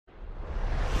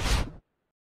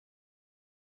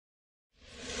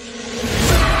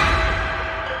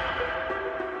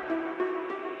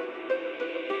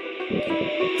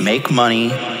make money,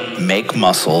 make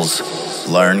muscles,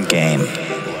 learn game.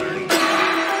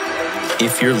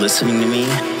 If you're listening to me,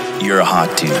 you're a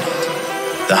hot dude.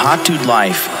 The hot dude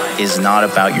life is not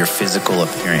about your physical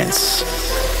appearance.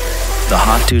 The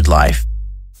hot dude life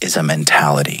is a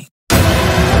mentality.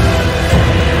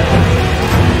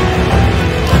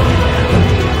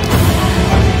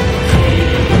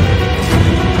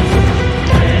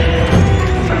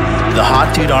 The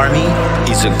Hot Dude Army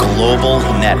is a global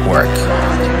network,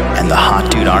 and the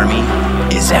Hot Dude Army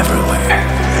is everywhere.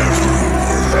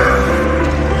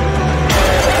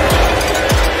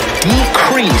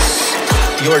 Decrease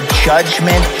your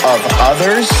judgment of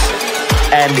others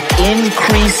and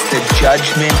increase the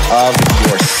judgment of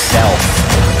yourself.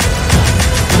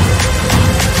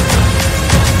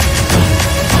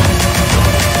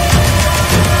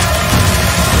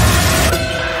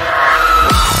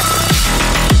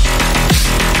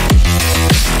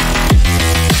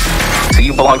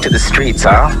 You belong to the streets,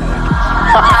 huh? 100%.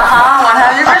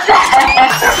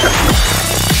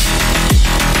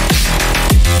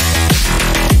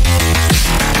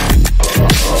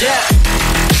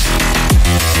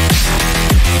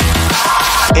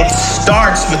 It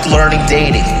starts with learning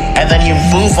dating, and then you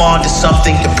move on to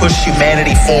something to push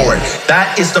humanity forward.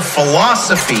 That is the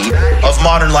philosophy of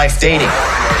modern life dating.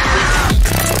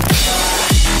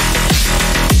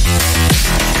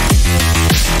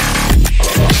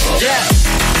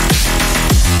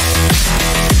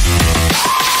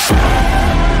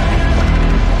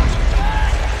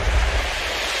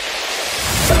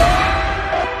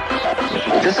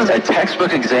 This is a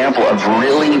textbook example of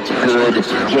really good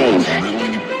games.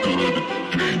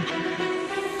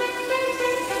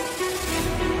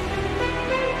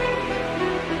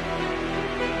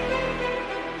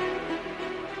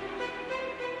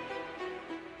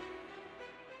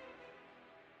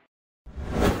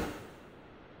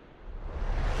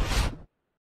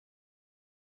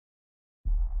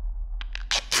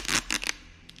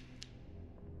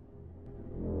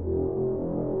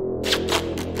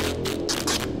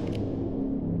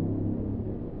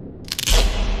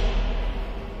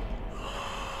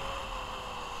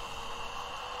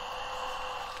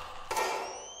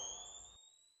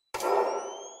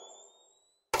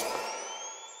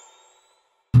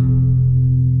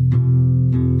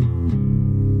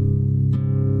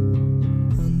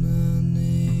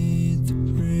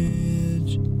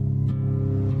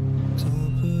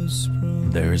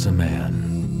 There is a man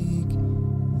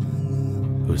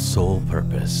whose sole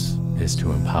purpose is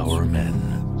to empower men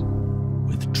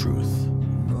with truth.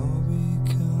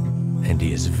 And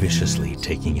he is viciously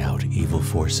taking out evil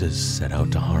forces set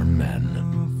out to harm men,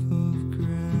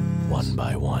 one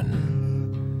by one.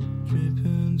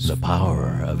 The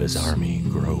power of his army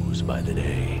grows by the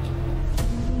day.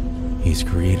 He's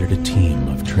created a team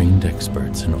of trained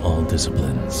experts in all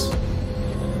disciplines: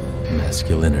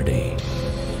 masculinity,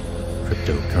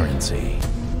 cryptocurrency,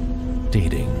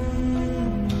 dating,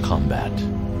 combat,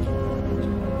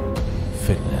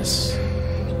 fitness,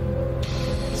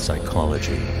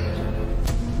 psychology.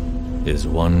 His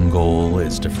one goal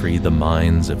is to free the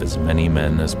minds of as many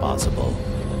men as possible,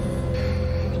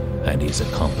 and he's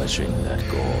accomplishing that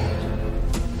goal.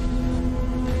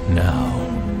 Now,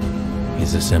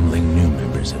 he's assembling new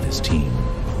members of his team,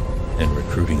 and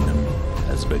recruiting them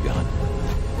has begun.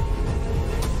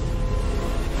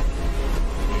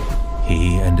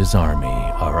 He and his army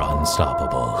are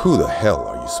unstoppable. Who the hell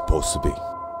are you supposed to be?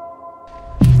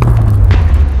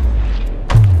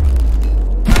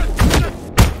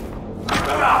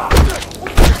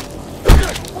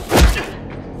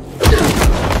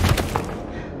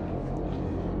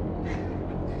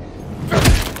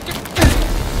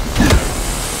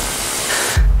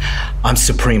 I'm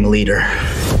Supreme Leader.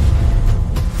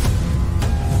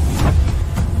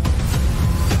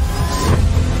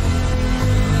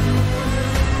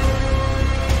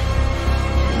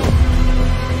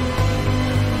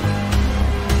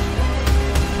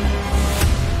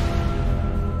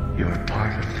 You're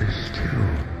part of this too.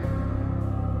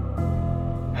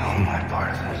 How am I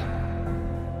part of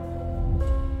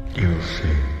it? You'll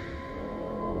see.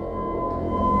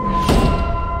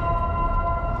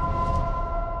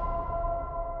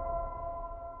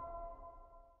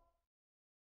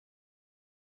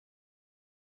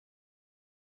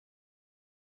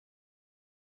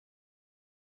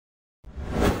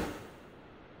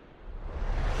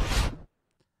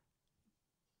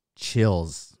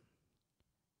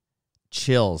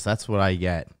 Chills. That's what I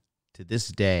get. To this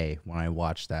day, when I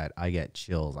watch that, I get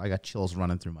chills. I got chills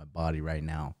running through my body right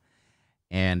now.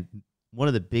 And one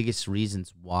of the biggest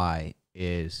reasons why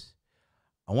is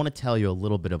I want to tell you a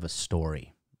little bit of a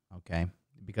story, okay?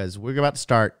 because we're about to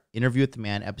start Interview with the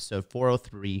Man, episode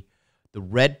 403, the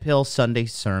Red Pill Sunday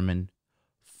Sermon,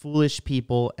 Foolish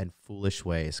People and Foolish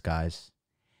Ways, guys.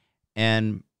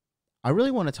 And I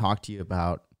really want to talk to you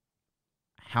about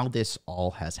how this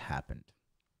all has happened.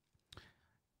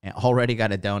 And already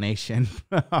got a donation.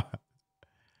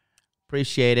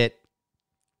 Appreciate it.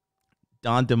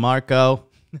 Don DeMarco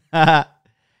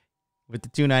with the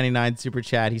 $2.99 super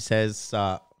chat. He says,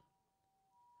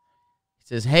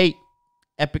 hey,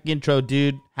 epic intro,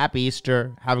 dude. Happy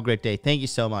Easter. Have a great day. Thank you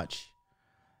so much.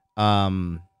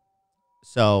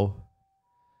 So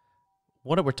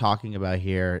what we're talking about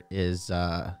here is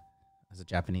a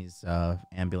Japanese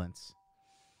ambulance.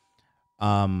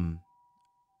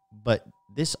 But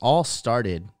this all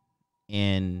started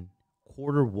in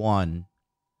Q1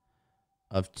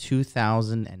 of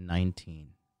 2019.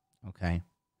 Okay.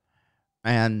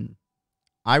 And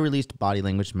I released Body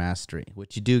Language Mastery,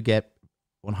 which you do get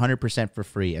 100% for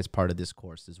free as part of this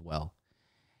course as well.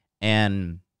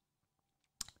 And,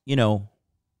 you know,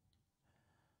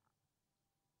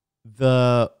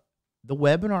 the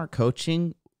webinar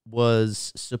coaching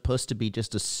was supposed to be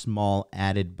just a small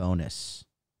added bonus,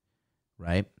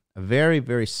 right? A very,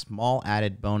 very small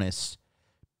added bonus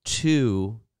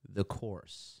to the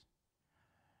course.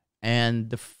 And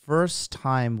the first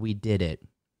time we did it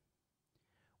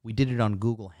on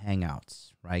Google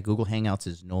Hangouts, right? Google Hangouts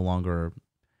is no longer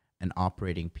an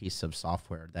operating piece of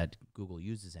software that Google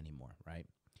uses anymore, right?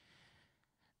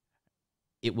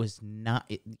 It was not,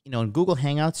 in Google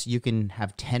Hangouts, you can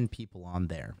have 10 people on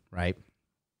there, right?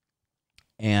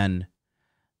 And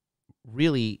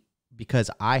really, because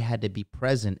I had to be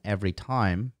present every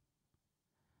time,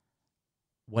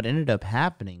 what ended up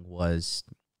happening was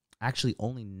actually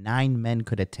only 9 men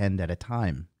could attend at a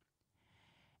time.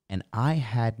 And I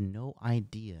had no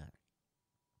idea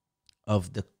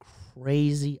of the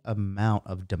crazy amount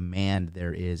of demand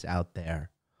there is out there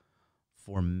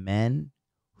for men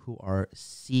who are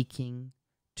seeking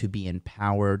to be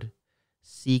empowered,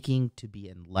 seeking to be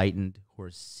enlightened, who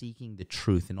are seeking the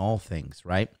truth in all things,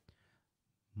 right?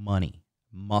 Money,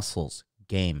 muscles,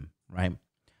 game, right?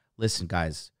 Listen,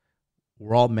 guys,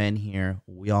 we're all men here.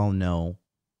 We all know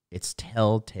it's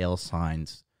telltale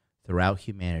signs throughout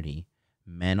humanity.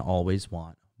 Men always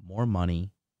want more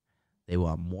money. They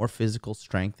want more physical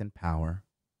strength and power.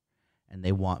 And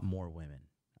they want more women,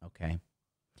 okay?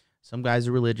 Some guys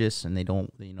are religious and they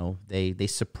don't, they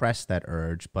suppress that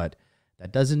urge, but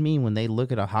that doesn't mean when they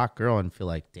look at a hot girl and feel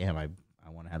like, damn, I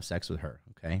want to have sex with her,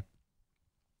 okay?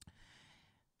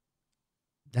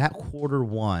 That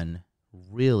Q1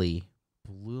 really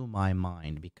blew my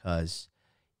mind because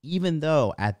even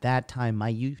though at that time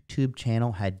my YouTube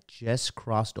channel had just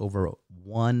crossed over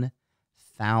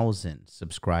 1,000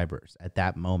 subscribers at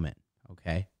that moment,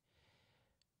 okay?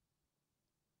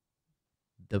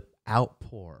 The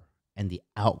outpour and the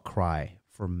outcry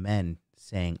for men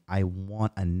saying, I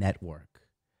want a network.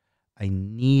 I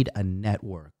need a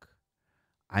network.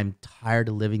 I'm tired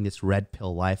of living this red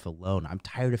pill life alone. I'm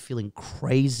tired of feeling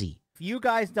crazy. If you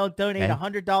guys don't donate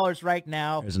 $100 right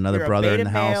now, there's another you're brother a in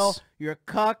the male, house. You're a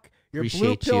cuck. You're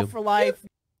Appreciate blue pill you. for life. You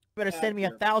better send me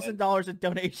 $1,000 in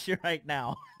donation right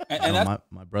now.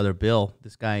 My brother Bill,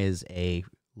 this guy is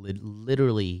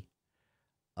literally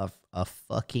a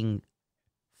fucking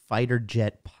fighter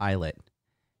jet pilot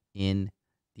in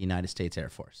the United States Air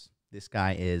Force. This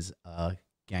guy is a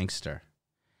gangster,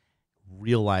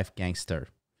 real life gangster,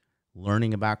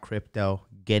 learning about crypto,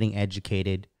 getting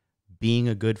educated, being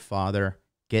a good father,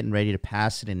 getting ready to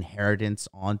pass an inheritance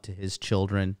on to his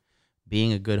children,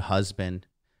 being a good husband.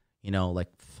 Dude,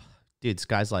 this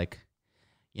guy's like,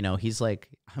 he's like,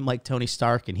 I'm like Tony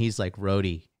Stark and he's like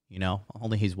Rhodey,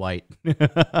 only he's white.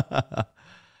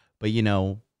 But,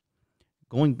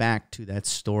 going back to that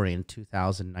story in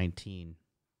 2019,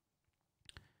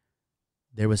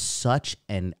 there was such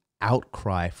an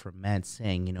outcry from men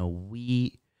saying,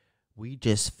 we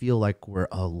just feel like we're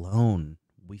alone.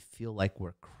 We feel like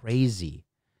we're crazy.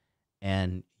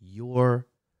 And your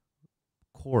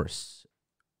course,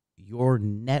 your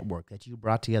network that you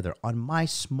brought together on my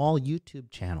small YouTube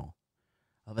channel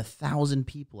of 1,000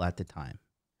 people at the time.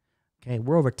 Okay,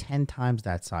 we're over 10 times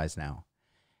that size now.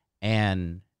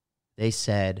 And they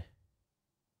said,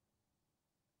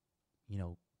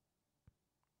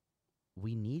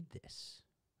 we need this.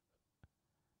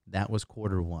 That was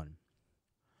Q1.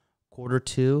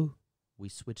 Q2, we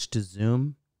switched to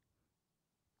Zoom.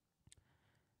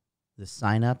 The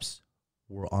signups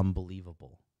were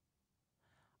unbelievable.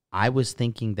 I was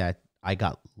thinking that I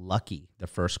got lucky the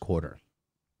first quarter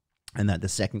and that the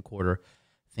second quarter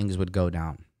things would go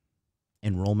down.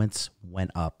 Enrollments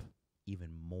went up even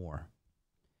more.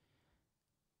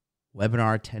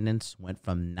 Webinar attendance went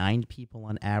from 9 people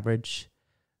on average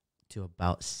to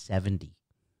about 70.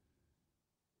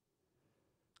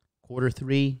 Quarter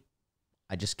 3,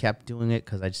 I just kept doing it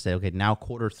because I just said, okay, now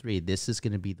quarter 3, this is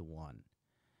going to be the one.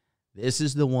 This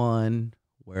is the one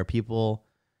where people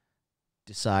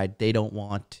decide they don't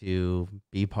want to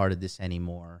be part of this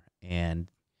anymore. And,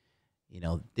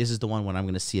 this is the one when I'm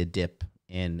going to see a dip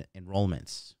in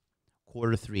enrollments.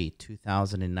 Quarter 3,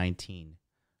 2019.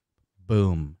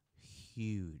 Boom.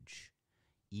 Huge.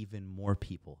 Even more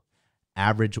people.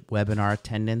 Average webinar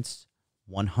attendance,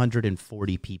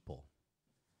 140 people.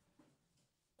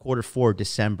 Quarter 4,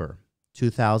 December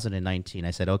 2019.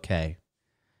 I said, okay,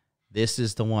 this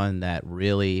is the one that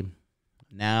really,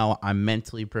 now I'm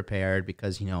mentally prepared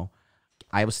because,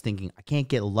 I was thinking I can't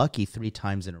get lucky 3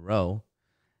 times in a row.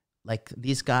 Like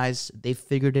these guys, they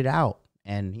figured it out.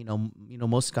 And,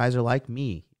 most guys are like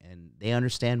me and they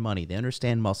understand money. They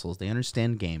understand muscles. They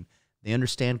understand game. They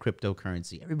understand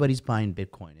cryptocurrency. Everybody's buying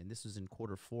Bitcoin. And this was in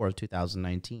quarter 4 of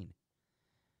 2019.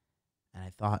 And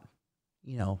I thought,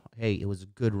 hey, it was a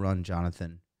good run,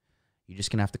 Jonathan. You're just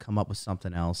going to have to come up with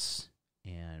something else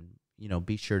and,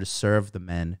 be sure to serve the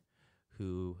men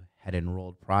who had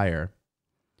enrolled prior,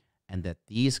 and that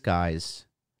these guys,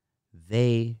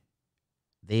 they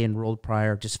enrolled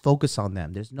prior. Just focus on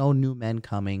them. There's no new men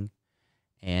coming,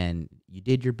 and you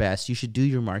did your best. You should do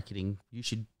your marketing. You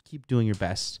should keep doing your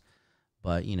best,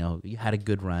 but, you had a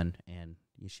good run, and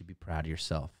you should be proud of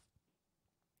yourself.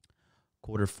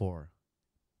 Quarter 4,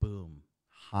 boom.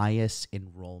 Highest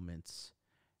enrollments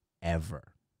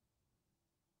ever.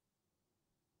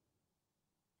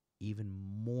 Even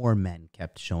more men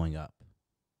kept showing up.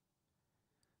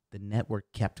 The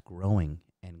network kept growing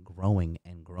and growing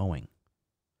and growing.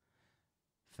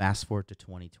 Fast forward to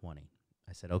 2020.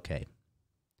 I said, okay,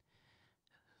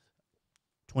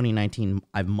 2019,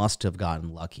 I must have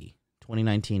gotten lucky.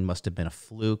 2019 must have been a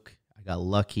fluke. I got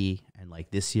lucky. And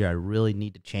like this year, I really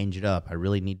need to change it up. I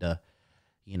really need to,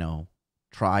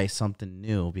 try something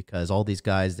new because all these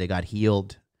guys, they got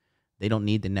healed. They don't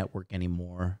need the network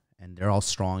anymore. And they're all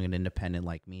strong and independent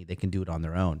like me. They can do it on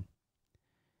their own.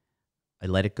 I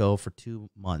let it go for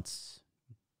 2 months.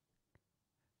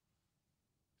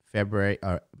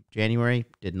 January,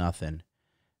 did nothing.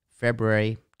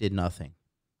 February, did nothing.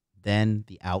 Then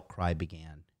the outcry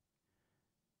began.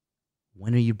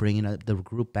 When are you bringing the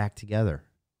group back together?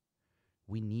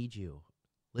 We need you.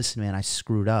 Listen, man, I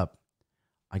screwed up.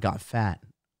 I got fat.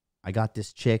 I got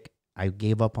this chick. I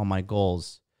gave up on my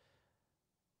goals.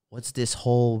 What's this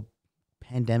whole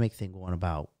pandemic thing going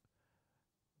about?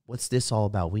 What's this all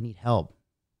about? We need help.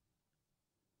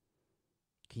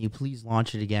 Can you please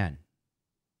launch it again?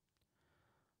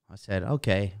 I said,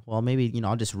 okay, well, maybe,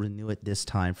 I'll just renew it this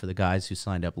time for the guys who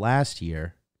signed up last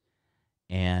year.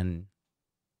 And,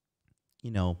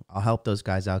 I'll help those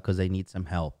guys out because they need some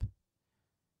help.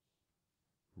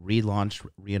 Relaunch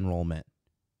re-enrollment.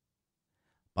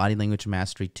 Body Language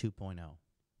Mastery 2.0.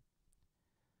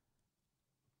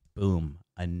 Boom.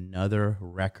 Another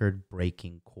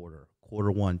record-breaking quarter.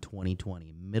 Quarter 1,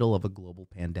 2020. Middle of a global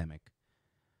pandemic.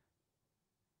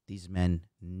 These men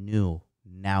knew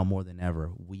now more than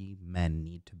ever, we men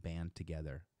need to band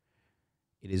together.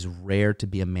 It is rare to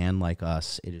be a man like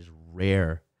us. It is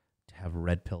rare to have a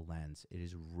red pill lens. It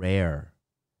is rare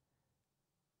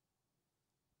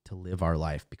to live our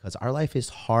life because our life is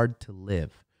hard to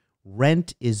live.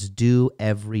 Rent is due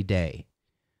every day.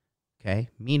 Okay?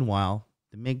 Meanwhile,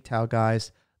 the MGTOW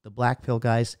guys, the black pill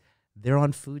guys, they're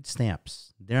on food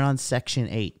stamps. They're on Section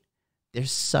 8. They're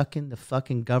sucking the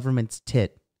fucking government's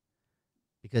tit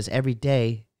because every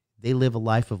day they live a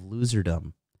life of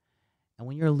loserdom. And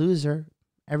when you're a loser,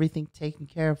 everything's taken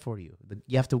care of for you.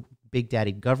 You have to, Big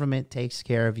Daddy government takes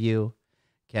care of you.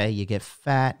 Okay? You get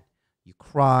fat, you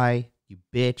cry, you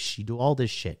bitch, you do all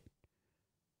this shit.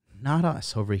 Not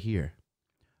us over here.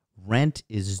 Rent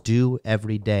is due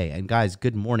every day. And guys,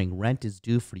 good morning. Rent is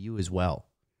due for you as well.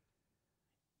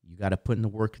 You got to put in the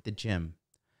work at the gym.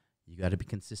 You got to be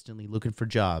consistently looking for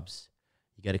jobs.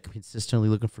 You got to be consistently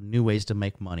looking for new ways to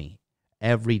make money.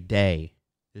 Every day.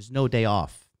 There's no day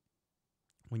off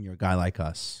when you're a guy like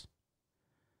us.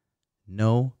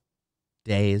 No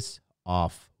days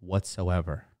off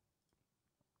whatsoever.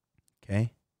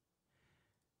 Okay?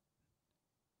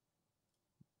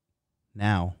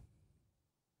 Now,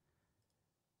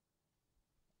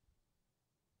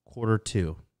 quarter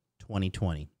 2,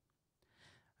 2020.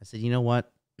 I said, you know what?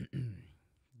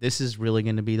 This is really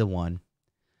going to be the one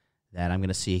that I'm going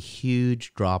to see a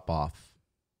huge drop off.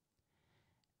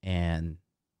 And,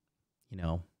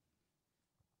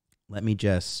 let me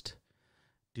just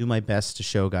do my best to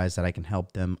show guys that I can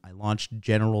help them. I launched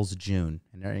Generals June,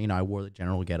 and I wore the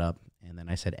general getup, and then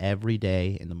I said every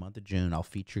day in the month of June I'll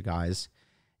feature guys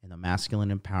in the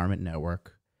Masculine Empowerment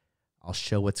Network. I'll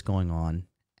show what's going on,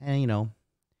 and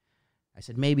I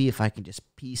said maybe if I can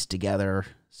just piece together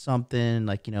something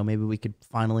like maybe we could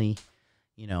finally,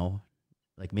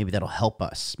 like maybe that'll help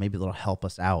us. Maybe that'll help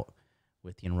us out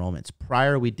with the enrollments.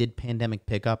 Prior, we did pandemic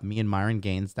pickup. Me and Myron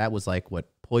Gaines, that was like what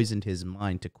poisoned his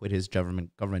mind to quit his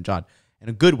government job in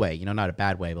a good way, not a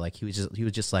bad way, but like he was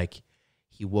just like,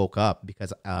 he woke up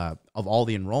because of all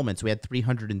the enrollments. We had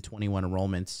 321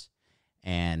 enrollments,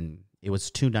 and it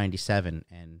was 297,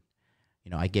 and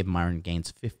I gave Myron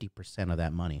Gaines 50% of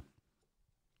that money.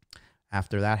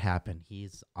 After that happened,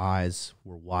 his eyes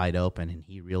were wide open, and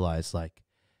he realized, like,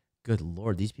 good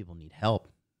Lord, these people need help.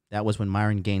 That was when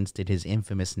Myron Gaines did his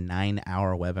infamous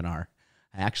 9-hour webinar.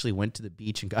 I actually went to the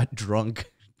beach and got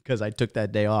drunk because I took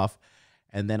that day off.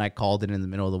 And then I called in the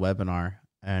middle of the webinar,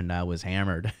 and I was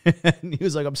hammered. And he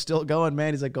was like, I'm still going,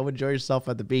 man. He's like, go enjoy yourself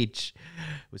at the beach.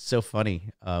 It was so funny.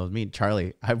 With me and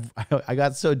Charlie, I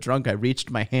got so drunk, I reached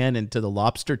my hand into the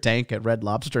lobster tank at Red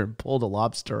Lobster and pulled a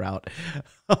lobster out.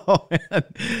 Oh, man.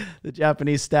 The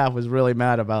Japanese staff was really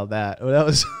mad about that. Oh, that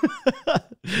was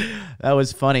that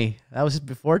was funny. That was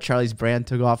before Charlie's brand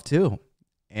took off too.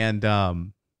 And,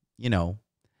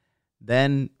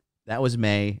 then that was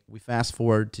May. We fast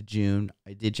forward to June.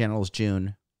 I did Generals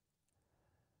June.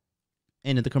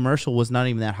 And the commercial was not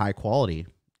even that high quality.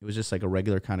 It was just like a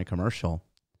regular kind of commercial.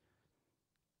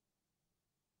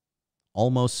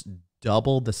 Almost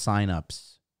double the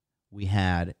signups we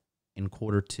had in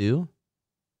Q2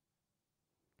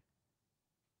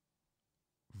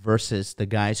 versus the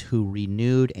guys who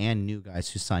renewed and new guys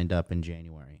who signed up in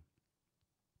January.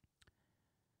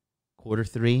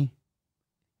 Q3,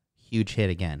 huge hit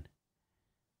again.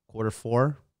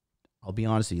 Q4, I'll be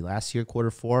honest with you, last year,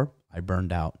 Q4, I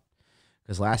burned out.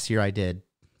 Because last year I did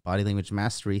Body Language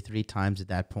Mastery 3 times at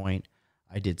that point.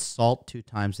 I did SALT 2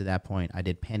 times at that point. I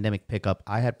did Pandemic Pickup.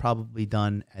 I had probably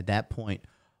done, at that point,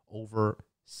 over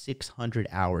 600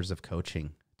 hours of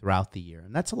coaching throughout the year.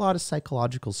 And that's a lot of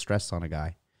psychological stress on a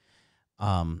guy.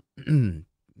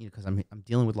 Because I'm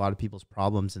dealing with a lot of people's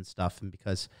problems and stuff. And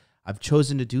because I've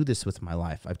chosen to do this with my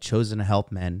life. I've chosen to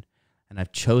help men. And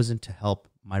I've chosen to help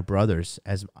my brothers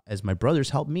as my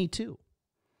brothers help me too.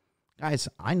 Guys,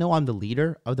 I know I'm the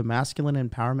leader of the Masculine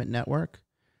Empowerment Network,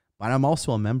 but I'm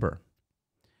also a member.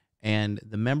 And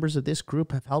the members of this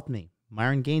group have helped me.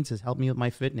 Myron Gaines has helped me with my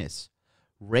fitness.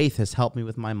 Wraith has helped me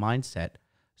with my mindset.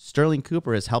 Sterling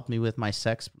Cooper has helped me with my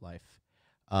sex life.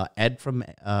 Ed from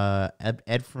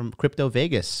Crypto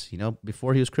Vegas,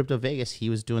 before he was Crypto Vegas,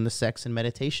 he was doing the sex and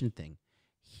meditation thing.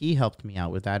 He helped me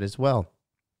out with that as well.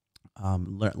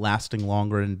 Lasting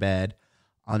longer in bed,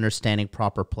 understanding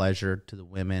proper pleasure to the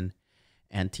women,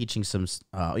 and teaching some,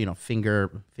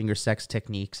 finger sex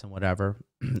techniques and whatever.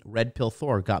 Red Pill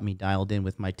Thor got me dialed in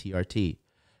with my TRT.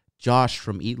 Josh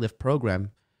from Eat Lift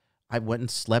Program, I went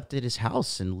and slept at his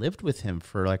house and lived with him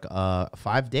for like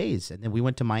 5 days. And then we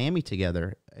went to Miami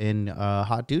together in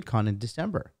Hot Dude Con in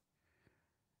December.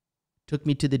 Took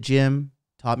me to the gym,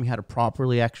 taught me how to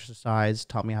properly exercise,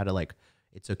 taught me how to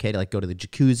it's okay to go to the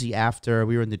jacuzzi after.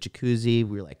 We were in the jacuzzi.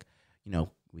 We were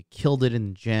we killed it in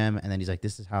the gym. And then he's like,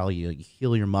 this is how you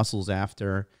heal your muscles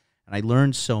after. And I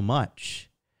learned so much.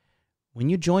 When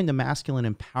you join the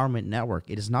Masculine Empowerment Network,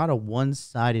 it is not a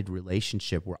one-sided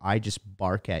relationship where I just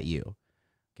bark at you,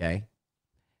 okay?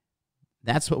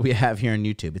 That's what we have here on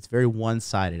YouTube. It's very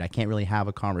one-sided. I can't really have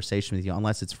a conversation with you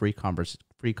unless it's free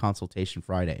consultation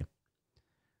Friday.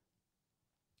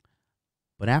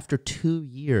 But after 2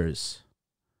 years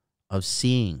of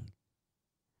seeing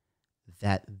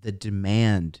that the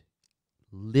demand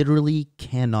literally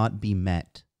cannot be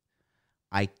met,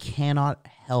 I cannot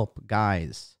help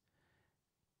guys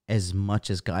as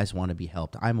much as guys want to be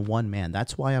helped. I'm one man.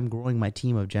 That's why I'm growing my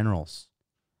team of generals.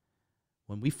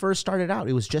 When we first started out,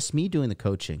 it was just me doing the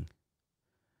coaching.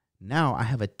 Now I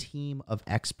have a team of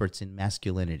experts in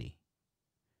masculinity,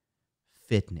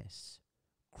 fitness,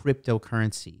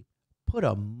 cryptocurrency. Put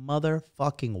a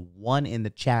motherfucking 1 in the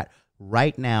chat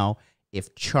right now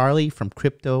if Charlie from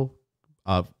Crypto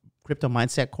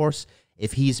Mindset course,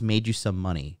 if he's made you some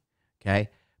money, okay?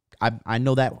 I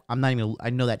know that I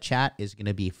know that chat is going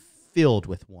to be filled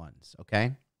with 1s,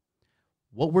 okay?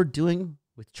 What we're doing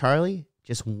with Charlie,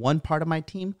 just one part of my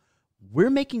team,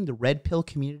 we're making the Red Pill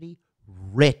community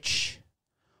rich.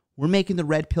 We're making the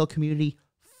Red Pill community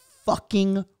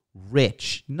fucking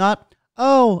rich. Not,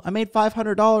 oh, I made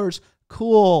 $500.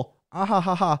 Cool. Ah ha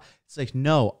ha ha. It's like,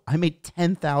 no, I made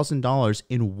 $10,000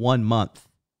 in 1 month.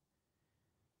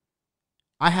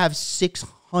 I have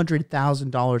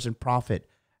 $600,000 in profit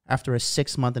after a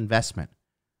 6-month investment.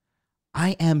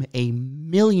 I am a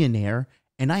millionaire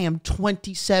and I am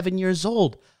 27 years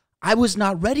old. I was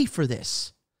not ready for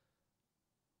this.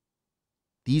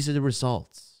 These are the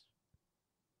results.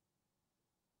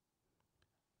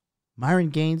 Myron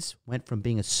Gaines went from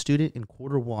being a student in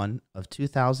Q1 of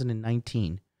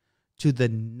 2019 to the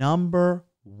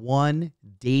 #1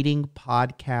 dating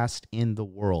podcast in the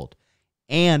world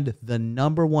and the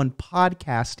 #1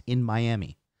 podcast in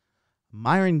Miami.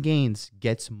 Myron Gaines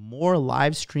gets more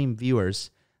live stream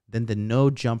viewers than the No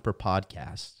Jumper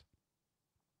podcast.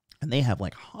 And they have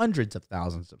like hundreds of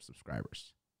thousands of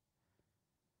subscribers.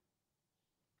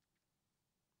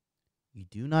 You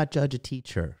do not judge a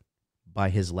teacher by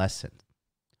his lesson.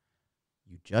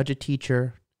 You judge a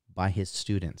teacher by his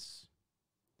students.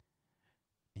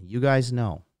 And you guys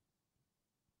know,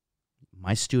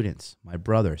 my students, my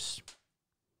brothers,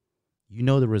 you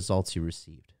know the results you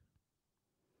received.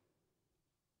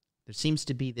 There seems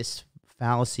to be this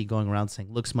fallacy going around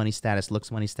saying looks, money, status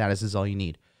is all you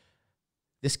need.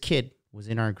 This kid was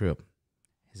in our group.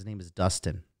 His name is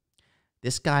Dustin.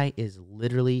 This guy is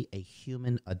literally a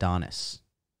human Adonis.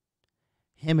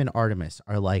 Him and Artemis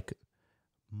are like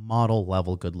model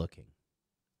level good looking.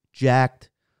 Jacked,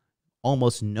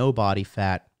 almost no body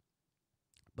fat.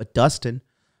 But Dustin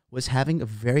was having a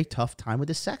very tough time with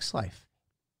his sex life.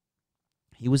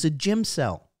 He was a gym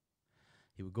cell.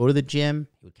 He would go to the gym,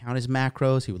 he would count his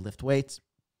macros, he would lift weights,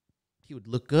 he would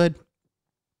look good.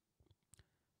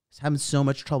 He's having so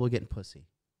much trouble getting pussy.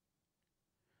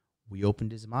 We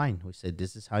opened his mind. We said,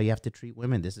 this is how you have to treat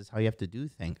women. This is how you have to do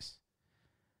things.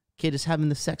 Kid is having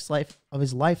the sex life of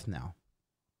his life now.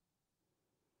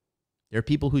 There are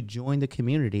people who joined the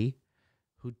community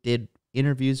who did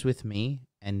interviews with me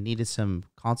and needed some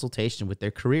consultation with their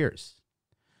careers.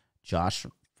 Josh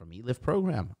from eLift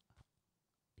program.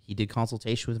 He did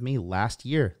consultation with me last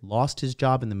year, lost his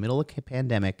job in the middle of a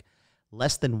pandemic.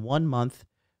 Less than 1 month,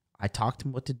 I talked to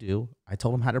him what to do. I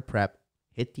told him how to prep,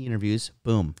 hit the interviews,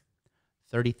 boom,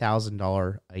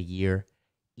 $30,000 a year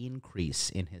increase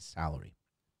in his salary.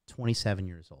 27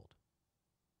 years old.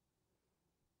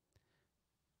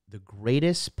 The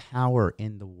greatest power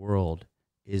in the world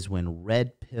is when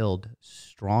red-pilled,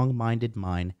 strong-minded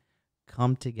minds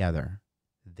come together.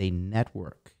 They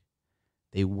network.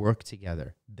 They work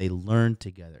together. They learn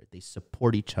together. They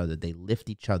support each other. They lift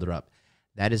each other up.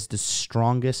 That is the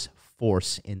strongest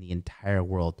force in the entire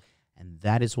world. And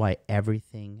that is why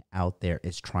everything out there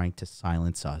is trying to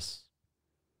silence us.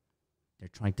 They're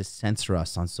trying to censor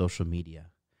us on social media.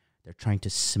 They're trying to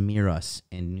smear us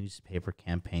in newspaper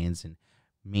campaigns and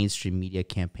mainstream media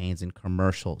campaigns and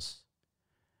commercials.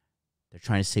 They're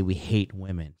trying to say we hate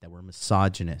women, that we're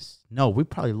misogynists. No, we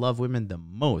probably love women the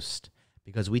most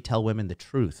because we tell women the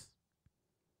truth.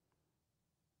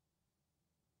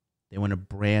 They want to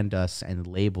brand us and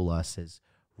label us as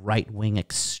right-wing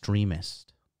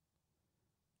extremists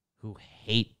who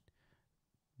hate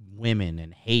women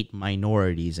and hate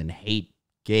minorities and hate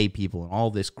gay people and all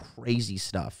this crazy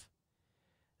stuff.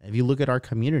 If you look at our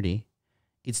community,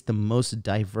 it's the most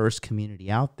diverse community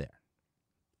out there.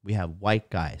 We have white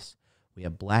guys. We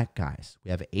have black guys. We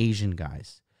have Asian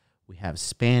guys. We have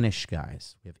Spanish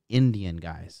guys. We have Indian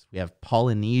guys. We have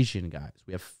Polynesian guys.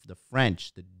 We have the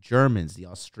French, the Germans, the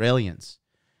Australians.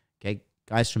 Okay,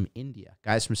 guys from India,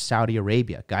 guys from Saudi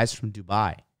Arabia, guys from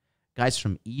Dubai, guys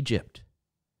from Egypt.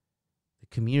 The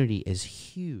community is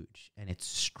huge and it's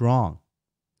strong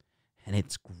and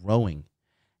it's growing.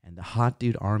 And the Hot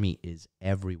Dude Army is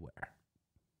everywhere.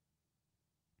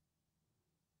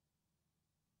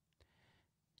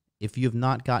 If you have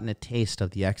not gotten a taste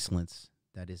of the excellence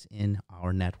that is in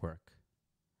our network,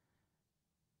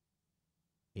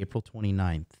 April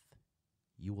 29th,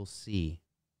 you will see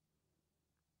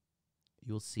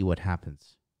what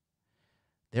happens.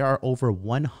 There are over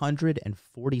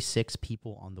 146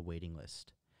 people on the waiting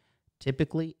list.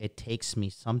 Typically, it takes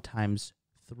me sometimes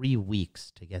 3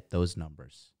 weeks to get those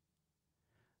numbers.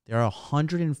 There are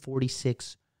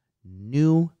 146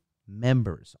 new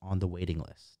members on the waiting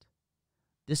list.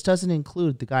 This doesn't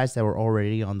include the guys that were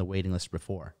already on the waiting list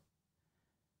before.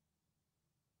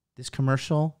 This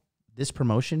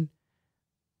promotion,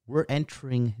 we're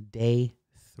entering day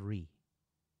 3.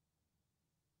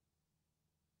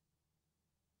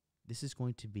 This is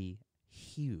going to be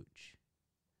huge.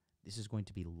 This is going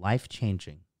to be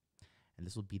life-changing. And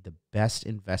this will be the best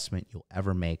investment you'll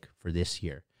ever make for this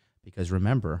year. Because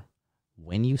remember,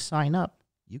 when you sign up,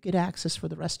 you get access for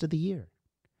the rest of the year.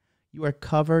 You are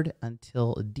covered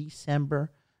until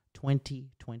December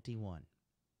 2021.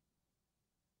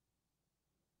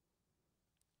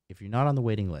 if you're not on the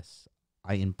waiting list,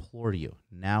 I implore you,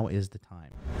 now is the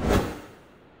time.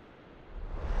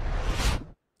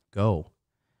 Go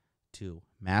to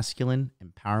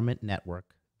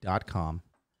masculineempowermentnetwork.com.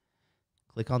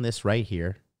 Click on this right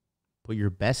here. Put your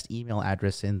best email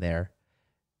address in there.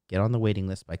 Get on the waiting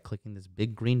list by clicking this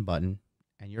big green button,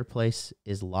 and your place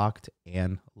is locked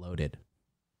and loaded.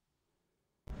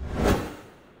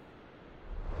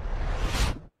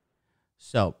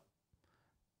 So,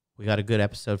 we got a good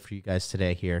episode for you guys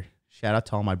today here. Shout out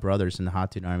to all my brothers in the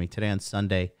Hot Dude Army. Today on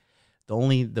Sunday,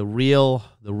 the real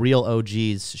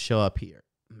OGs show up here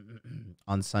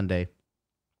on Sunday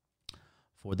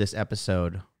for this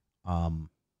episode. How's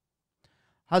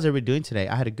everybody doing today?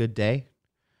 I had a good day.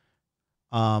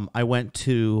 I went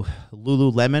to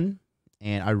Lululemon,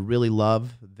 and I really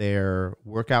love their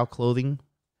workout clothing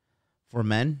for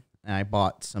men. And I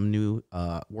bought some new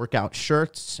workout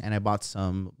shirts, and I bought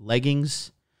some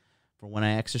leggings for when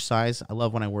I exercise. I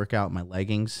love when I work out in my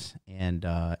leggings and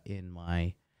in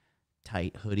my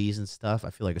tight hoodies and stuff.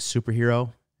 I feel like a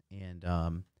superhero,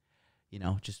 and you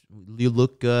know, just you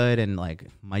look good. And like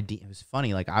it was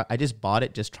funny. Like I just bought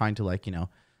it just trying to like, you know,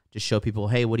 just show people,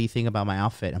 hey, what do you think about my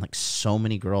outfit? And like so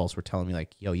many girls were telling me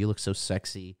like, yo, you look so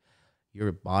sexy,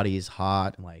 your body is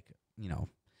hot, and like, you know,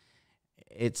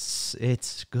 it's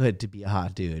good to be a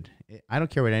hot dude. I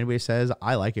don't care what anybody says.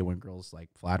 I like it when girls like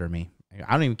flatter me.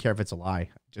 I don't even care if it's a lie.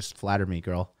 Just flatter me,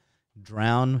 girl.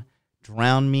 Drown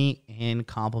me in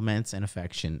compliments and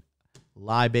affection.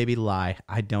 Lie, baby, lie.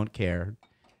 I don't care.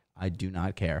 I do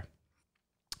not care.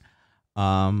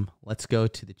 Let's go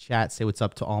to the chat. Say what's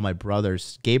up to all my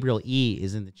brothers. Gabriel E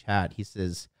is in the chat. He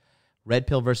says, red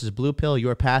pill versus blue pill.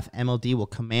 Your path, MLD, will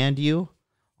command you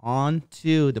on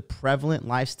to the prevalent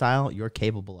lifestyle you're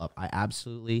capable of. I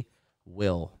absolutely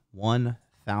will.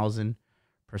 1,000%.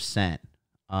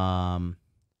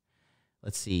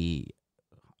 Let's see.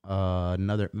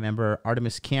 Another member,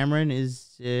 Artemis Cameron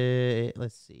is,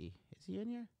 let's see. Is he in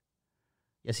here?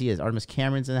 Yes, he is. Artemis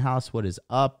Cameron's in the house. What is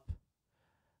up?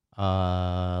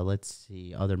 Let's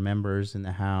see. Other members in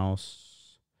the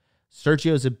house.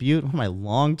 Sergio's a beaut. One of my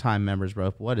longtime members,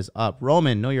 bro. What is up?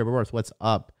 Roman, know your worth. What's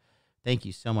up? Thank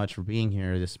you so much for being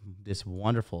here this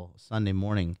wonderful Sunday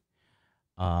morning.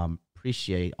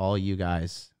 Appreciate all you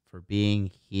guys for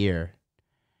being here.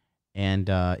 And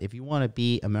if you want to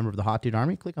be a member of the Hot Dude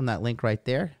Army, click on that link right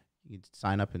there. You can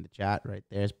sign up in the chat right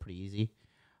there. It's pretty easy.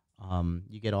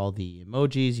 You get all the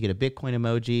emojis. You get a Bitcoin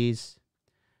emojis.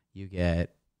 You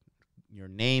get your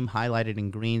name highlighted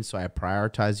in green, so I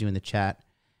prioritize you in the chat.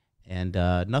 And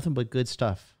nothing but good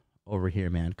stuff over here,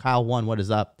 man. Kyle 1, what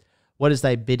is up? What is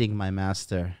thy bidding, my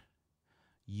master?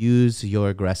 Use your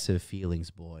aggressive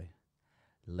feelings, boy.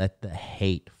 Let the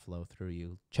hate flow through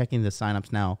you. Checking the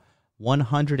signups now.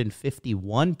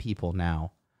 151 people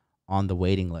now on the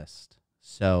waiting list.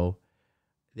 So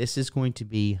this is going to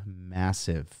be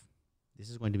massive. This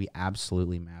is going to be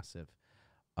absolutely massive.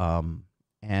 And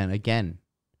again,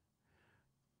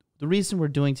 the reason we're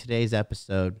doing today's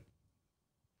episode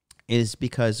is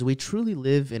because we truly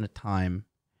live in a time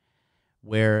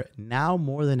where now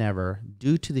more than ever,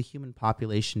 due to the human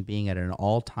population being at an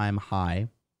all-time high,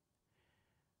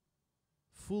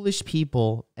 foolish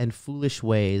people and foolish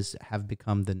ways have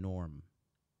become the norm.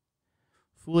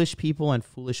 Foolish people and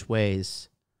foolish ways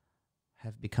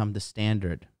have become the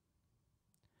standard.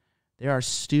 There are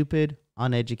stupid,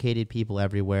 uneducated people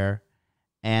everywhere,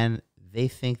 and they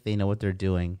think they know what they're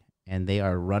doing, and they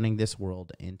are running this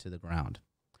world into the ground.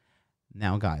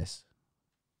 Now, guys,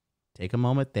 take a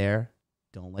moment there.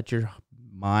 Don't let your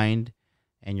mind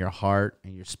and your heart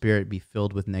and your spirit be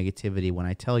filled with negativity when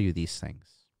I tell you these things.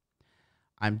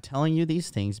 I'm telling you these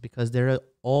things because there have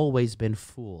always been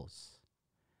fools,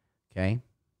 okay?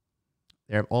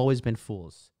 There have always been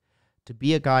fools. To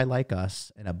be a guy like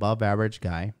us, an above average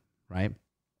guy, right?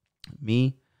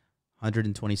 Me,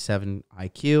 127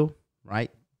 IQ,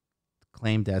 right?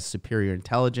 Claimed as superior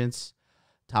intelligence,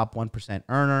 top 1%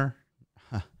 earner,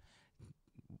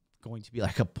 going to be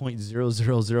like a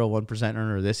 0.0001%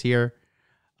 earner this year.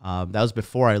 That was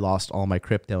before I lost all my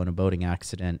crypto in a boating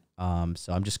accident.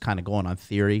 So I'm just kind of going on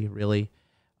theory, really.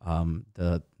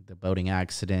 The boating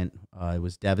accident, it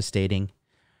was devastating.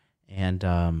 And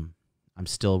I'm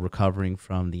still recovering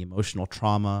from the emotional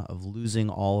trauma of losing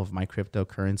all of my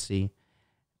cryptocurrency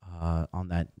on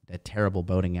that terrible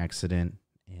boating accident.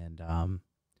 And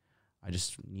I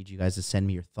just need you guys to send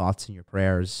me your thoughts and your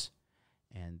prayers.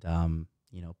 And,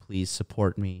 please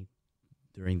support me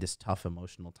during this tough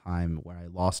emotional time where I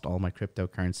lost all my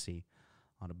cryptocurrency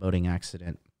on a boating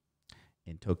accident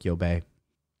in Tokyo Bay.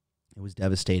 It was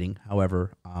devastating.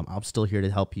 However, I'm still here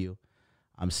to help you.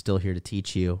 I'm still here to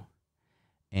teach you.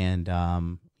 And,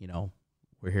 you know,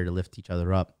 we're here to lift each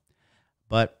other up.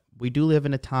 But we do live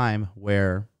in a time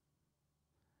where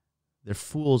the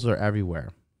fools are everywhere.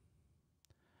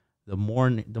 The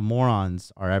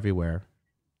morons are everywhere.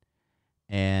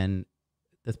 And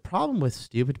the problem with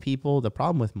stupid people, the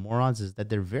problem with morons is that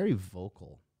they're very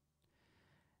vocal.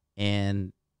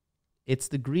 And it's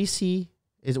the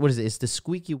it's the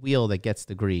squeaky wheel that gets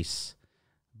the grease.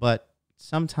 But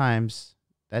sometimes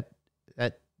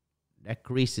that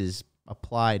grease is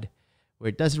applied where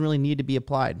it doesn't really need to be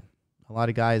applied. A lot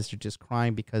of guys are just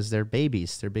crying because they're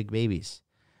babies. They're big babies.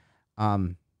 I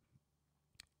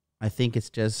think it's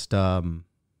just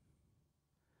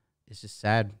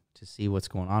sad to see what's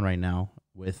going on right now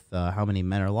with how many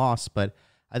men are lost. But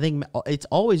I think it's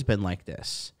always been like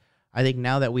this. I think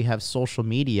now that we have social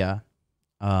media,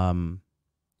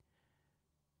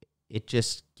 it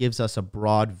just gives us a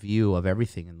broad view of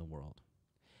everything in the world.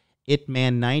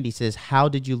 Itman90 says, how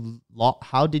did you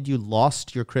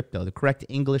lost your crypto? The correct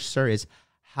English, sir, is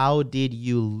how did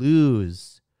you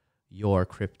lose your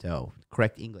crypto?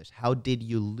 Correct English. How did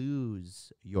you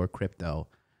lose your crypto?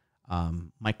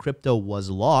 My crypto was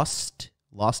lost.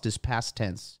 Lost is past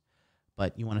tense.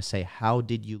 But you want to say, how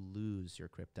did you lose your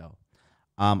crypto?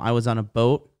 I was on a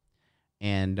boat,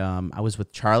 and I was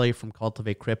with Charlie from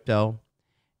Cultivate Crypto,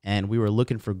 and we were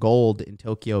looking for gold in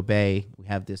Tokyo Bay. We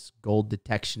have this gold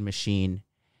detection machine,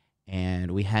 and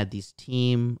we had this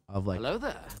team of like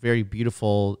very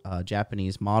beautiful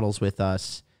Japanese models with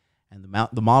us, and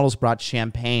the models brought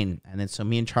champagne, and then so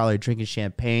me and Charlie are drinking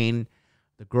champagne.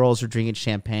 The girls are drinking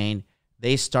champagne.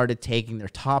 They started taking their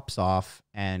tops off,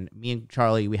 and me and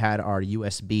Charlie, we had our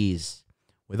USBs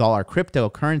with all our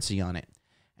cryptocurrency on it.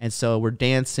 And so we're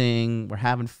dancing, we're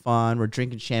having fun, we're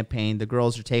drinking champagne. The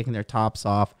girls are taking their tops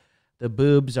off. The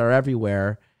boobs are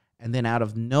everywhere. And then out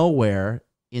of nowhere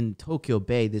in Tokyo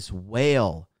Bay, this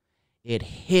whale, it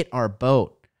hit our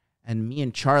boat. And me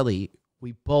and Charlie,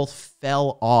 we both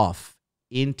fell off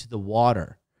into the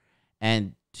water.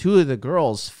 And two of the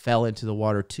girls fell into the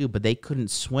water too, but they couldn't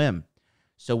swim.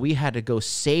 So we had to go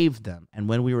save them. And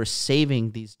when we were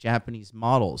saving these Japanese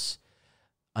models,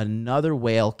 another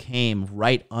whale came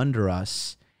right under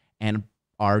us, and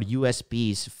our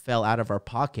USBs fell out of our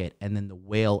pocket, and then the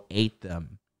whale ate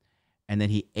them. And then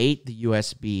he ate the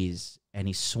USBs, and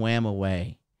he swam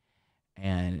away.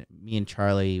 And me and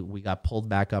Charlie, we got pulled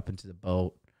back up into the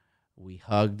boat. We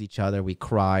hugged each other. We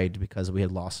cried because we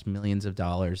had lost millions of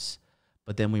dollars.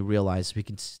 But then we realized we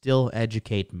can still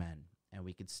educate men, and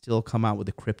we could still come out with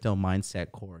a crypto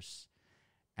mindset course.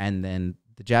 And then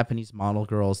the Japanese model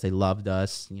girls, they loved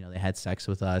us. You know, they had sex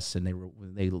with us, and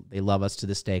they love us to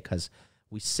this day because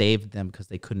we saved them because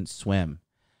they couldn't swim.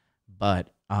 But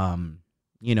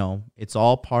you know, it's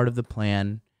all part of the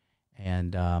plan,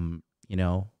 and you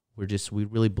know, we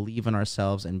really believe in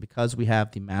ourselves, and because we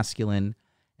have the Masculine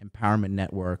Empowerment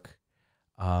Network,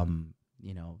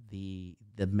 you know, the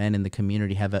men in the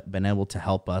community have been able to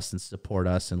help us and support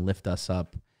us and lift us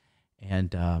up,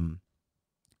 and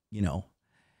you know.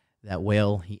 That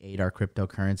whale, he ate our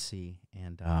cryptocurrency,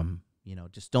 and you know,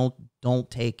 just don't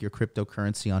take your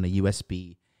cryptocurrency on a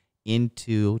USB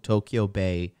into Tokyo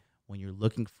Bay when you're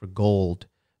looking for gold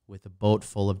with a boat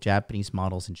full of Japanese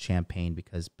models and champagne,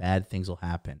 because bad things will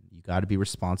happen. You got to be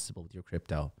responsible with your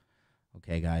crypto,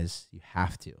 okay, guys? You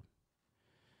have to.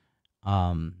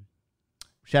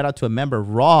 Shout out to a member,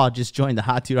 Raw, just joined the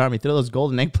Hot Dude Army. Throw those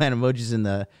golden eggplant emojis in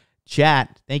the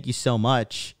chat. Thank you so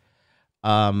much.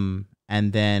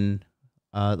 And then,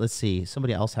 let's see.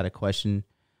 Somebody else had a question.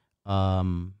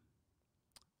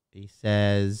 He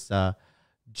says,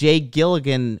 Jay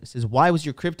Gilligan says, why was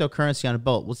your cryptocurrency on a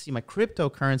boat? Well, see, my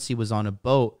cryptocurrency was on a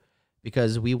boat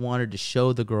because we wanted to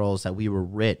show the girls that we were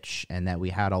rich and that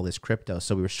we had all this crypto.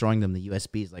 So we were showing them the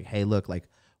USBs like, hey, look, like,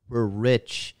 we're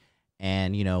rich.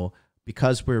 And, you know,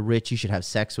 because we're rich, you should have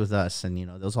sex with us. And, you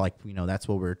know, those are like, you know, that's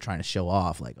what we're trying to show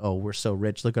off. Like, oh, we're so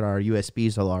rich. Look at our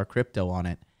USBs, all our crypto on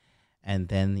it. And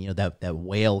then, you know, that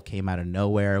whale came out of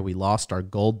nowhere. We lost our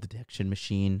gold detection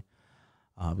machine.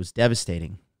 It was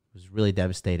devastating. It was really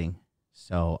devastating.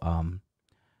 So,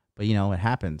 but, you know, it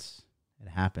happens. It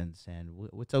happens. And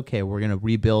it's okay. We're going to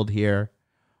rebuild here.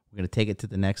 We're going to take it to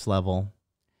the next level.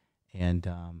 And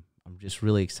I'm just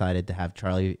really excited to have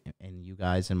Charlie and you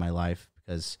guys in my life,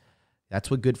 because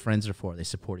that's what good friends are for. They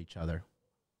support each other.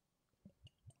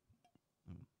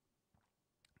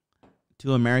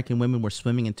 2 American women were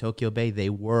swimming in Tokyo Bay. They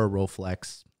were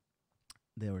Roflex.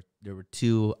 There were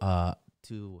two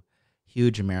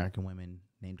huge American women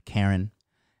named Karen.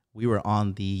 We were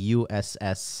on the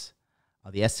USS,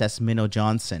 the SS Minnow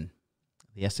Johnson.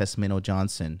 The SS Minnow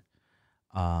Johnson.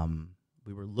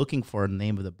 We were looking for the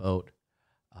name of the boat,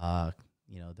 the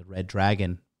Red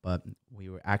Dragon, but we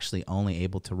were actually only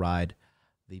able to ride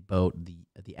the boat,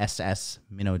 the SS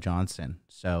Minnow Johnson.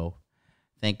 So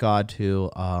thank God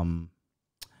for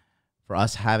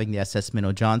us having the SS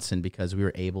Minnow Johnson, because we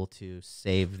were able to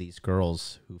save these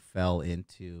girls who fell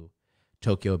into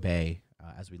Tokyo Bay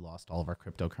as we lost all of our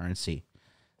cryptocurrency.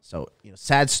 So,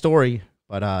 sad story,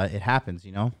 but it happens,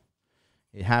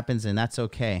 It happens, and that's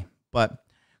okay. But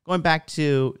going back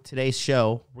to today's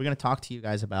show, we're going to talk to you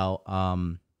guys about,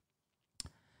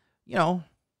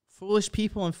 foolish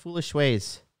people and foolish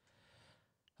ways.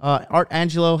 Art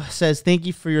Angelo says, thank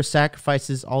you for your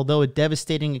sacrifices. Although a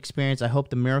devastating experience, I hope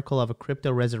the miracle of a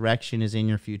crypto resurrection is in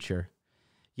your future.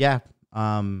 Yeah,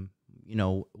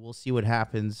 we'll see what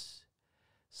happens.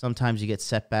 Sometimes you get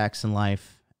setbacks in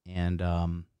life, and,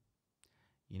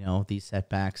 these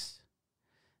setbacks,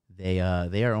 they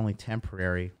are only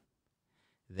temporary.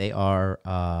 They are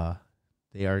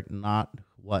not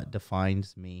what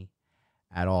defines me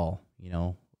at all,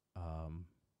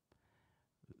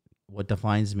 What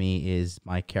defines me is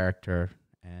my character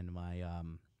and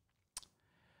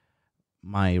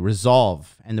my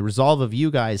resolve, and the resolve of you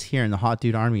guys here in the Hot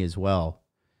Dude Army as well.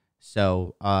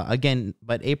 So again,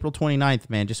 but April 29th,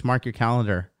 man, just mark your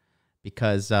calendar,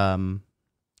 because we're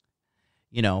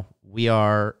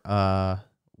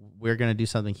gonna do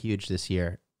something huge this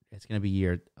year. It's gonna be a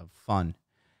year of fun.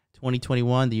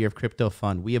 2021, the year of crypto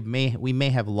fun. We may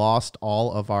have lost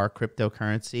all of our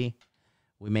cryptocurrency.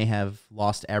 We may have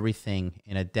lost everything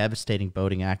in a devastating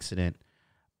boating accident.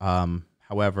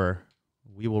 However,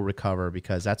 we will recover,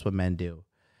 because that's what men do.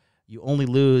 You only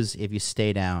lose if you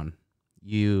stay down.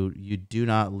 You do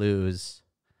not lose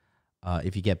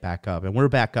if you get back up. And we're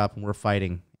back up, and we're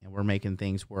fighting, and we're making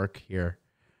things work here.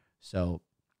 So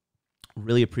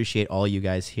really appreciate all you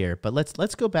guys here. But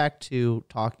let's go back to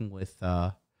talking with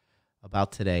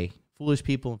about today, foolish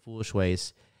people and foolish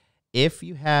ways. If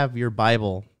you have your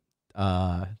Bible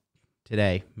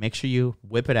today, make sure you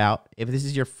whip it out. If this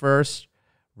is your first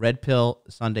Red Pill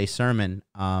Sunday sermon,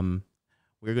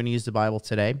 we're going to use the Bible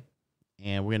today,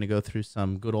 and we're going to go through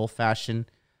some good old-fashioned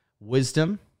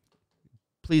wisdom.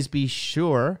 Please be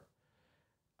sure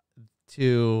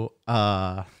to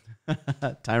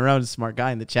Tyrone, smart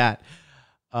guy in the chat,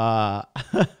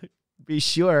 be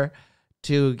sure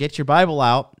to get your Bible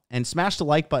out and smash the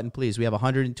like button, please. We have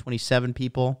 127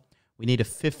 people. We need a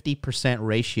 50%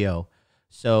 ratio.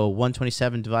 So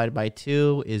 127 divided by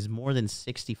 2 is more than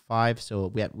 65.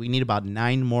 So we need about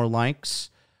 9 more likes.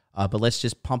 But let's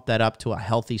just pump that up to a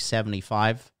healthy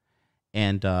 75.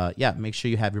 And make sure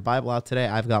you have your Bible out today.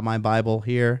 I've got my Bible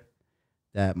here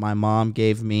that my mom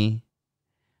gave me.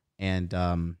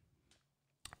 And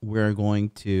we're going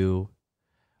to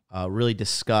really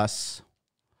discuss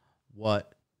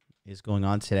what is going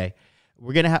on today.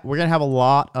 We're gonna have a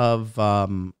lot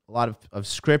of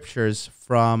scriptures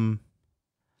from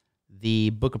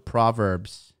the book of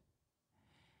Proverbs,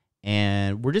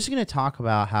 and we're just gonna talk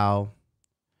about how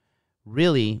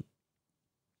really,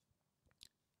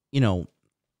 there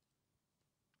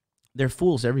are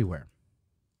fools everywhere.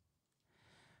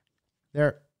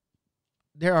 There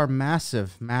are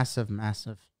massive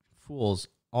fools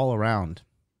all around,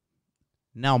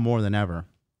 now more than ever.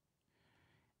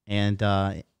 And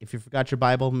if you forgot your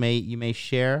Bible, you may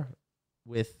share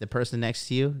with the person next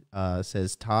to you.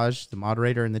 Says Taj, the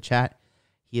moderator in the chat.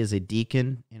 He is a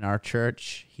deacon in our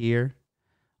church here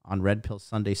on Red Pill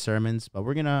Sunday sermons. But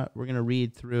we're gonna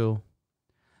read through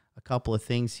a couple of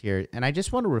things here, and I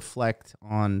just want to reflect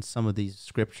on some of these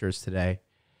scriptures today,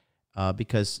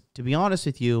 because to be honest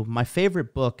with you, my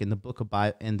favorite book in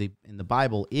the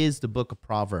Bible is the book of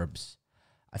Proverbs.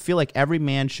 I feel like every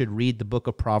man should read the book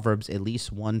of Proverbs at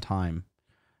least one time.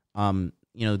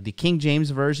 The King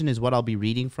James Version is what I'll be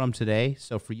reading from today.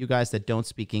 So for you guys that don't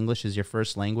speak English as your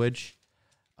first language,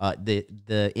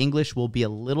 the English will be a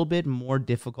little bit more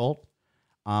difficult.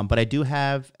 But I do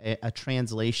have a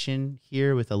translation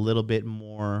here with a little bit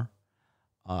more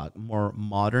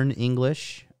modern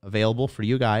English available for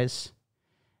you guys.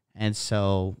 And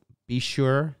so be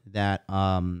sure that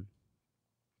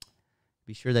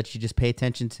you just pay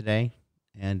attention today,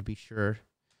 and be sure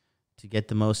to get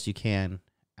the most you can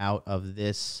out of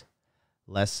this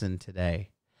lesson today.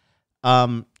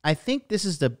 I think this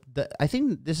is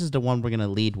the one we're going to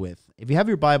lead with. If you have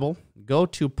your Bible, go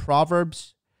to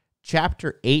Proverbs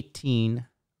chapter 18,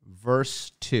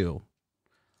 verse 2.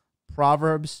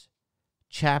 Proverbs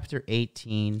chapter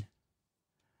 18,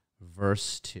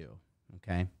 verse 2.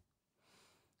 Okay?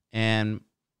 And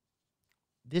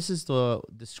this is the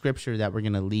scripture that we're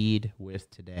going to lead with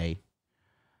today.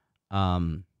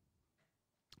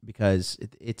 because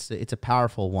it's a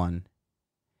powerful one.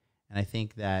 And I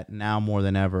think that now more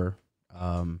than ever,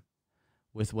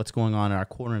 with what's going on in our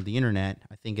corner of the internet,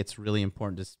 I think it's really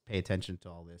important to pay attention to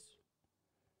all this.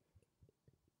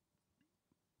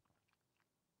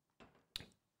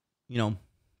 You know,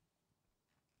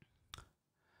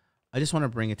 I just want to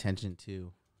bring attention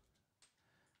to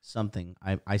something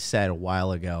I said a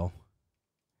while ago,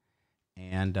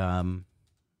 and I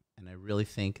really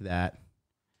think that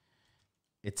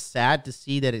it's sad to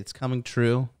see that it's coming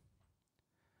true,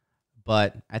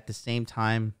 but at the same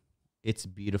time, it's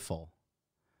beautiful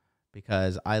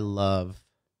because I love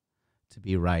to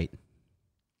be right.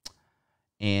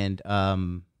 And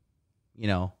you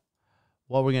know,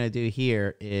 what we're gonna do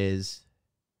here is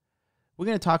we're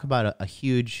gonna talk about a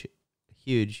huge,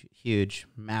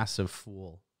 massive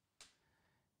fool.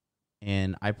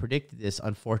 And I predicted this,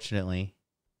 unfortunately,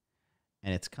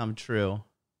 and it's come true.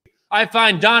 I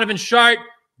find Donovan Sharp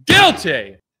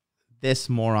guilty. This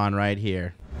moron right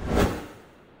here.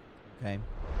 Okay.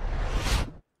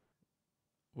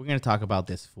 We're going to talk about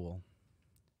this fool.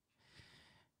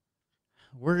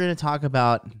 We're going to talk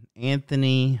about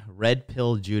Anthony Red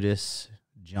Pill Judas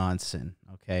Johnson,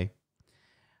 okay?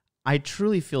 I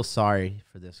truly feel sorry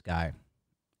for this guy.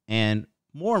 And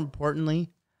more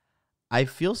importantly, I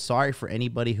feel sorry for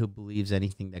anybody who believes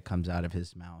anything that comes out of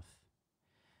his mouth.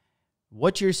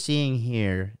 What you're seeing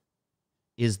here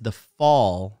is the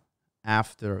fall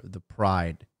after the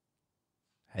pride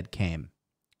had came.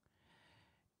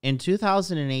 In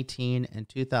 2018 and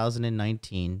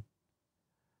 2019,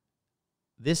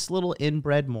 this little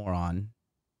inbred moron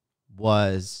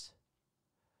was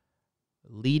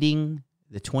leading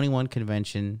the 21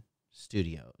 convention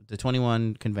studio, the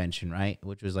 21 convention, right?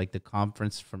 Which was like the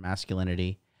conference for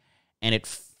masculinity. And it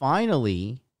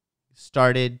finally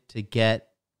started to get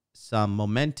some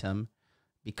momentum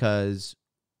because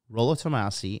Rollo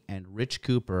Tomassi and Rich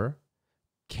Cooper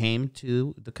came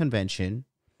to the convention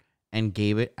and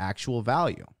gave it actual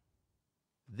value.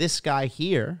 This guy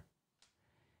here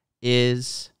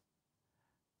is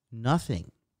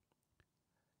nothing.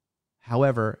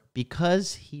 However,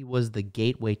 because he was the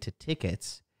gateway to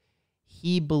tickets,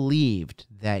 he believed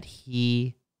that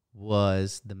he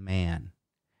was the man.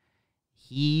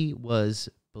 He was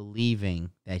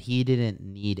believing that he didn't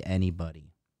need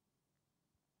anybody.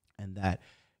 And that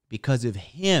because of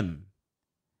him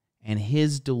and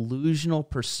his delusional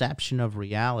perception of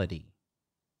reality,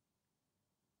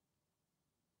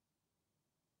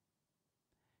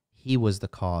 he was the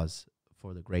cause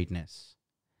for the greatness.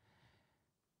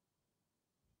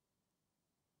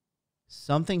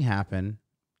 Something happened,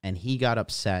 and he got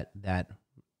upset that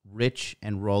Rich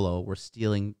and Rollo were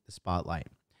stealing the spotlight.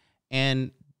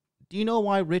 And do you know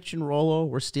why Rich and Rollo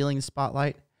were stealing the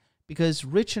spotlight? Because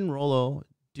Rich and Rollo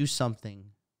do something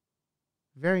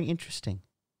very interesting,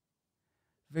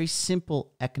 very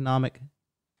simple economic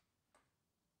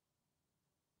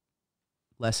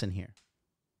lesson here.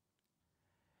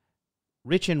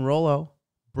 Rich and Rollo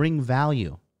bring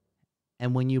value.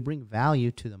 And when you bring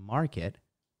value to the market,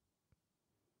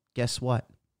 guess what?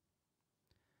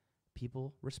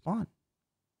 People respond.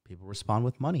 People respond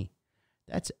with money.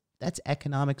 That's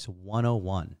economics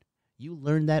 101. You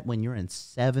learn that when you're in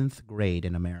 7th grade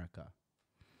in America.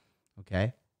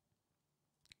 Okay?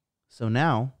 So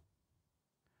now,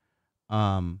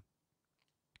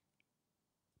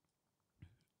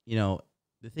 you know,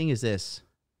 the thing is this.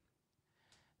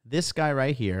 This guy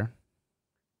right here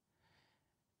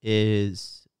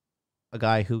is a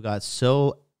guy who got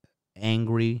so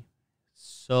angry,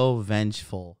 so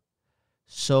vengeful,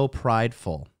 so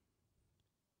prideful.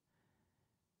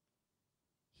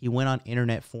 He went on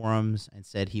internet forums and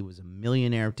said he was a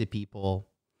millionaire to people,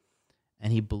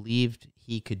 and he believed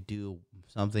he could do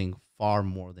something far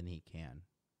more than he can.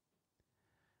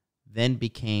 Then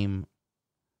became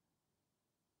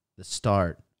the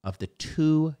start of the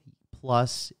 2+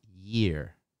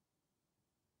 year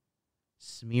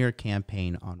smear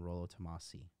campaign on Rollo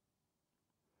Tomassi.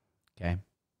 Okay?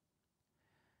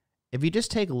 If you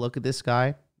just take a look at this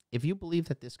guy, if you believe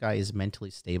that this guy is mentally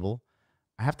stable,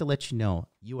 I have to let you know,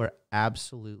 you are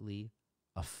absolutely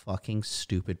a fucking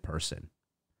stupid person.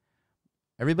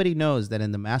 Everybody knows that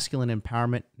in the Masculine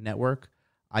Empowerment Network,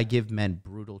 I give men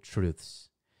brutal truths.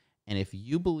 And if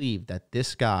you believe that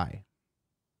this guy,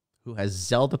 who has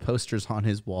Zelda posters on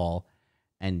his wall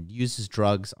and uses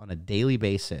drugs on a daily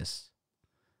basis,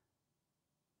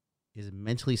 is a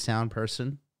mentally sound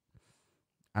person,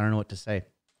 I don't know what to say.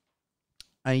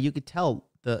 I mean, you could tell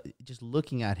just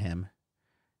looking at him,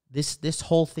 this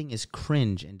whole thing is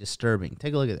cringe and disturbing.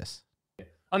 Take a look at this.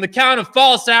 On the count of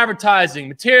false advertising,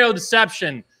 material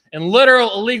deception, and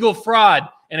literal illegal fraud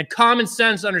and a common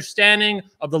sense understanding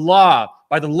of the law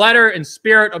by the letter and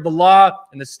spirit of the law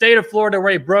in the state of Florida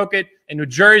where he broke it in New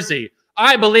Jersey.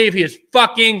 I believe he is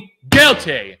fucking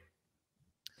guilty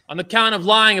on the count of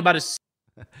lying about his...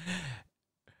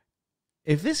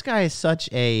 If this guy is such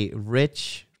a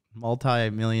rich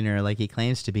multi-millionaire like he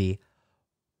claims to be,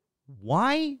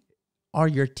 why are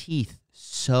your teeth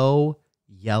so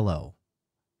yellow?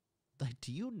 Like,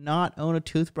 do you not own a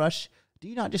toothbrush? Do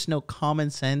you not just know common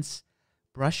sense?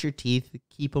 Brush your teeth,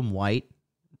 keep them white.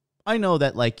 I know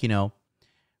that, like, you know,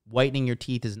 whitening your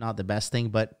teeth is not the best thing,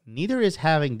 but neither is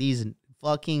having these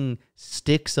fucking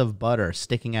sticks of butter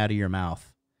sticking out of your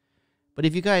mouth. But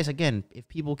if you guys, again, if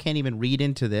people can't even read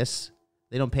into this,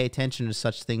 they don't pay attention to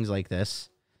such things like this,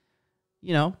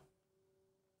 you know,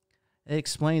 it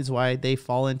explains why they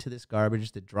fall into this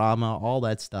garbage, the drama, all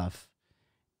that stuff.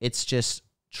 It's just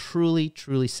truly,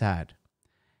 truly sad.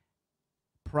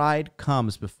 Pride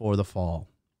comes before the fall.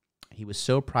 He was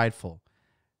so prideful.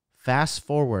 Fast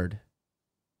forward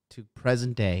to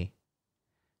present day.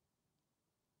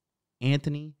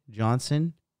 Anthony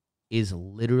Johnson is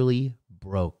literally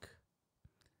broke.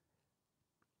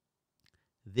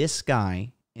 This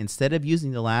guy, instead of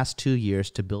using the last 2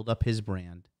 years to build up his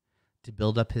brand, to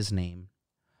build up his name,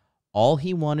 all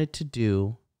he wanted to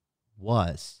do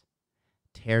was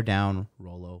tear down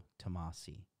Rollo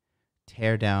Tomasi,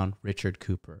 tear down Richard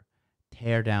Cooper,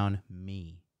 tear down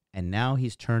me. And now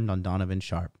he's turned on Donovan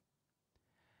Sharp.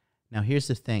 Now, here's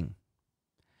the thing.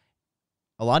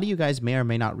 A lot of you guys may or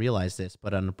may not realize this,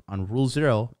 but on Rule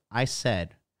Zero, I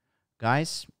said,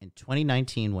 guys, in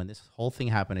 2019, when this whole thing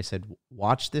happened, I said,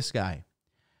 watch this guy.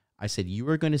 I said, you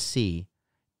are going to see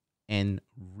in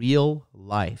real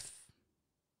life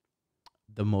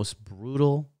the most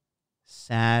brutal,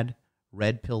 sad,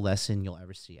 red pill lesson you'll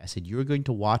ever see. I said, you're going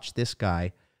to watch this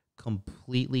guy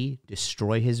completely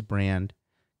destroy his brand,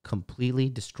 completely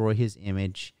destroy his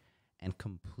image, and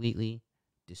completely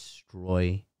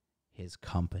destroy his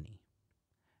company.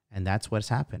 And that's what's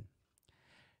happened.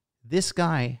 This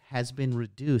guy has been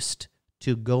reduced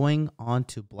to going on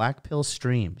to black pill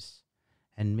streams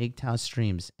and MGTOW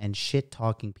streams and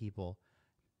shit-talking people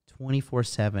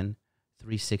 24/7,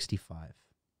 365.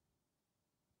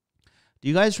 Do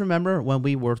you guys remember when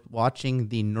we were watching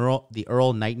the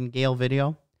Earl Nightingale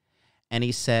video? And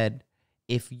he said,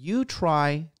 if you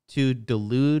try to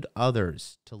delude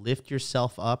others to lift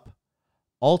yourself up,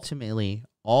 ultimately,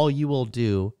 all you will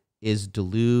do is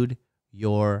delude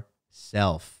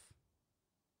yourself.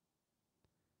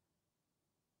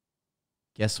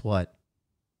 Guess what?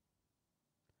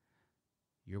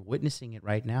 You're witnessing it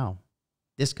right now.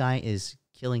 This guy is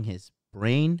killing his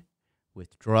brain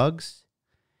with drugs.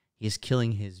 He's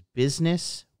killing his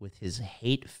business with his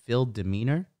hate-filled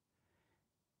demeanor.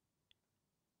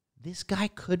 This guy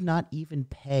could not even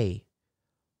pay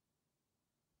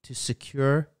to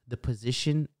secure the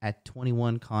position at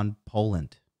 21Con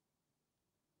Poland.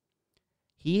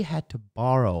 He had to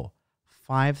borrow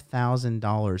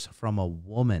 $5,000 from a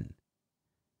woman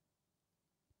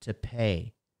to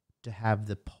pay to have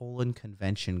the Poland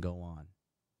convention go on.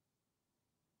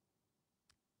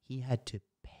 He had to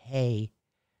pay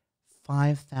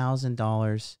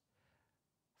 $5,000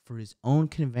 for his own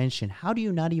convention. How do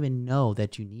you not even know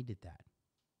that you needed that?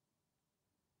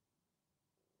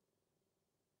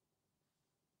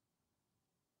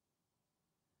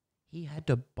 He had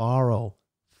to borrow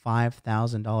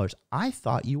 $5,000. I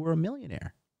thought you were a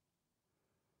millionaire.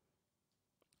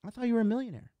 I thought you were a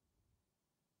millionaire.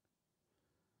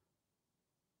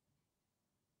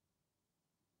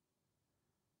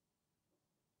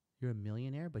 You're a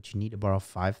millionaire, but you need to borrow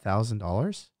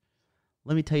 $5,000?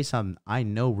 Let me tell you something. I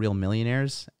know real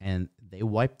millionaires, and they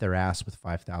wipe their ass with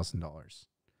 $5,000.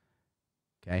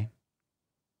 Okay?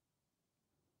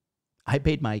 I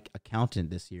paid my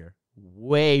accountant this year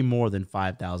way more than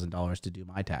 $5,000 to do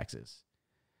my taxes.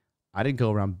 I didn't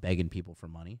go around begging people for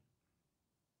money.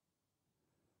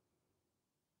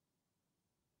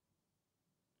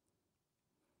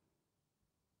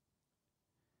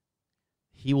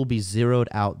 He will be zeroed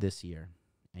out this year,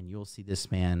 and you'll see this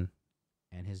man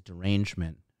and his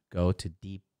derangement go to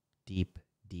deep, deep,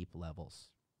 deep levels.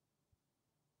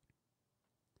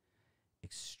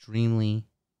 Extremely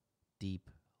deep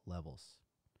levels.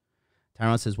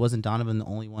 Tyrone says, wasn't Donovan the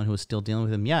only one who was still dealing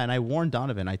with him? Yeah, and I warned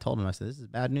Donovan. I told him, I said, this is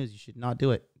bad news. You should not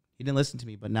do it. He didn't listen to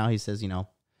me, but now he says, you know,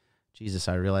 Jesus,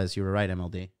 I realized you were right,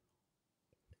 MLD.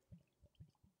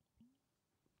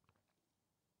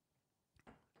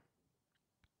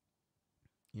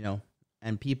 You know,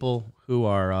 and people who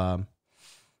are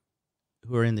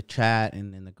who are in the chat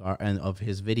and in the and of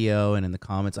his video and in the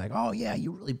comments like, "Oh yeah,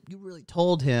 you really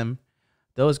told him."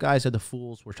 Those guys are the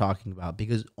fools we're talking about,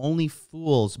 because only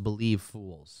fools believe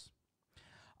fools.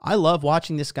 I love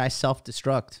watching this guy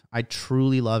self-destruct. I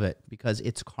truly love it, because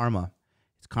it's karma.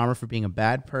 It's karma for being a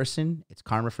bad person. It's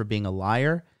karma for being a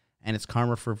liar. And it's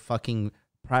karma for fucking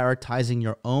prioritizing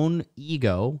your own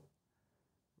ego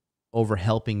over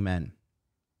helping men.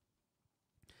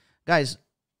 Guys,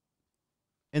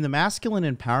 in the Masculine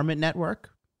Empowerment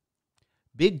Network,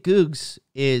 Big Googs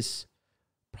is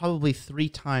probably 4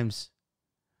 times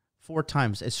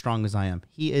as strong as I am.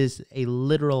 He is a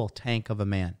literal tank of a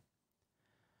man.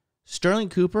 Sterling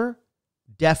Cooper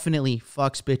definitely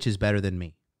fucks bitches better than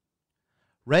me.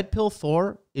 Red Pill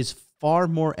Thor is far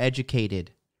more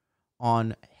educated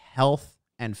on health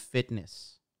and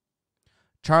fitness.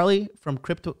 Charlie from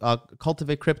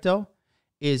Cultivate Crypto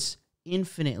is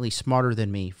infinitely smarter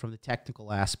than me from the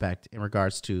technical aspect in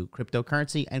regards to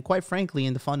cryptocurrency, and quite frankly,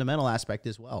 in the fundamental aspect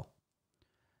as well.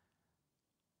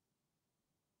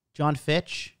 John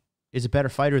Fitch is a better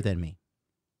fighter than me.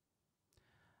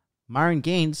 Myron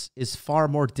Gaines is far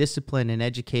more disciplined and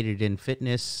educated in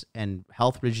fitness and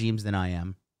health regimes than I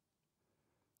am.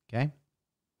 Okay?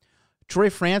 Troy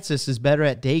Francis is better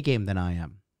at day game than I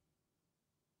am.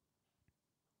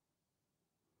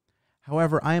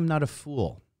 However, I am not a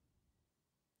fool.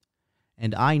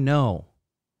 And I know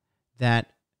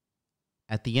that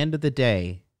at the end of the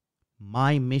day,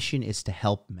 my mission is to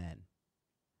help men.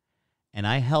 And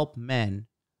I help men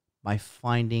by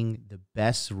finding the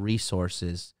best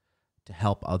resources to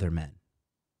help other men.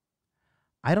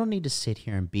 I don't need to sit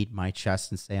here and beat my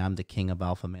chest and say I'm the king of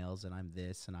alpha males and I'm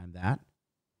this and I'm that.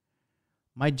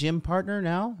 My gym partner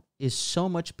now is so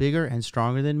much bigger and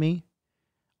stronger than me.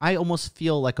 I almost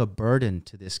feel like a burden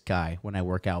to this guy when I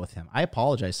work out with him. I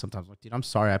apologize sometimes. Like, dude, I'm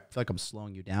sorry. I feel like I'm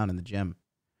slowing you down in the gym.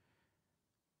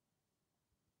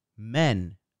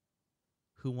 Men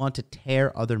who want to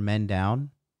tear other men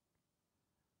down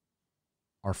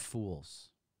are fools.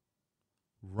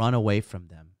 Run away from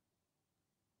them.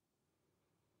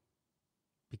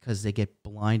 Because they get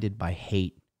blinded by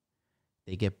hate.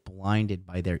 They get blinded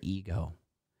by their ego.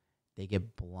 They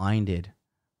get blinded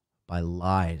by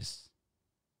lies.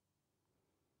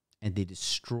 And they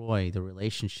destroy the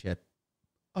relationship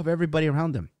of everybody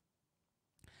around them.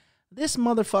 This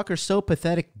motherfucker's so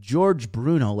pathetic, George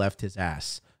Bruno left his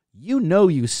ass. You know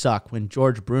you suck when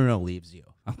George Bruno leaves you,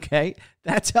 okay?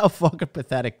 That's how fucking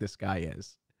pathetic this guy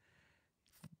is.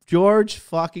 George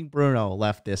fucking Bruno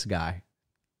left this guy.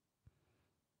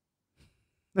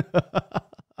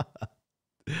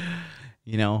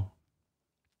 You know,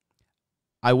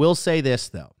 I will say this,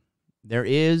 though. There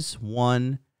is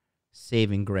one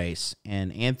saving grace.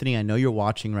 And Anthony, I know you're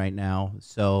watching right now,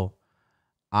 so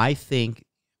I think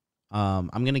I'm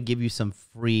going to give you some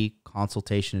free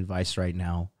consultation advice right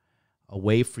now, a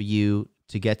way for you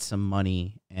to get some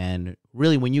money. And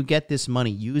really, when you get this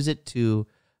money, use it to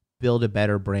build a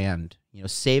better brand. You know,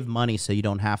 save money so you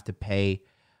don't have to pay,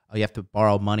 you have to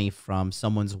borrow money from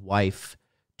someone's wife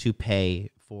to pay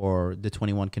for the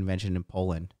 21 convention in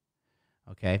Poland.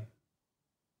 Okay?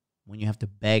 When you have to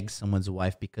beg someone's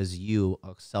wife because you,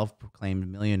 a self-proclaimed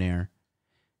millionaire,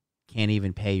 can't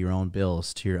even pay your own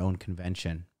bills to your own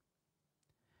convention.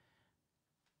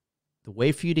 The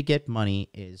way for you to get money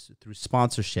is through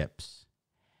sponsorships.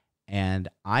 And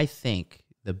I think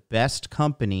the best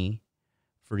company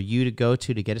for you to go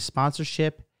to get a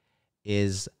sponsorship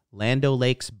is Lando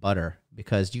Lakes Butter,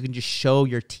 because you can just show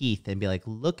your teeth and be like,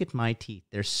 look at my teeth.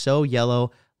 They're so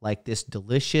yellow, like this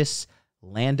delicious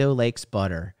Lando Lakes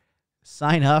Butter.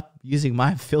 Sign up using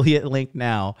my affiliate link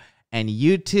now, and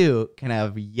you too can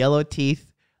have yellow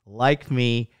teeth like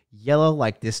me, yellow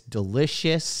like this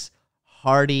delicious,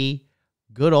 hearty,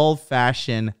 good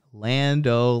old-fashioned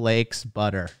Lando Lakes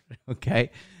Butter,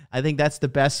 okay? I think that's the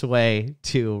best way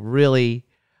to really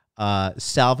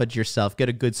salvage yourself, get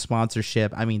a good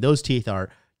sponsorship. I mean,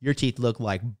 your teeth look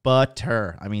like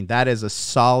butter. I mean, that is a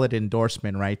solid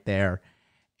endorsement right there.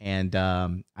 And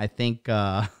I think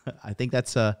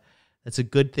that's a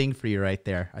good thing for you right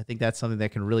there. I think that's something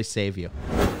that can really save you.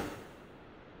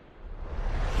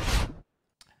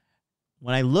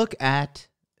 When I look at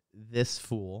this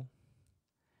fool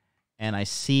and I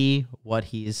see what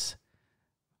he's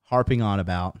harping on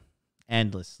about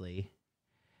endlessly,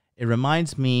 it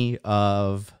reminds me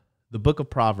of the book of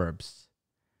Proverbs,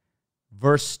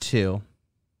 verse 2,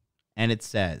 and it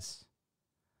says,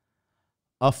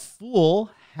 "A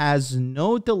fool has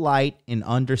no delight in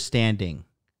understanding,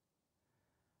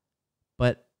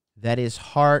 but that his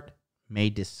heart may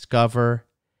discover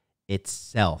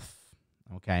itself."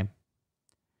 Okay?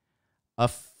 A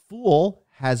fool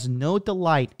has no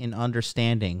delight in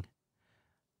understanding,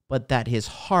 but that his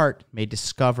heart may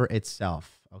discover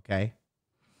itself. Okay?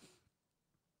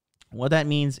 What that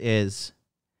means is,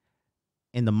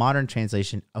 in the modern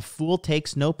translation, a fool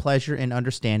takes no pleasure in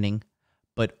understanding,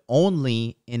 but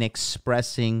only in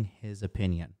expressing his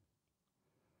opinion.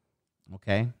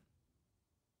 Okay?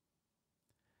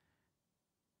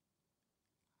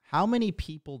 How many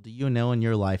people do you know in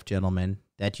your life, gentlemen,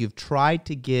 that you've tried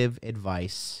to give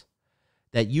advice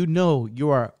that you know you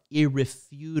are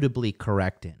irrefutably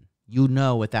correct in? You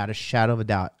know without a shadow of a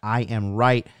doubt, I am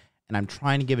right, and I'm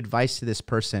trying to give advice to this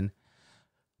person.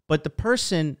 But the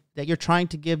person that you're trying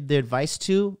to give the advice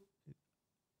to,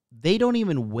 they don't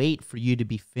even wait for you to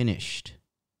be finished.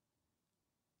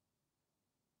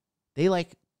 They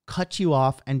like cut you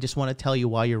off and just want to tell you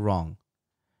why you're wrong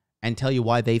and tell you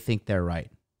why they think they're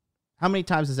right. How many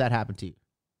times has that happened to you?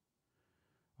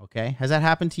 Okay. Has that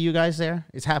happened to you guys there?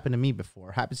 It's happened to me before.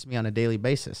 It happens to me on a daily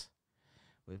basis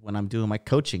when I'm doing my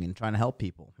coaching and trying to help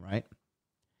people, right?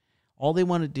 All they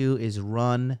want to do is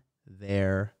run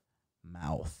their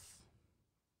mouth.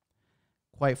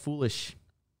 Quite foolish.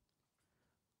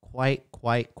 Quite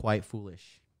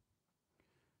foolish.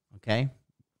 Okay?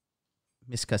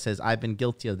 Miska says, I've been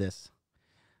guilty of this.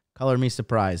 Color me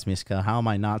surprised, Miska. How am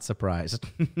I not surprised?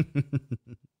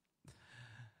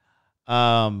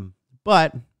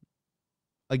 But,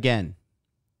 again,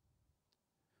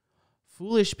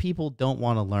 foolish people don't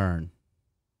want to learn.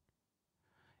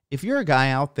 If you're a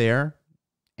guy out there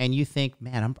and you think,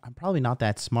 man, I'm probably not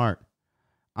that smart.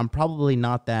 I'm probably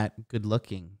not that good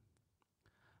looking.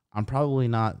 I'm probably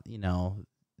not,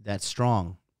 that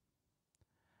strong.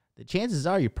 The chances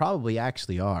are you probably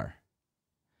actually are.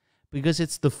 Because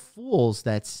it's the fools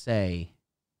that say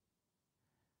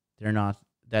they're not,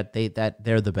 that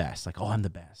they're the best. Like, oh, I'm the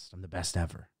best. I'm the best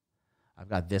ever. I've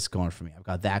got this going for me. I've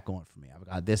got that going for me. I've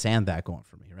got this and that going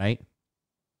for me, right?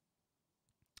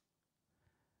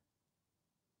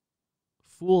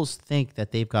 Fools think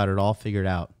that they've got it all figured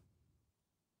out.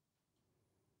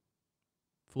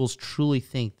 Fools truly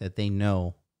think that they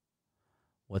know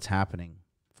what's happening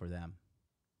for them.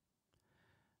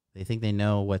 They think they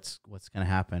know what's going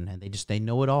to happen, and they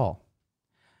know it all.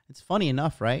 It's funny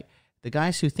enough, right? The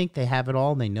guys who think they have it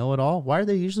all and they know it all, why are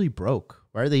they usually broke?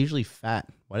 Why are they usually fat?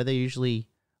 Why are they usually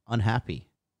unhappy?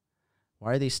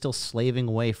 Why are they still slaving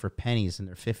away for pennies in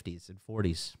their 50s and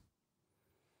 40s?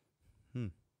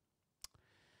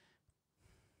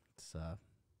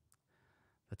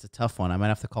 That's a tough one. I might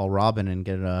have to call Robin and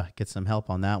get some help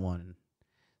on that one.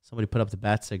 Somebody put up the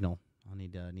bat signal. I'll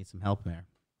need some help there.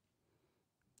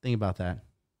 Think about that.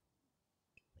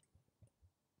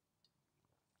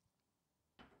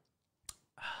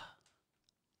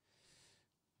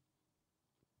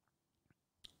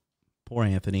 Poor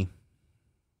Anthony.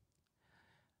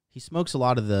 He smokes a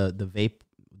lot of the vape,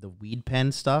 the weed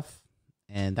pen stuff,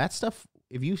 and that stuff.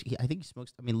 I think he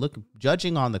smokes. I mean, look,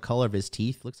 judging on the color of his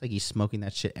teeth, looks like he's smoking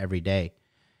that shit every day,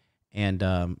 and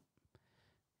that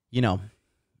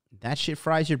shit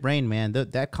fries your brain, man.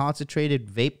 That concentrated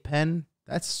vape pen,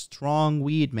 that's strong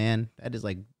weed, man. That is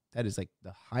like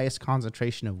the highest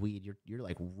concentration of weed. You're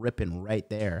like ripping right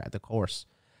there at the source.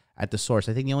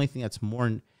 I think the only thing that's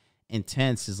more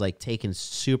intense is like taking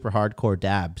super hardcore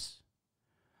dabs.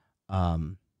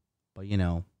 But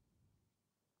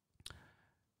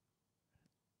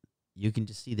you can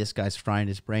just see this guy's frying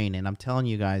his brain. And I'm telling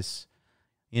you guys,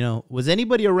 was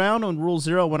anybody around on Rule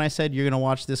 0 when I said you're going to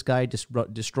watch this guy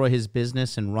destroy his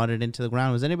business and run it into the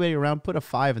ground? Was anybody around? Put a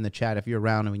 5 in the chat if you're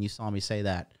around and when you saw me say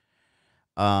that.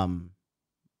 But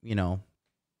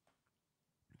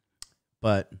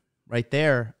right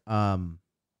there,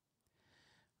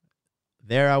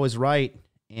 there I was right.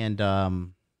 And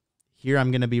here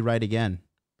I'm going to be right again.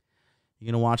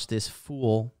 You're going to watch this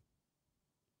fool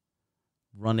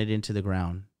run it into the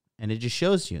ground. And it just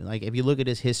shows you, like, if you look at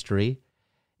his history,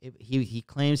 he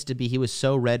claims to be, he was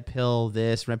so red pill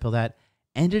this, red pill that,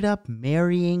 ended up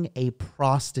marrying a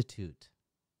prostitute.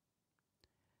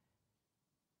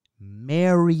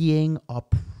 Marrying a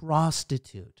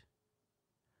prostitute.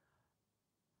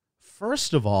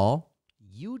 First of all,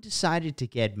 you decided to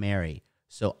get married.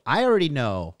 So I already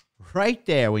know right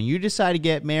there, when you decide to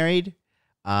get married,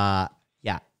 yeah.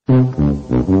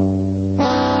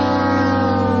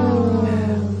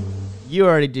 You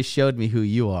already just showed me who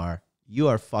you are. You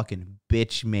are fucking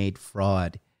bitch-made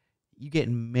fraud. You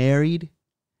getting married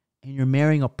and you're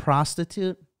marrying a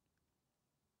prostitute?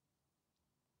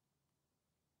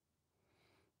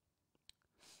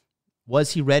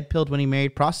 Was he red-pilled when he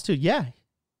married prostitute? Yeah.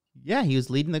 Yeah, he was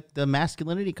leading the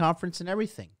masculinity conference and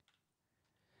everything.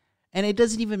 And it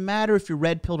doesn't even matter if you're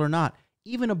red-pilled or not.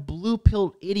 Even a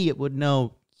blue-pilled idiot would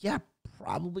know, yeah,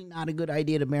 probably not a good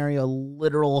idea to marry a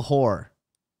literal whore.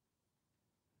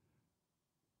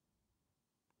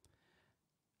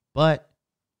 But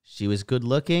she was good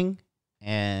looking,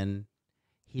 and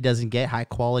he doesn't get high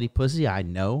quality pussy. I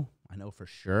know for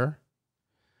sure.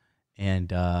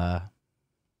 And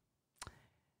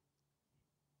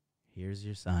here's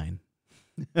your sign.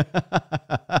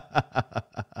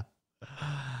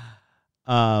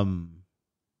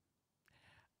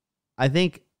 I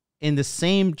think in the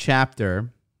same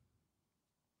chapter,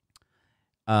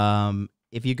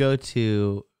 if you go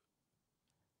to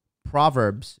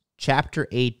Proverbs chapter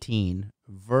 18,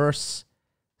 verse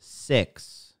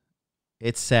 6,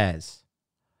 it says,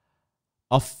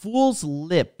 "A fool's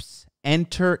lips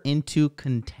enter into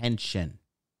contention,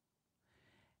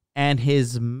 and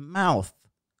his mouth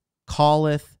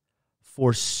calleth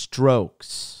for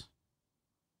strokes."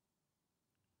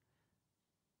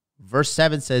 Verse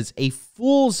 7 says, "A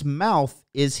fool's mouth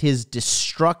is his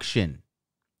destruction,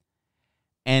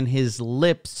 and his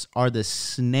lips are the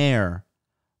snare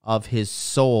of his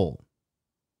soul."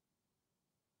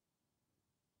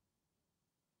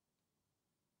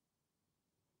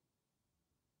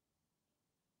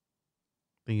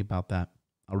 Think about that.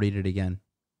 I'll read it again.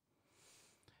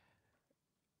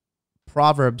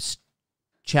 Proverbs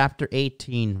chapter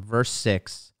 18, verse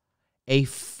 6. "A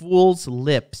fool's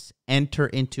lips enter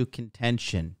into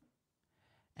contention,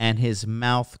 and his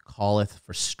mouth calleth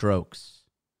for strokes."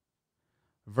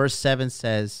 Verse 7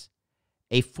 says,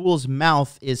 "A fool's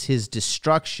mouth is his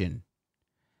destruction,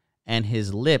 and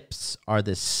his lips are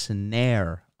the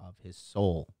snare of his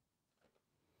soul."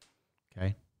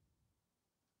 Okay?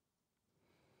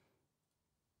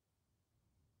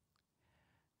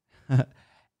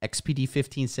 XPD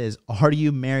 15 says, "Are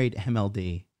you married,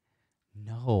 MLD?"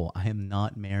 No, I am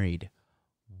not married.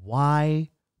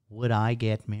 Why would I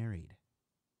get married?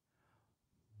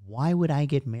 Why would I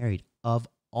get married? Of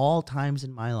all times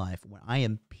in my life, when I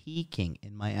am peaking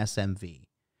in my SMV,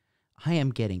 I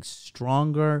am getting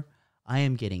stronger, I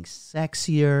am getting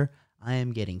sexier, I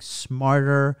am getting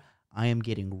smarter, I am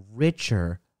getting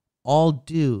richer, all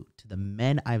due to the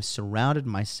men I've surrounded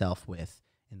myself with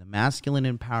in the Masculine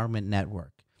Empowerment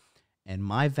Network. And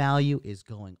my value is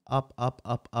going up, up,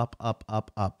 up, up, up,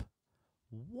 up, up.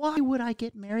 Why would I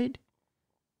get married?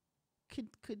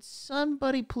 Could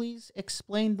somebody please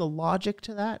explain the logic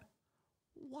to that?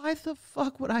 Why the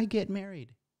fuck would I get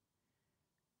married?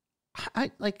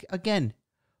 I like, again,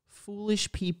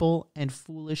 foolish people and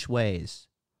foolish ways.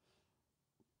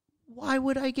 Why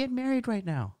would I get married right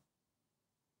now?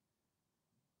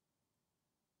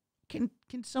 Can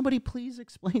somebody please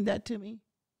explain that to me?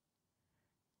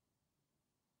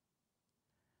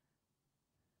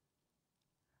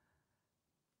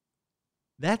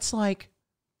 That's like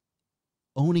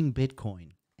owning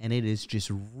Bitcoin, and it is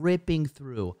just ripping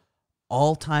through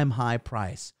all-time high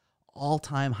price,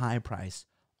 all-time high price,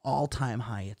 all-time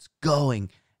high. It's going,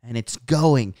 and it's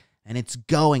going, and it's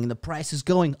going, and the price is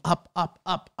going up, up,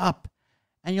 up, up.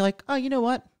 And you're like, oh, you know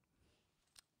what?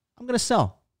 I'm going to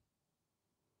sell.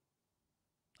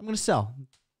 I'm going to sell.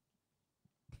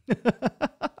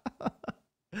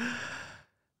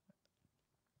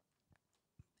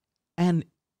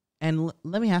 And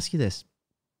let me ask you this.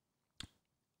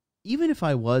 Even if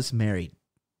I was married,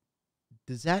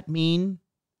 does that mean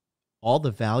all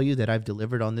the value that I've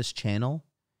delivered on this channel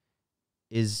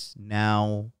is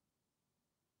now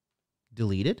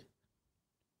deleted?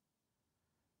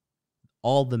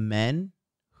 All the men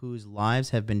whose lives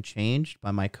have been changed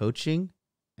by my coaching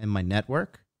and my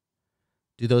network,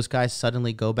 do those guys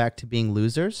suddenly go back to being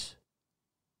losers?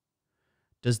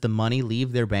 Does the money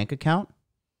leave their bank account?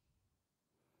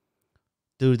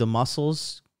 Do the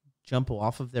muscles jump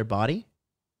off of their body?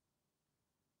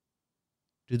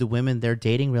 Do the women they're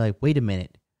dating realize, wait a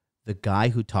minute, the guy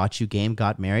who taught you game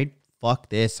got married? Fuck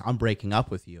this, I'm breaking up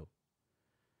with you.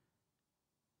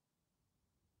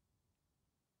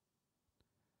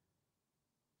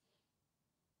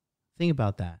 Think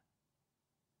about that.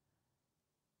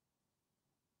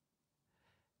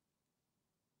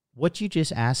 What you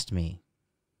just asked me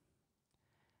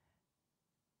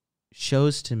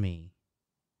shows to me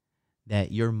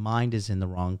that your mind is in the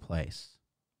wrong place.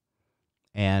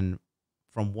 And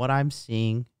from what I'm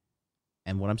seeing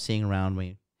and what I'm seeing around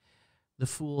me, the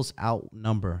fools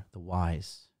outnumber the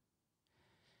wise.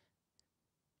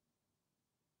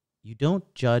 You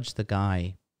don't judge the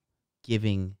guy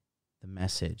giving the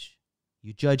message.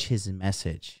 You judge his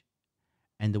message.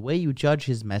 And the way you judge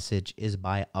his message is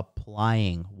by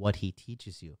applying what he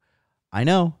teaches you. I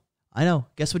know.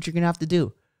 Guess what you're going to have to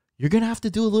do? you're going to have to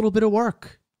do a little bit of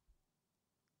work.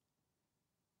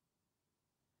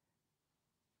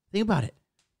 Think about it.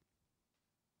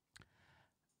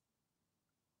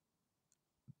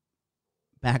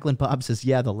 Backlund Bob says,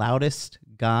 yeah, the loudest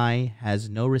guy has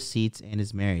no receipts and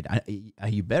is married.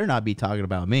 You better not be talking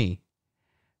about me.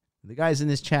 The guys in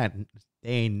this chat,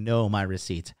 they know my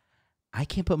receipts. I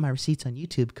can't put my receipts on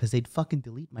YouTube because they'd fucking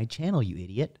delete my channel, you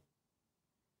idiot.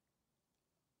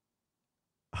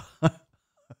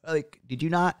 Like,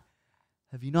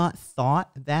 have you not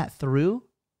thought that through?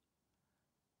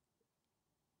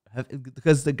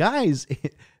 Because the guys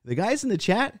in the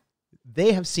chat,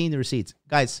 they have seen the receipts.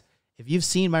 Guys, if you've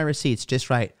seen my receipts, just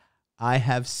write, I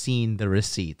have seen the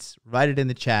receipts. Write it in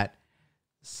the chat.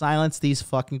 Silence these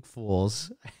fucking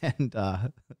fools. And,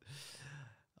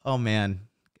 oh man,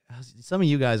 some of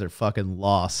you guys are fucking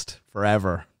lost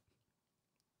forever.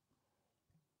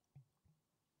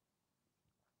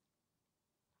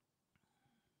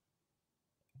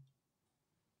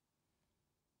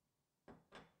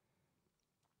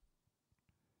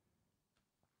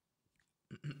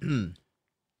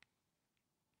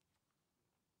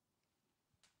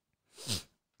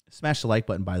 Smash the like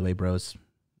button, by the way, bros.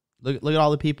 Look at all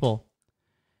the people.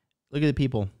 Look at the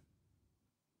people.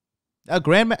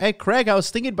 Grandma, hey Craig, I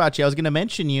was thinking about you. I was going to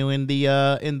mention you in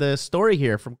the story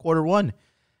here from Q1.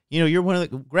 You know, you're one of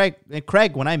the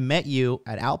Craig. When I met you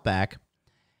at Outback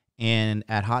and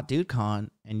at Hot Dude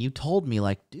Con, and you told me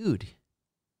like, dude,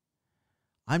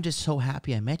 I'm just so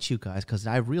happy I met you guys because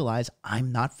I realized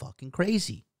I'm not fucking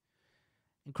crazy.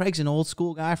 And Craig's an old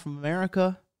school guy from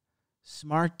America.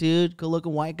 Smart dude, good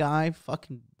looking white guy,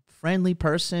 fucking friendly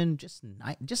person, just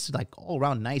like all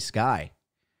around nice guy.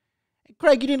 Hey,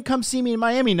 Craig, you didn't come see me in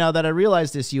Miami now that I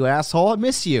realized this, you asshole. I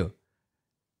miss you.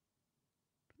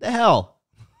 The hell?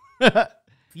 If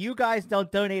you guys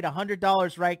don't donate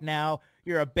 $100 right now,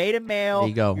 you're a beta male. There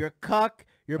you go. You're a cuck.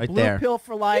 You're Right blue there. pill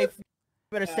for life. You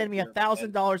better send me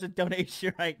 $1,000 in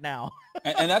donation right now.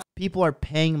 And that's People are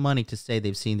paying money to say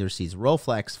they've seen the receipts.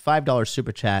 Roflex, $5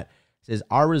 super chat, says,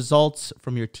 our results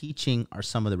from your teaching are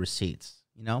some of the receipts.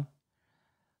 You know?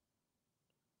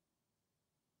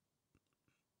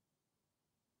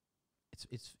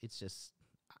 It's just,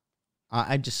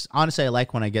 I just, honestly, I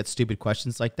like when I get stupid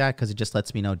questions like that because it just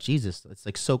lets me know, Jesus, it's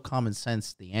like so common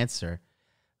sense, the answer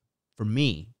for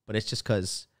me, but it's just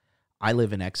because I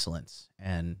live in excellence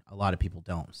and a lot of people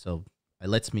don't. So it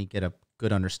lets me get a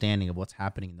good understanding of what's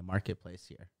happening in the marketplace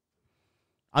here.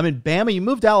 I'm in Bama. You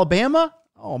moved to Alabama?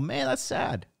 Oh, man, that's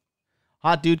sad.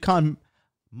 Hot Dude Con,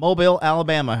 Mobile,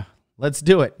 Alabama. Let's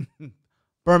do it.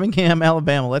 Birmingham,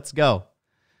 Alabama. Let's go.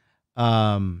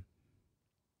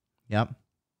 Yep.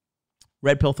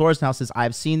 Red Pill Thor's now says,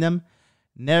 I've seen them.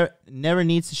 Never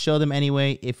needs to show them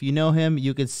anyway. If you know him,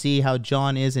 you could see how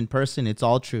John is in person. It's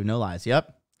all true. No lies.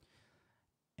 Yep.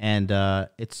 And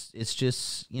it's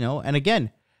just, you know, and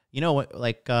again, you know,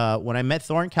 like when I met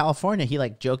Thor in California, he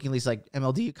like jokingly, he's like,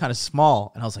 MLD, you're kind of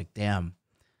small. And I was like, damn,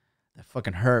 that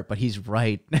fucking hurt, but he's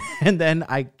right. And then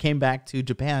I came back to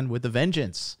Japan with a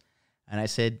vengeance. And I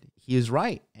said, he was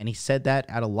right. And he said that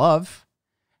out of love.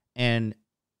 And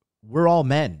we're all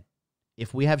men.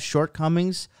 If we have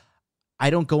shortcomings,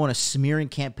 I don't go on a smearing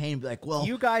campaign and be like, well,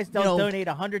 You guys don't donate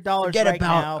 $100 forget right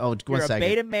about- now. oh, one you're second. a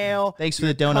beta male. Thanks for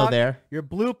You're the dono a cuck, there. You're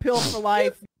blue pill for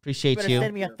life. You Appreciate better you.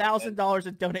 send me $1,000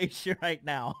 in donation right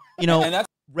now. You know, And that's-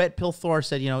 Red Pill Thor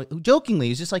said, you know, jokingly,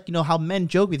 he's just like, you know, how men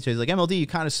joke with each other. He's like, MLD, you're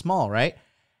kind of small, right?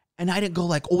 And I didn't go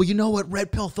like, oh, you know what,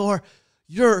 Red Pill Thor,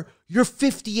 you're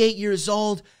 58 years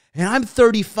old and I'm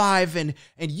 35 and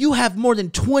you have more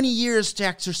than 20 years to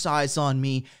exercise on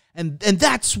me. And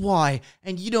that's why.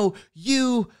 And, you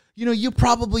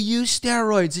probably use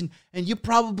steroids and you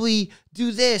probably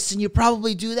do this and you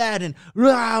probably do that and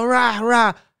rah, rah,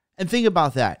 rah. And think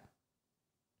about that.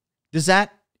 Does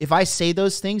that, if I say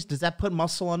those things, does that put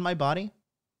muscle on my body?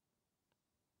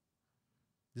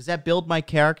 Does that build my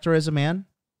character as a man?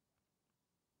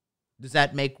 Does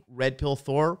that make Red Pill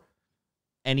Thor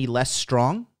any less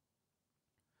strong?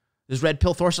 Does Red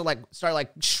Pill Thor start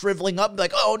shriveling up?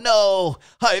 Like, oh no,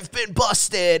 I've been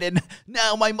busted and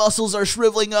now my muscles are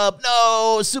shriveling up.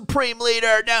 No, Supreme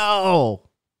Leader, no.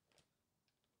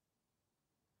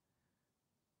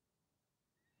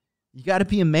 You got to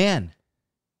be a man.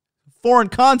 Foreign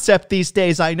concept these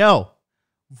days, I know.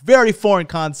 Very foreign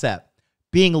concept.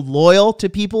 Being loyal to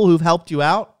people who've helped you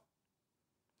out.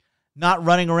 Not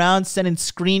running around sending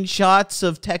screenshots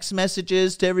of text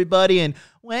messages to everybody and,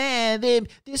 well,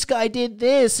 this guy did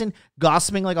this and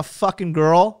gossiping like a fucking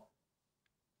girl.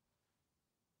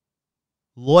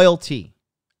 Loyalty,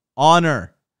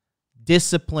 honor,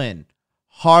 discipline,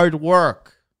 hard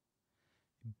work,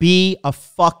 Be a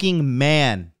fucking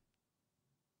man.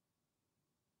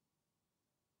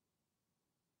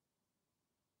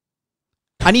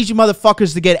 I need you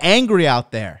motherfuckers to get angry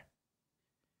out there.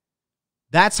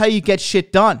 That's how you get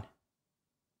shit done.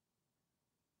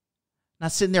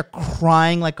 Not sitting there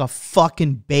crying like a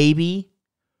fucking baby,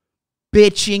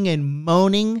 bitching and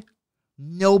moaning.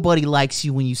 Nobody likes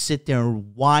you when you sit there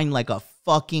and whine like a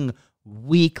fucking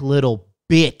weak little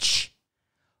bitch.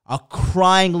 A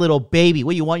crying little baby.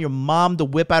 What, you want your mom to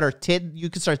whip out her tit? You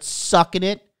can start sucking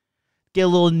it. Get a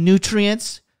little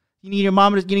nutrients. You need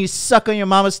to suck on your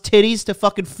mama's titties to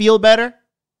fucking feel better?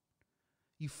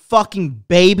 You fucking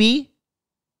baby.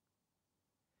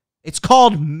 It's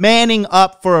called manning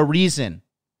up for a reason.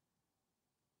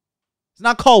 It's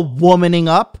not called womaning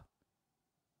up.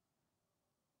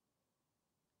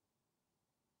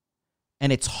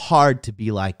 And it's hard to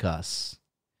be like us.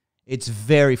 It's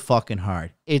very fucking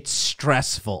hard. It's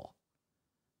stressful.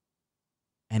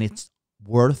 And it's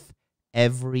worth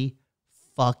every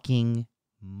fucking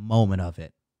moment of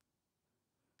it.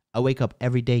 I wake up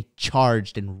every day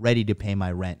charged and ready to pay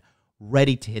my rent,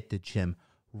 ready to hit the gym,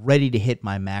 ready to hit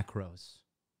my macros,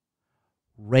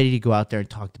 ready to go out there and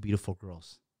talk to beautiful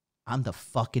girls. I'm the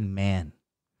fucking man.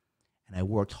 And I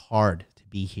worked hard to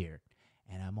be here.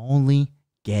 And I'm only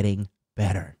getting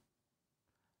better.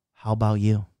 How about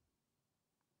you?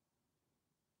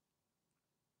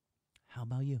 How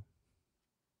about you?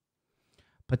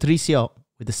 Patricio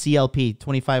with the CLP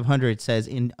 2500 says,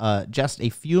 in just a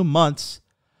few months,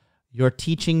 your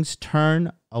teachings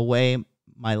turn away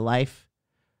my life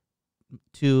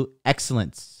to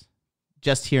excellence.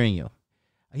 Just hearing you.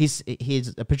 He's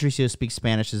Patricio speaks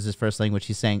Spanish as his first language.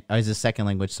 He's saying as his second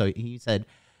language. So he said,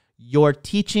 your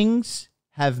teachings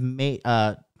have made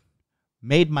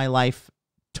my life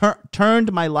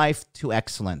turned my life to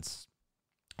excellence.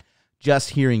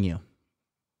 Just hearing you.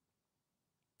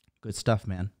 Good stuff,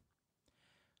 man.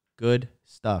 Good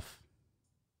stuff.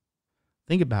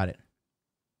 Think about it.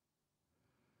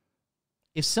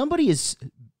 If somebody is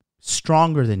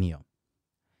stronger than you,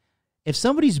 if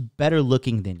somebody's better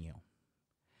looking than you,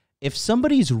 if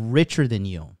somebody's richer than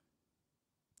you,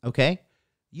 okay,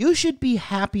 you should be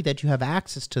happy that you have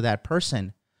access to that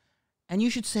person. And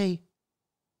you should say,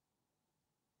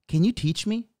 can you teach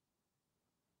me?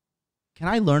 Can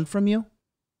I learn from you?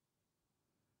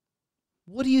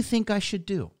 What do you think I should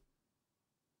do?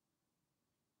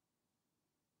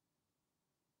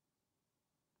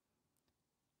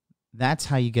 That's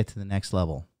how you get to the next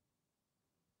level.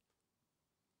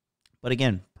 But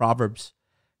again, Proverbs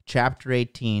chapter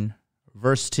 18,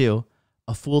 verse 2,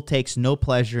 a fool takes no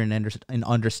pleasure in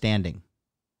understanding.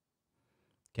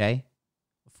 Okay?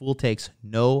 A fool takes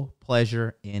no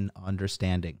pleasure in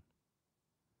understanding.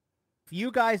 If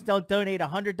you guys don't donate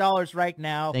 $100 right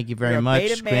now, thank you very much,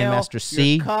 Grandmaster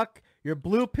C. Your cuck, your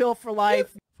blue pill for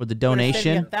life. For the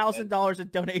donation. $1,000 in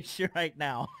donation right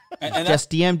now. And just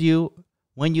DM'd you.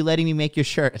 When you letting me make your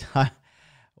shirt?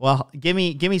 Well, give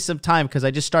me some time because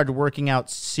I just started working out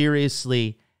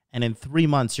seriously, and in 3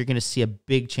 months you're going to see a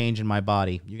big change in my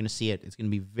body. You're going to see it. It's going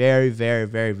to be very, very,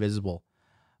 very visible.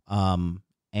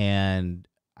 And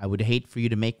I would hate for you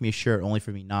to make me a shirt only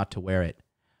for me not to wear it.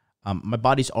 My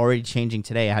body's already changing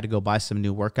today. I had to go buy some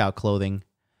new workout clothing,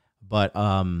 but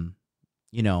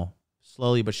you know,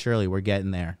 slowly but surely we're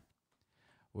getting there.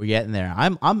 We're getting there.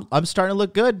 I'm starting to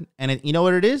look good, and you know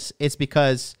what it is? It's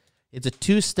because it's a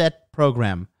two-step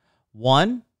program.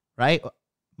 One, right?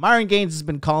 Myron Gaines has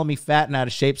been calling me fat and out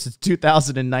of shape since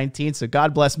 2019, so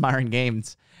God bless Myron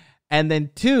Gaines. And then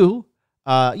two,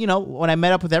 you know, when I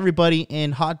met up with everybody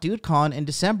in Hot Dude Con in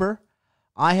December,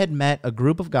 I had met a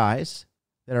group of guys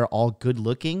that are all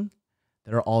good-looking,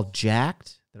 that are all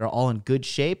jacked, that are all in good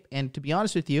shape, and to be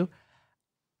honest with you,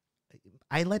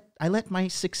 I let my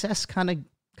success kind of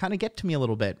get to me a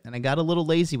little bit, and I got a little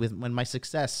lazy when my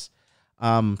success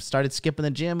started skipping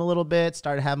the gym a little bit,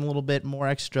 started having a little bit more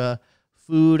extra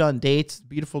food on dates,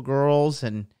 beautiful girls,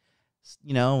 and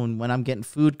you know, and when I'm getting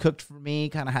food cooked for me,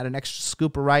 kind of had an extra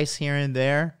scoop of rice here and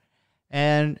there,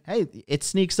 and hey, it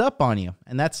sneaks up on you,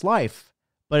 and that's life.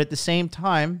 But at the same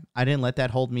time, I didn't let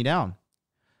that hold me down.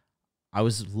 I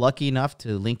was lucky enough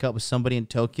to link up with somebody in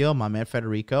Tokyo, my man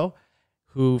Federico,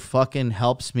 who fucking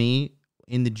helps me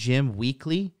in the gym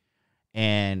weekly,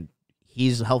 and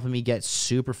he's helping me get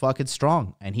super fucking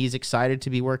strong, and he's excited to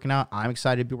be working out. I'm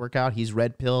excited to be working out. He's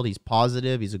red pilled. He's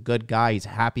positive. He's a good guy. He's a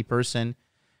happy person.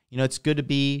 You know, it's good to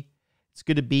be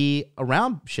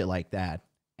around shit like that.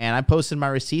 And I posted my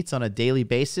receipts on a daily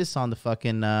basis on the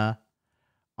fucking on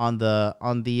the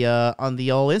old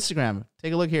Instagram.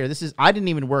 Take a look here. I didn't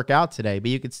even work out today,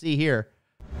 but you can see here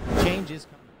changes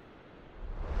coming.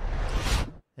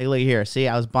 Take a look here. See,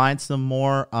 I was buying some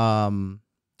more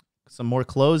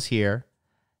clothes here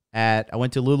I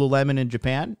went to Lululemon in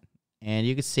Japan, and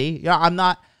you can see, yeah, I'm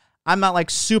not like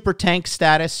super tank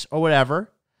status or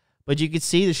whatever, but you can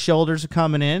see the shoulders are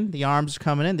coming in, the arms are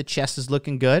coming in, the chest is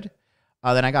looking good.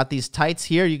 Then I got these tights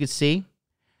here. You can see,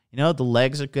 the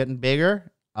legs are getting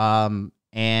bigger. And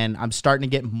I'm starting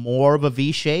to get more of a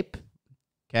V shape.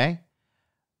 Okay.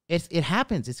 It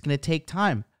happens. It's going to take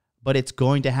time, but it's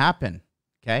going to happen.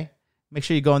 Okay. Make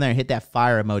sure you go in there and hit that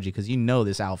fire emoji, because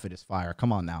this outfit is fire.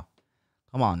 Come on now.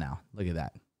 Look at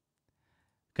that.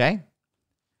 Okay.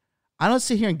 I don't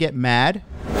sit here and get mad.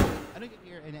 I don't get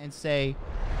here and say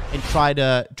and try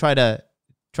to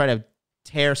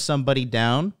tear somebody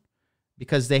down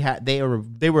because they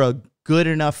were a good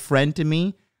enough friend to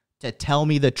me to tell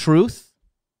me the truth.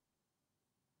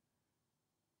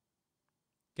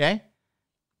 Okay?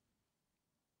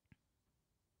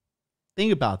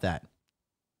 Think about that.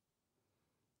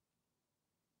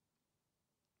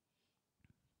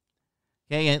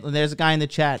 Okay, and there's a guy in the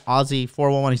chat,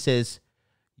 Aussie411, he says,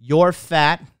 "You're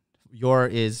fat." Your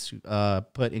is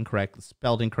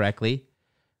spelled incorrectly.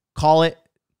 Call it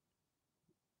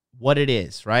what it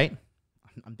is, right?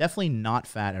 I'm definitely not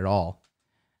fat at all.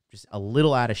 Just a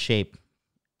little out of shape.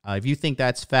 If you think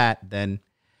that's fat, then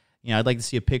I'd like to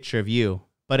see a picture of you.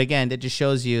 But again, that just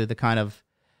shows you the kind of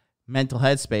mental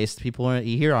headspace people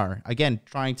here are. Again,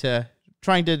 trying to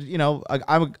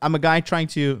I'm a guy trying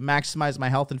to maximize my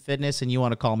health and fitness, and you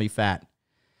want to call me fat.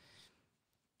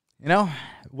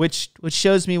 Which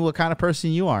shows me what kind of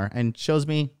person you are, and shows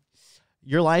me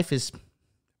your life is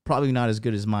probably not as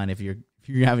good as mine if you're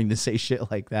having to say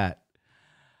shit like that.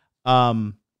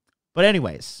 But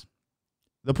anyways,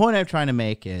 the point I'm trying to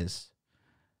make is,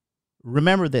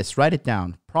 remember this, write it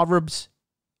down. Proverbs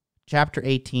chapter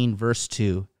 18, verse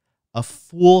 2. A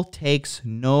fool takes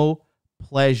no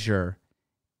pleasure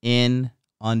in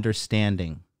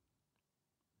understanding.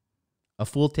 A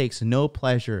fool takes no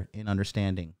pleasure in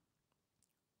understanding.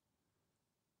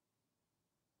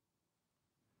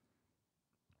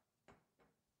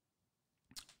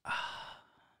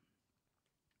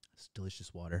 It's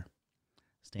delicious water.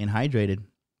 Staying hydrated.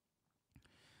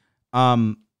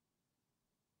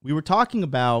 We were talking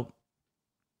about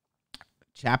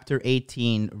chapter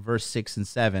 18, verse 6 and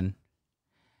 7,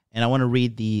 and I want to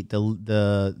read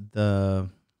the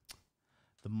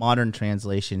modern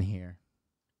translation here.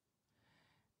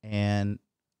 And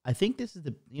I think this is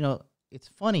it's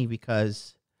funny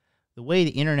because the way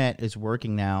the internet is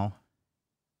working now,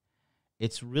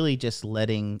 it's really just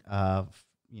letting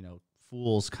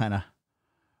fools kind of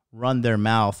run their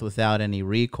mouth without any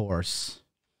recourse.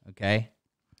 Okay?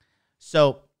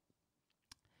 So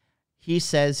he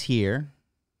says here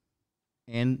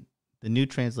in the new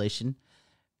translation,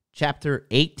 chapter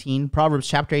 18, Proverbs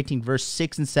chapter 18, verse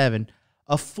 6 and 7,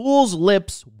 a fool's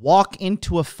lips walk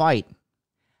into a fight,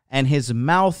 and his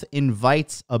mouth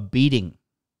invites a beating.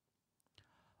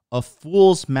 A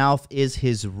fool's mouth is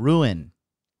his ruin,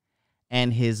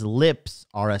 and his lips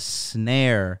are a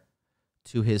snare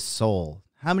to his soul.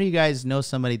 How many of you guys know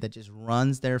somebody that just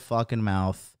runs their fucking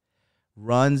mouth,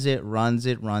 runs it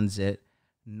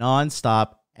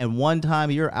nonstop, and one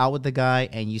time you're out with the guy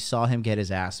and you saw him get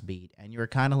his ass beat, and you were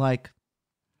kind of like,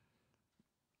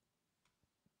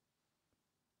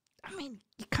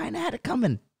 you kind of had it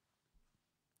coming.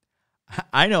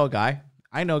 I know a guy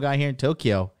here in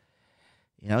Tokyo.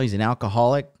 He's an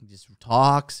alcoholic. He just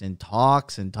talks and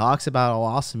talks and talks about how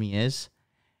awesome he is.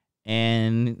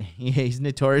 And he's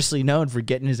notoriously known for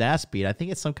getting his ass beat. I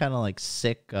think it's some kind of like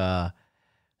sick,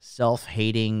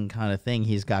 self-hating kind of thing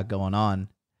he's got going on.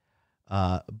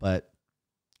 But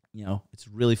it's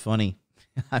really funny.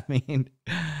 I mean,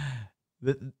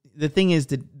 the thing is,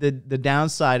 the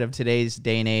downside of today's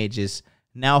day and age is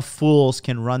now fools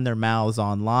can run their mouths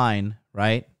online,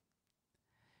 right?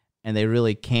 And they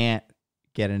really can't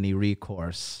get any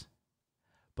recourse.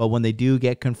 But when they do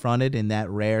get confronted in that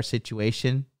rare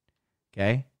situation,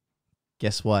 okay,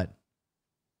 guess what?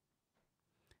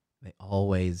 They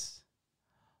always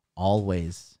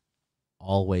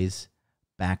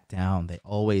back down. They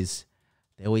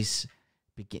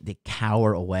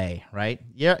cower away, right?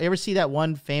 You ever see that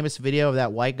one famous video of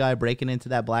that white guy breaking into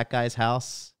that black guy's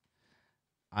house?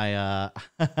 I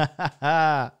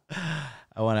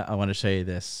want to show you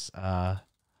this.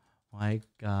 White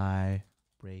guy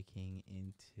breaking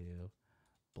into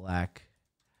black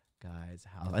guy's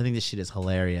house. I think this shit is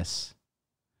hilarious.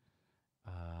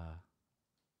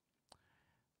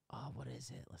 What is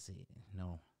it? Let's see.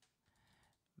 No.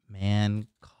 Man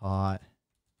caught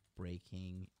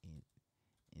breaking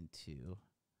into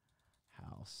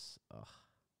house. Ugh.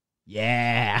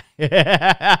 Yeah.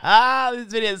 This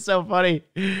video is so funny.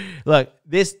 Look,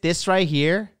 this right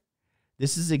here,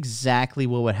 this is exactly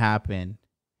what would happen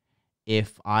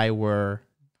if I were,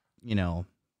 you know,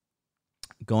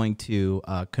 going to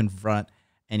confront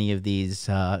any of these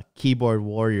keyboard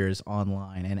warriors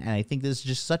online. And I think this is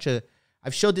just such a,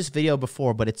 I've showed this video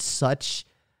before, but it's such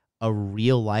a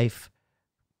real life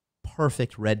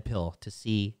perfect red pill to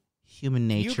see human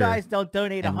nature. You guys don't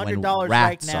donate and when $100 right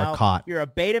rats now. are caught. You're a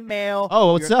beta male.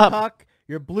 Oh, what's you're up? A cuck,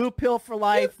 you're blue pill for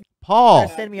life. Paul.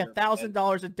 Send me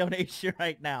 $1,000 in donation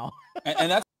right now.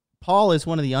 And that's Paul is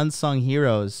one of the unsung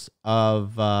heroes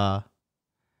of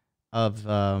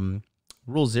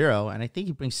Rule Zero, and I think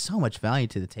he brings so much value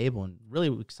to the table, and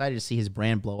really excited to see his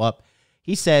brand blow up.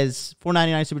 He says,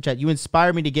 $4.99 super chat, you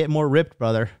inspire me to get more ripped,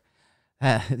 brother.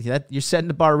 You're setting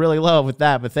the bar really low with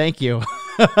that, but thank you.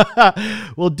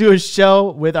 We'll do a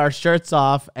show with our shirts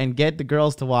off and get the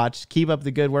girls to watch. Keep up the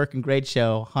good work and great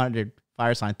show. 100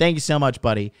 fire sign. Thank you so much,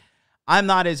 buddy.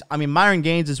 Myron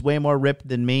Gaines is way more ripped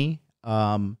than me.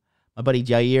 My buddy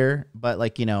Jair, but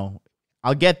like, you know,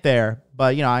 I'll get there.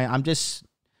 But, you know, I'm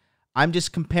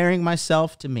just comparing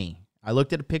myself to me. I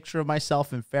looked at a picture of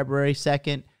myself in February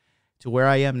 2nd to where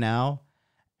I am now,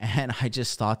 and I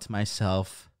just thought to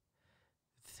myself,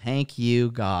 thank you,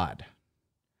 God.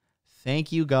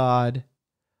 Thank you, God,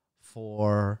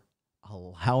 for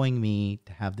allowing me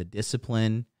to have the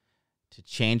discipline to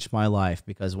change my life.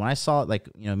 Because when I saw it, like,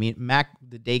 you know, Mac,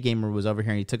 the day gamer, was over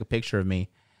here and he took a picture of me.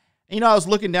 And, you know, I was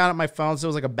looking down at my phone, so it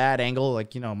was like a bad angle.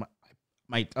 Like, you know,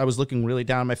 I was looking really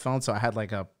down at my phone, so I had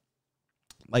like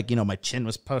you know, my chin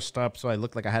was pushed up, so I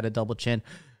looked like I had a double chin.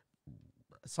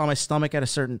 I saw my stomach at a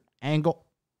certain angle.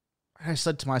 I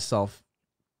said to myself,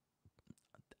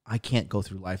 I can't go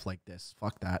through life like this.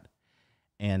 Fuck that.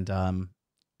 And,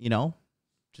 you know,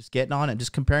 just getting on it,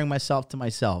 just comparing myself to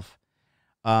myself.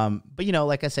 But, you know,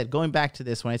 like I said, going back to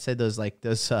this, when I said those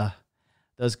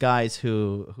guys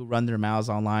who run their mouths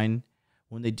online,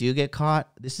 when they do get caught,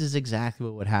 this is exactly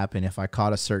what would happen if I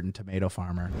caught a certain tomato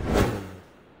farmer.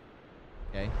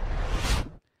 Okay?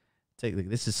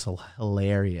 This is so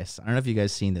hilarious. I don't know if you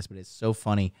guys seen this, but it's so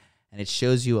funny. And it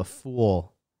shows you a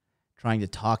fool trying to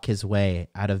talk his way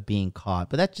out of being caught.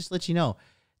 But that just lets you know,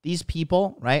 these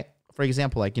people, right? For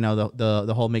example, like, you know,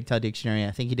 the whole MGTOW dictionary.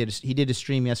 I think he did a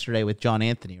stream yesterday with John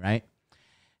Anthony, right?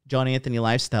 John Anthony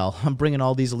lifestyle. I'm bringing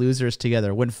all these losers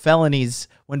together. When felons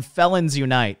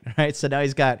unite, right? So now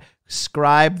he's got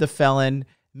Scribe the felon,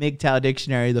 MGTOW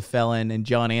dictionary the felon, and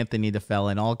John Anthony the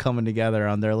felon all coming together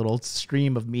on their little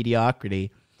stream of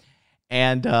mediocrity.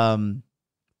 And,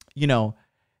 you know,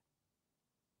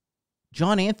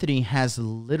 John Anthony has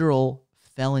literal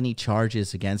felony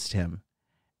charges against him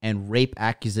and rape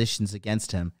accusations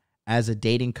against him as a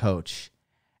dating coach.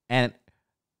 And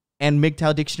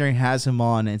MGTOW Dictionary has him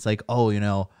on, and it's like, oh, you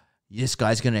know, this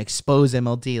guy's going to expose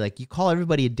MLD. Like, you call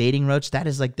everybody a dating roach? That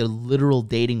is like the literal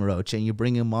dating roach, and you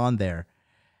bring him on there.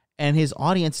 And his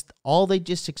audience, all they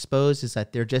just expose is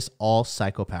that they're just all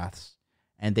psychopaths,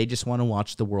 and they just want to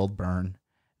watch the world burn.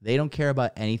 They don't care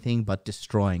about anything but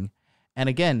destroying. And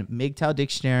again, MGTOW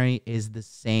Dictionary is the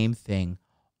same thing.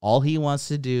 All he wants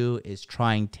to do is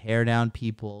try and tear down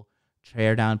people.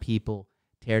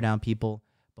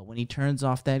 But when he turns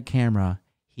off that camera,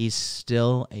 he's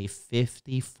still a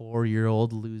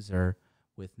 54-year-old loser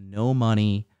with no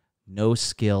money, no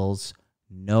skills,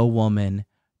 no woman,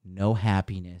 no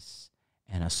happiness,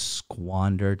 and a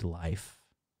squandered life.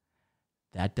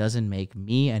 That doesn't make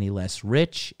me any less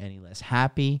rich, any less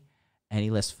happy,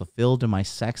 any less fulfilled in my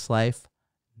sex life.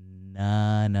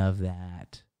 None of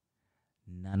that.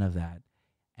 None of that.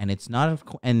 And it's not,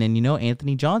 and then, you know,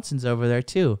 Anthony Johnson's over there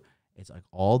too. It's like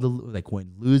all the, like,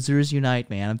 when losers unite,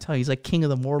 man. I'm telling you, he's like king of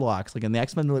the Morlocks. Like in the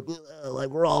X-Men, like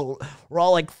we're all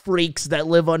like freaks that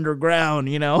live underground,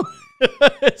 you know?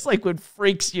 It's like when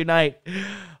freaks unite.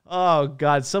 Oh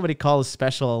God, somebody call the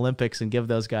Special Olympics and give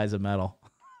those guys a medal.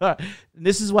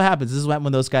 This is what happens. This is what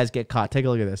when those guys get caught. Take a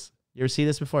look at this. You ever see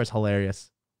this before? It's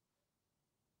hilarious.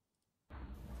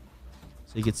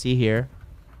 So you can see here,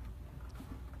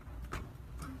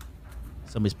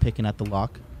 somebody's picking at the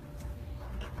lock.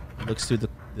 Looks through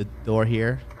the door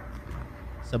here.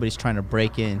 Somebody's trying to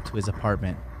break into his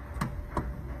apartment.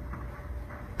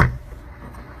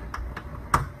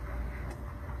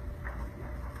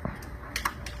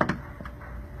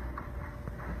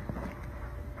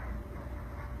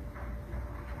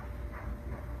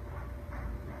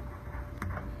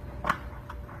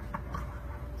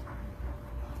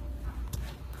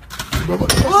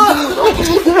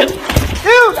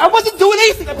 Dude, I wasn't doing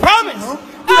anything, I promise.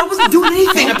 Dude, I wasn't doing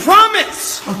anything. I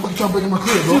promise. I'm fucking trying to break in my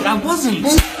crib, bro. Dude, I wasn't.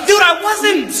 Dude, I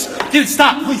wasn't. Dude,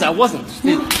 stop, please. I wasn't.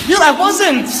 Dude, I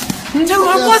wasn't. Dude,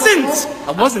 I wasn't.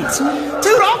 I wasn't.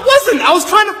 Dude, I wasn't. I was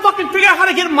trying to fucking figure out how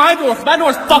to get in my door. My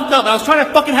door's fucked up. I was trying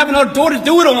to fucking have another door to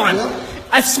do it on. Yeah.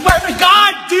 I swear to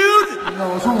God, dude. You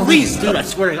know I was home. Please, dude, I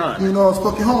swear to God. You know I was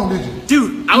fucking home, did you?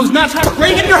 Dude, I was not trying to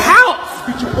break into your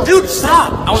house. Dude,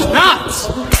 stop. I was not.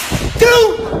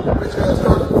 Dude.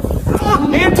 Fuck,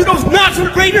 man, dude, I was not trying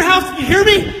to break into your house. Did you hear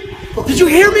me? Did you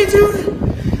hear me,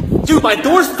 dude? Dude, my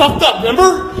door's fucked up,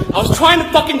 remember? I was trying to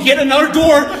fucking get another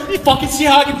door to fucking see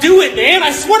how I could do it, man.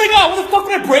 I swear to God, what the fuck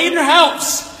did I break in your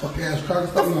house? Fucking ass cracker,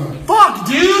 stop lying. Fuck,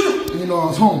 dude. You know I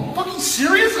was home. Fucking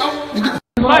serious? Nigga,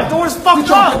 My door's fucked you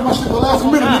trying to up. break my shit the last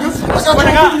minute, nigga. I I swear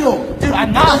got to you God. on video. Dude, I'm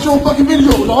I not. got you on fucking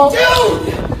video, dog. Dude. I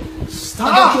got you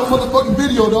Stop. on motherfucking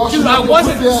video, dog. Dude, Shit, I get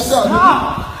wasn't. pussy ass out, nigga.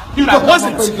 Stop. Dude, I Fuck out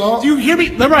wasn't. my face, dog. Do you hear me?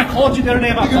 Remember I called you the other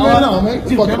day about Nigga, Bella? man, nah, man.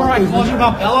 Dude, Fuck remember out my I face, called you nigga.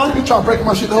 about Bella? You trying to break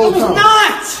my shit the I whole was time.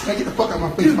 not. Man, get the fuck out of my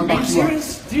face. Dude, I'm are you knock you out.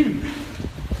 serious? Dude.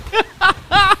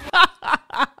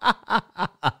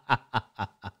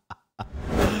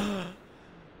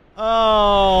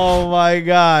 Oh my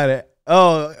god.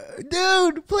 Oh,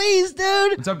 dude, please,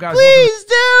 dude. What's up, guys? Please,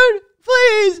 dude.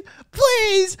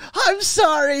 Please. I'm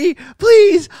sorry.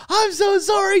 Please. I'm so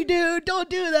sorry, dude. Don't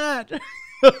do that.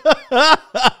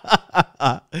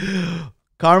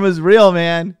 Karma's real,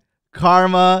 man.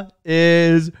 Karma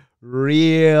is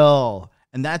real.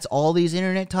 And that's all these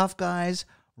internet tough guys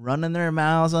running their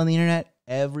mouths on the internet.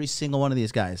 Every single one of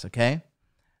these guys, okay?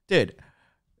 Dude,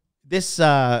 this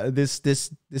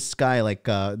guy, like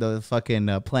the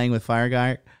fucking playing with fire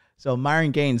guy. So Myron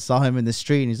Gaines saw him in the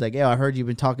street, and he's like, "Yo, I heard you've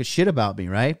been talking shit about me,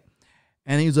 right?"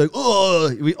 And he was like,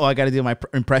 "Oh, I got to do my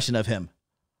impression of him."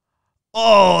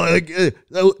 Oh, like,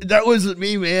 that wasn't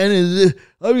me, man.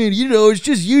 I mean, you know, it's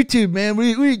just YouTube, man. What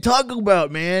are you talking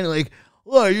about, man? Like,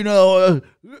 well, you know,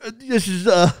 this is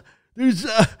there's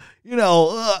you know,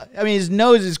 I mean, his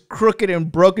nose is crooked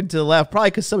and broken to the left,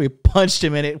 probably because somebody punched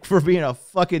him in it for being a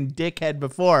fucking dickhead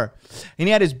before. And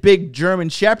he had his big German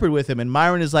Shepherd with him, and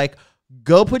Myron is like,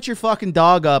 "Go put your fucking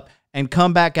dog up and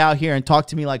come back out here and talk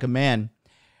to me like a man."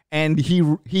 And he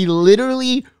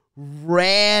literally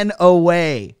ran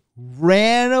away,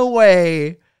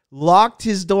 locked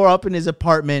his door up in his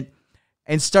apartment,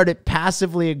 and started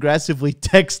passively aggressively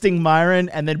texting Myron,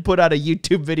 and then put out a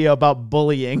YouTube video about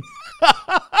bullying.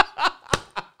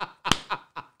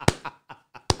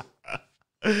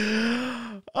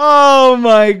 Oh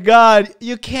my God.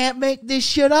 You can't make this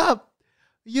shit up.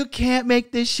 You can't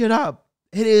make this shit up.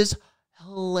 It is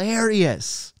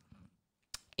hilarious.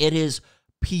 It is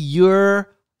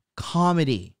pure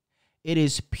comedy. It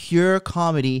is pure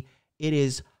comedy. It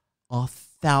is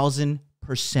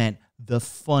 1,000% the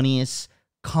funniest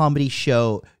comedy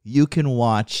show you can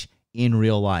watch in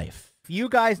real life. If you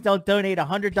guys don't donate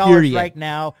 $100 Period. right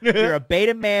now, you're a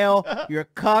beta male, you're a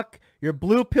cuck, you're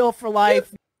blue pill for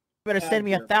life. You better send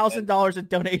me $1,000 in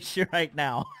donation right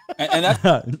now. And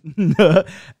that's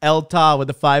El Ta with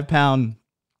the £5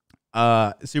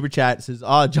 super chat says,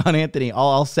 "Oh, John Anthony,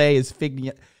 all I'll say is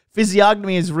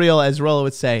physiognomy is real," as Rollo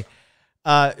would say.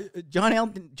 John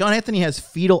Anthony has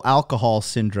fetal alcohol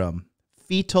syndrome.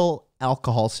 Fetal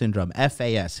alcohol syndrome,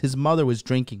 FAS. His mother was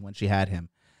drinking when she had him.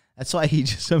 That's why he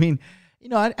just, I mean, you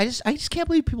know, I just can't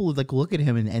believe people would like look at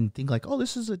him and think like, "Oh,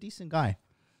 this is a decent guy."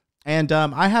 And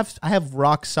I have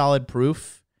rock solid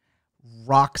proof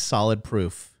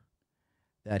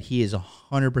that he is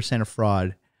 100% a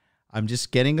fraud. I'm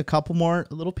just getting a couple more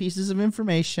little pieces of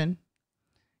information.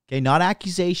 Okay, not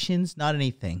accusations, not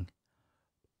anything.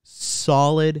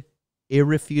 Solid,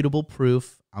 irrefutable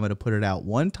proof. I'm going to put it out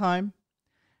one time,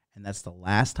 and that's the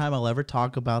last time I'll ever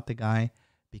talk about the guy,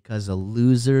 because a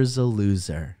loser's a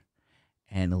loser.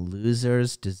 And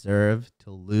losers deserve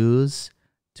to lose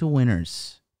to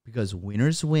winners, because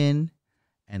winners win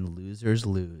and losers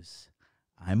lose.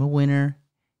 I'm a winner.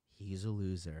 He's a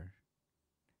loser.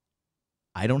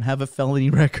 I don't have a felony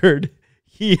record.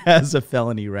 He has a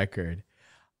felony record.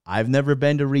 I've never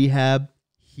been to rehab.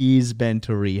 He's been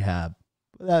to rehab.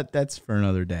 That's for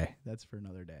another day. That's for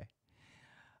another day.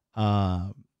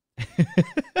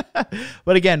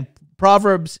 But again,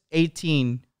 Proverbs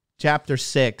 18, chapter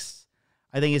 6,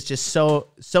 I think it's just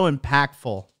so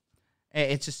impactful.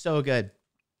 It's just so good.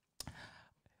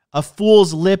 A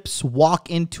fool's lips walk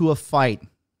into a fight,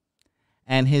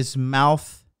 and his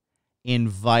mouth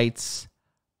invites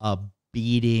a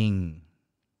beating.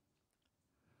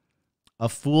 A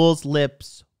fool's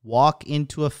lips walk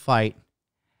into a fight,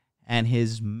 and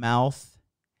his mouth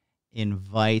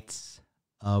invites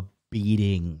a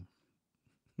beating.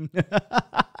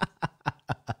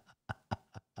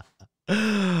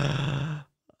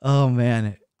 Oh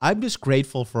man, I'm just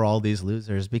grateful for all these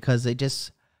losers because they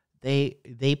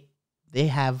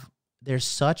have they're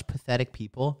such pathetic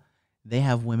people. They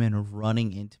have women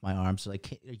running into my arms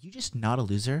like, "Are you just not a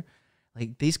loser?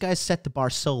 Like these guys set the bar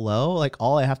so low. Like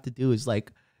all I have to do is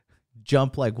like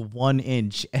jump like 1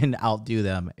 inch and outdo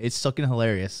them." It's fucking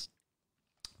hilarious.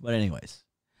 But anyways,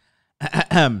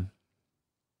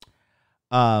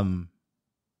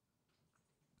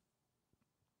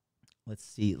 let's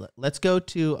see. Let's go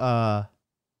to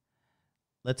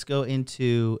let's go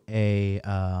into a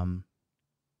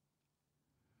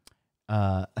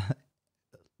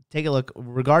take a look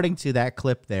regarding to that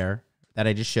clip there that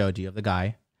I just showed you of the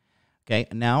guy. Okay,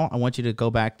 now I want you to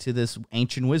go back to this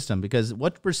ancient wisdom because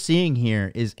what we're seeing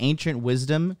here is ancient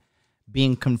wisdom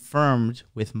being confirmed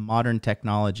with modern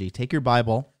technology. Take your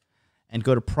Bible and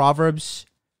go to Proverbs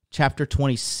chapter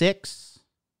 26,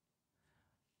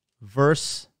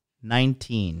 verse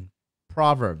 19.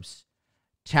 Proverbs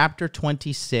chapter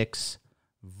 26,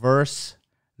 verse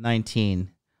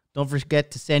 19. Don't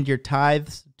forget to send your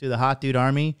tithes to the Hot Dude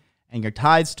Army, and your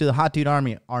tithes to the Hot Dude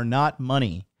Army are not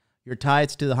money. Your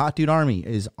tithes to the Hot Dude Army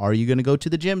is, are you going to go to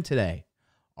the gym today?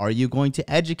 Are you going to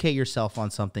educate yourself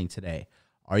on something today?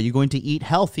 Are you going to eat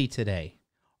healthy today?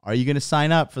 Are you going to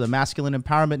sign up for the Masculine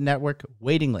Empowerment Network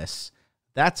waiting lists?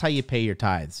 That's how you pay your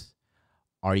tithes.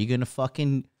 Are you going to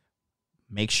fucking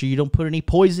make sure you don't put any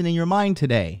poison in your mind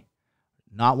today?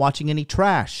 Not watching any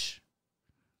trash.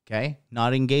 Okay?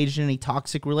 Not engaged in any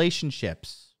toxic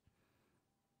relationships.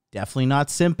 Definitely not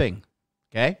simping.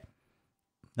 Okay?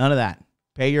 None of that.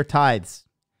 Pay your tithes.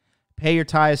 Pay your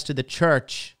tithes to the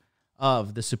church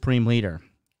of the Supreme Leader.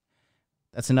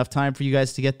 That's enough time for you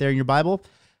guys to get there in your Bible.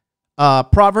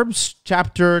 Proverbs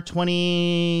chapter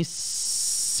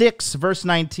 26, verse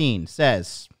 19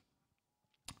 says,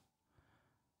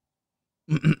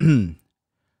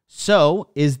 "So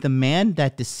is the man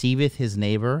that deceiveth his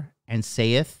neighbor and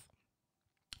saith,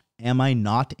 Am I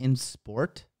not in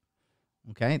sport?"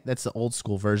 Okay, that's the old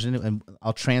school version, and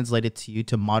I'll translate it to you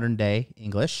to modern day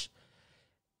English.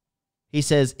 He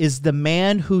says, "Is the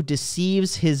man who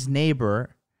deceives his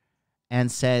neighbor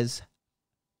and says,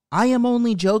 I am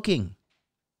only joking."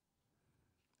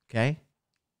 Okay?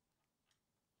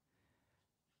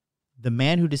 The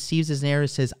man who deceives his neighbor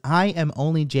says, I am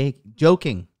only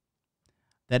joking.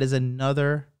 That is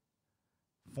another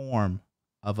form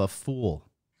of a fool.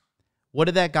 What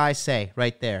did that guy say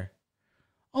right there?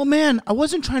 "Oh man, I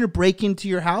wasn't trying to break into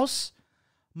your house.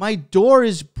 My door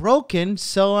is broken,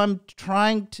 so I'm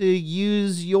trying to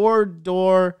use your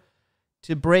door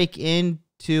to break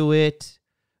into it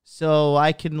so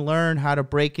I can learn how to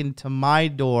break into my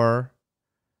door.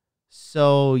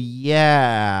 So,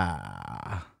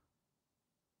 yeah."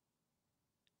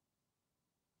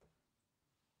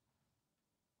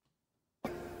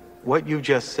 What you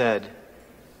just said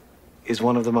is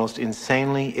one of the most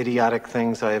insanely idiotic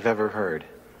things I have ever heard.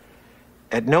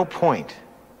 At no point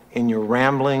in your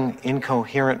rambling,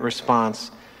 incoherent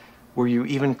response were you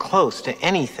even close to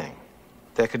anything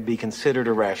that could be considered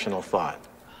a rational thought.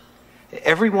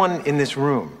 Everyone in this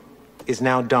room is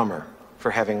now dumber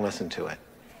for having listened to it.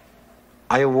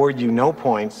 I award you no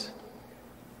points,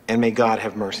 and may God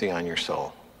have mercy on your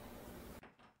soul.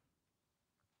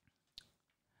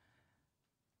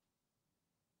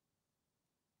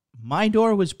 My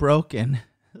door was broken,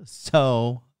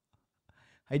 so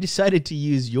I decided to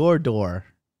use your door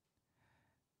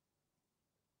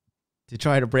to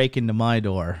try to break into my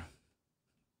door.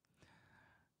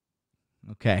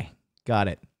 Okay, got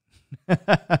it.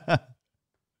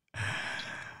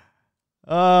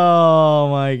 Oh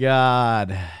my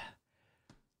God.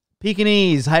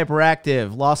 Pekingese,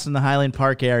 hyperactive, lost in the Highland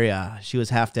Park area. She was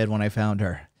half dead when I found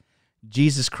her.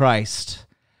 Jesus Christ.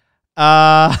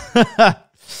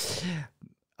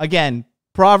 Again,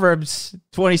 Proverbs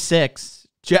 26,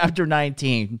 chapter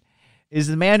 19, is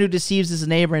the man who deceives his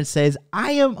neighbor and says,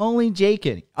 I am only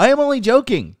joking. I am only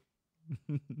joking.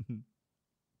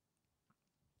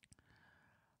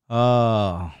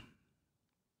 Oh.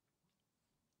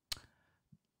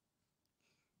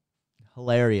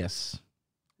 Hilarious.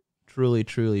 Truly,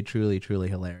 truly, truly, truly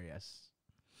hilarious.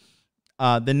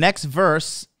 The next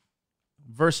verse,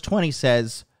 verse 20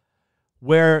 says,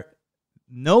 where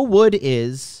no wood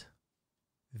is,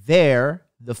 there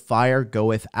the fire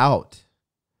goeth out.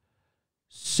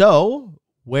 So,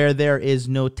 where there is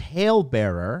no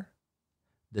talebearer,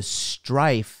 the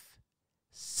strife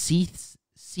ceaseth.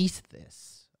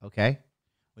 Okay?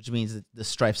 Which means that the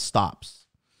strife stops.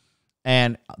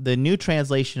 And the new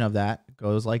translation of that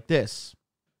goes like this.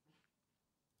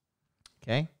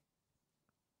 Okay?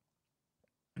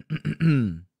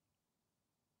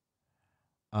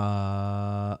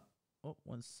 One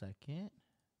second.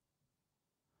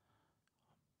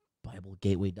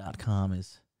 BibleGateway.com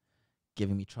is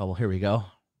giving me trouble. Here we go.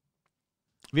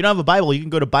 If you don't have a Bible, you can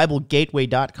go to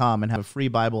BibleGateway.com and have a free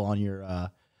Bible on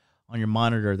your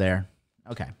monitor there.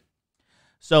 Okay.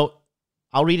 So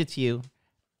I'll read it to you.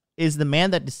 Is the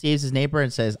man that deceives his neighbor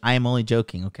and says, I am only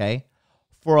joking, okay?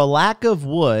 For a lack of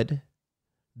wood,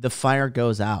 the fire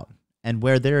goes out. And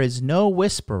where there is no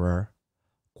whisperer,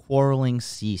 quarreling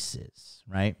ceases,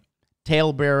 right?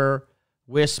 Talebearer,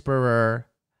 whisperer,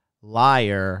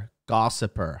 liar,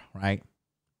 gossiper, right?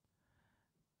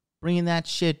 Bringing that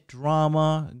shit,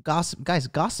 drama, gossip. Guys,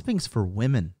 gossiping's for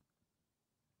women.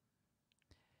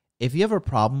 If you have a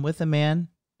problem with a man,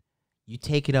 you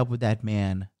take it up with that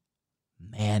man,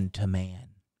 man to man.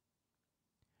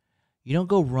 You don't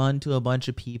go run to a bunch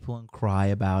of people and cry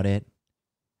about it.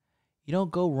 You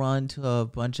don't go run to a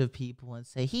bunch of people and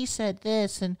say, he said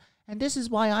this, and this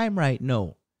is why I'm right.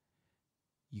 No.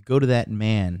 You go to that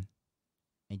man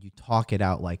and you talk it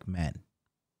out like men.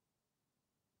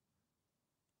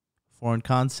 Foreign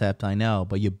concept, I know,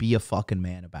 but you be a fucking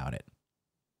man about it.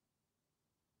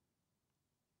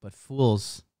 But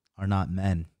fools are not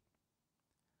men.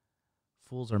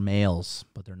 Fools are males,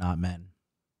 but they're not men.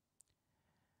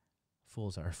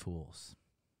 Fools are fools.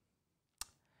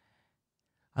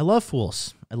 I love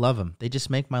fools. I love them. They just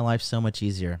make my life so much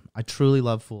easier. I truly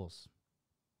love fools.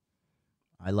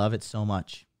 I love it so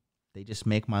much. They just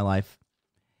make my life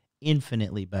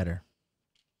infinitely better.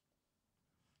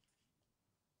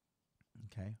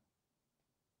 Okay.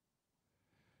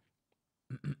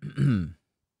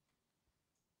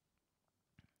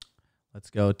 Let's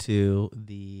go to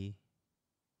the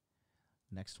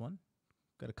next one.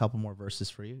 Got a couple more verses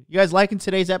for you. You guys liking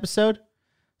today's episode?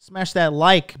 Smash that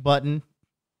like button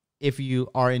if you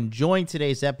are enjoying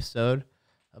today's episode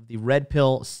of the Red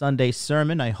Pill Sunday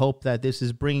Sermon. I hope that this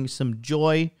is bringing some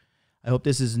joy. I hope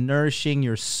this is nourishing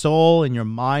your soul and your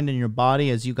mind and your body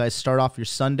as you guys start off your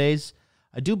Sundays.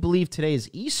 I do believe today is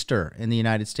Easter in the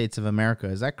United States of America.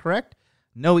 Is that correct?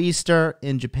 No Easter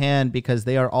in Japan because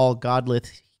they are all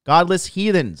godless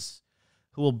heathens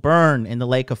who will burn in the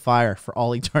lake of fire for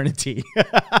all eternity.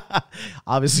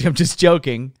 Obviously, I'm just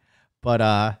joking,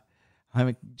 but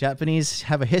Japanese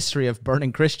have a history of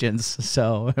burning Christians,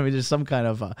 so I mean, there's some kind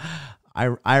of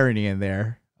irony in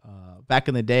there. Back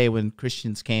in the day when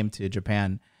Christians came to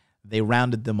Japan, they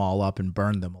rounded them all up and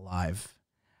burned them alive.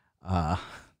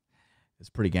 It's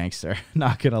pretty gangster,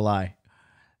 not gonna lie.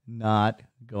 Not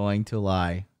going to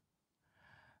lie.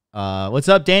 What's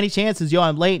up, Danny Chan? Says, yo,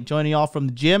 I'm late. Joining y'all from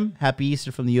the gym. Happy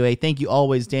Easter from the UA. Thank you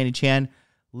always, Danny Chan.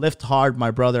 Lift hard,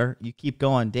 my brother. You keep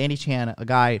going. Danny Chan, a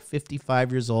guy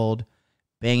 55 years old,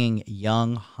 banging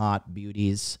young, hot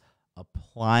beauties,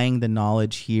 applying the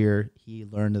knowledge here he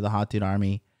learned to the Hot Dude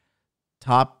Army.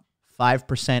 Top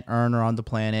 5% earner on the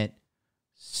planet.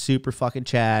 Super fucking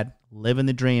Chad. Living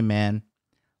the dream, man.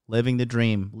 Living the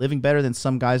dream. Living better than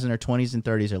some guys in their 20s and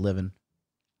 30s are living.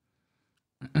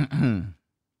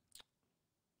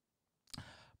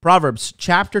 Proverbs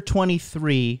chapter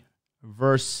 23,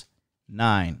 verse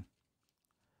 9.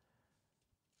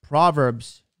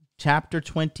 Proverbs chapter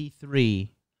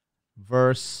 23,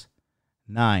 verse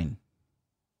 9.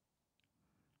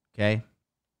 Okay?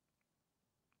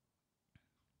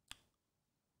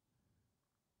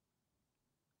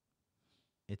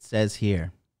 It says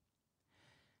here,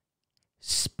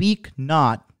 speak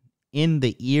not in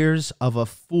the ears of a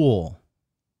fool,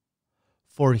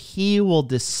 for he will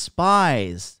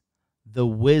despise the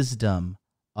wisdom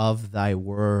of thy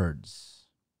words.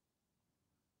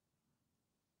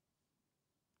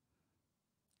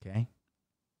 Okay.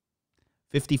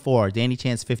 54. Danny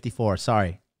Chance 54.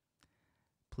 Sorry.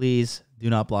 Please do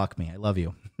not block me. I love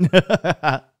you.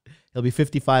 He'll be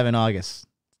 55 in August.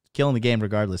 Killing the game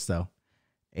regardless, though.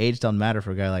 Age doesn't matter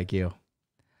for a guy like you.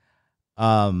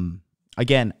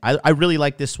 Again, I really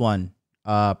like this one.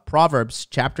 Proverbs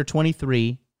chapter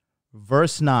 23,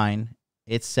 verse 9.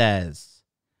 It says,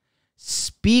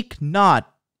 speak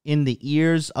not in the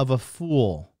ears of a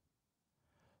fool,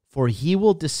 for he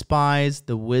will despise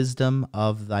the wisdom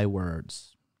of thy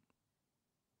words.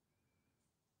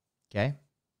 Okay?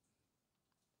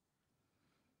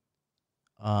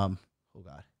 Oh,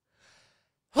 God.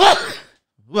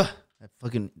 That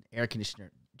fucking air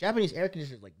conditioner. Japanese air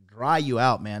conditioners, like, dry you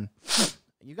out, man.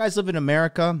 You guys live in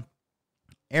America.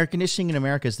 Air conditioning in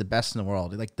America is the best in the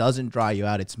world. It, like, doesn't dry you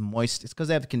out. It's moist. It's because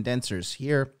they have condensers.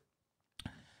 Here,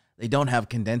 they don't have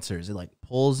condensers. It, like,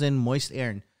 pulls in moist air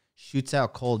and shoots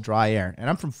out cold, dry air. And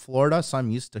I'm from Florida, so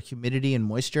I'm used to humidity and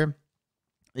moisture.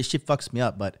 This shit fucks me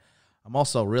up, but I'm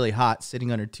also really hot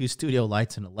sitting under 2 studio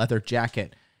lights and a leather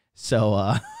jacket.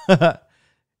 So,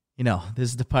 you know, this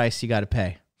is the price you got to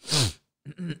pay.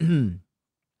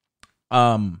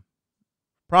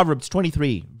 Proverbs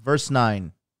 23, verse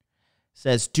 9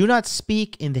 says, "Do not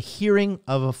speak in the hearing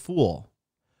of a fool,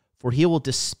 for he will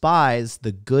despise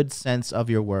the good sense of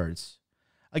your words."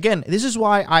 Again, this is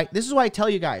why I tell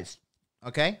you guys,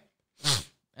 okay?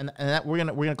 And that we're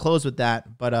gonna close with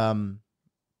that, but I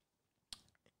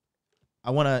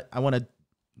wanna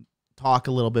talk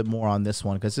a little bit more on this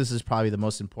one because this is probably the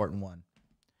most important one.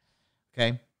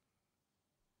 Okay?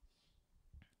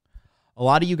 A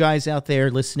lot of you guys out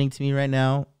there listening to me right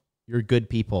now, you're good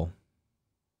people.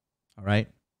 All right?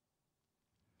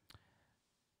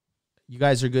 You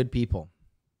guys are good people.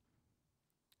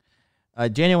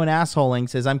 Genuine Assholing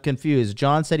says, "I'm confused.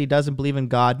 John said he doesn't believe in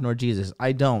God nor Jesus.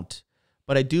 I don't.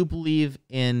 But I do believe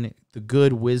in the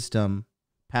good wisdom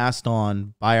passed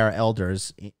on by our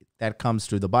elders that comes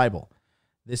through the Bible."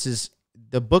 This is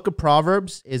the book of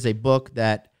Proverbs is a book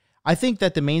that I think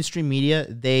that the mainstream media,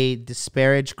 they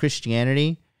disparage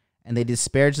Christianity and they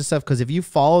disparage the stuff because if you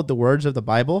followed the words of the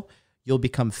Bible, you'll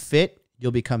become fit,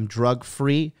 you'll become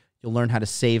drug-free, you'll learn how to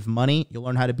save money, you'll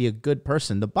learn how to be a good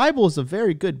person. The Bible is a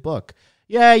very good book.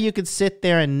 Yeah, you could sit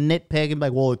there and nitpick and be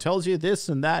like, well, it tells you this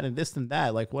and that and this and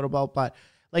that. Like, what about,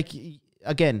 like,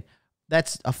 again,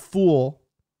 that's a fool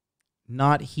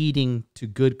not heeding to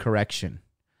good correction.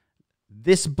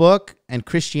 This book and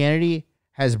Christianity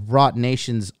has brought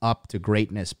nations up to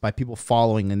greatness by people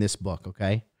following in this book,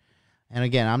 okay? And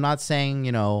again, I'm not saying,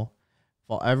 you know,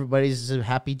 well, everybody's a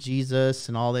happy Jesus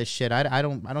and all this shit. I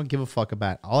don't give a fuck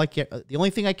about it. The only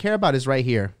thing I care about is right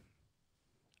here.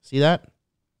 See that?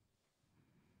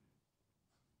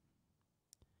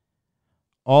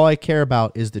 All I care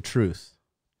about is the truth.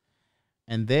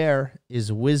 And there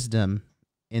is wisdom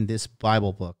in this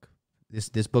Bible book.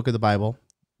 This book of the Bible,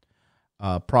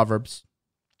 Proverbs.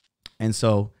 And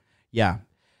so, yeah.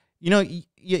 You know,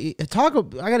 I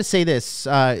got to say this.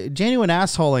 Genuine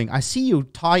Assholing, I see you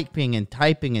typing and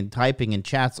typing and typing in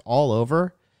chats all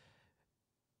over.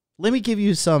 Let me give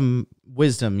you some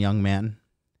wisdom, young man.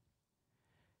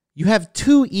 You have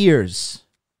 2 ears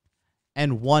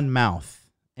and 1 mouth.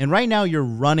 And right now you're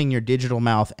running your digital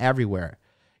mouth everywhere.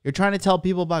 You're trying to tell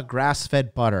people about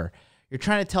grass-fed butter. You're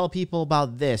trying to tell people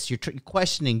about this. You're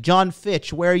questioning, John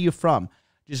Fitch, where are you from?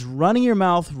 Just running your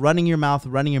mouth, running your mouth,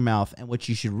 running your mouth. And what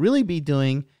you should really be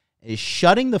doing is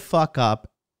shutting the fuck up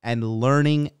and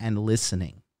learning and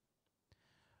listening.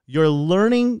 Your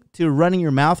learning to running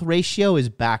your mouth ratio is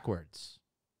backwards.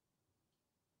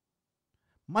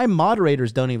 My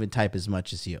moderators don't even type as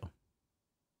much as you.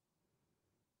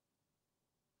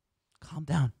 Calm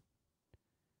down.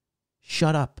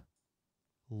 Shut up.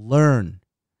 Learn.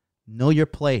 Know your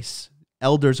place.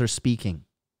 Elders are speaking.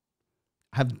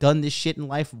 I've done this shit in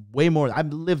life way more.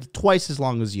 I've lived twice as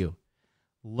long as you.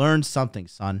 Learn something,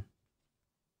 son.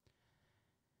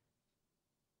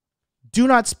 Do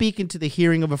not speak into the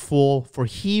hearing of a fool, for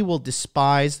he will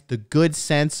despise the good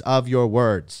sense of your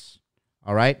words.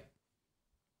 All right?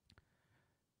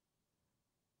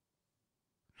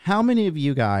 How many of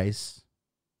you guys,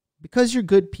 because you're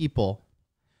good people,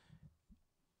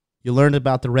 you learned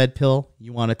about the red pill,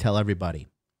 you want to tell everybody.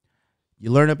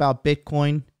 You learn about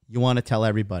Bitcoin, you want to tell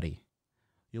everybody.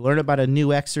 You learn about a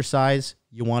new exercise,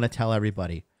 you want to tell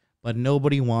everybody. But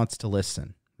nobody wants to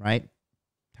listen, right?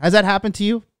 Has that happened to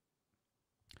you?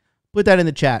 Put that in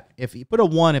the chat. If you put a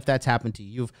 1 if that's happened to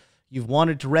you. You've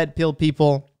wanted to red pill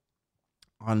people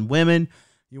on women.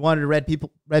 You wanted to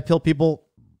red pill people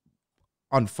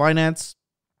on finance.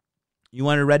 You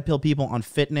wanted to red pill people on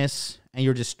fitness. And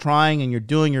you're just trying and you're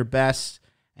doing your best.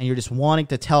 And you're just wanting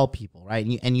to tell people,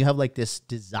 right? And you have like this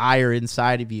desire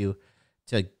inside of you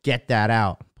to get that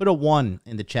out. Put a 1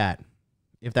 in the chat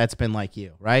if that's been like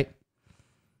you, right?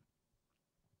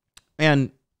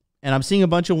 And I'm seeing a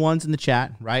bunch of 1s in the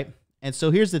chat, right? And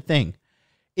so here's the thing.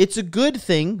 It's a good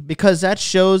thing because that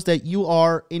shows that you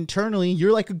are internally,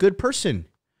 you're like a good person.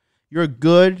 You're a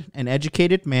good and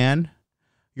educated man.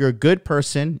 You're a good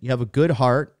person. You have a good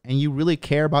heart and you really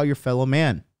care about your fellow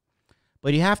man.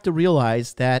 But you have to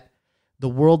realize that the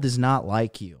world is not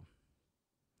like you.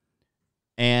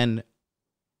 And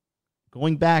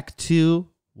going back to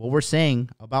what we're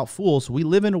saying about fools, we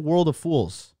live in a world of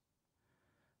fools.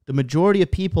 The majority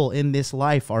of people in this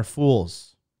life are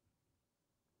fools.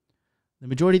 The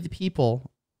majority of the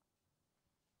people,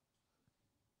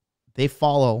 they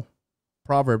follow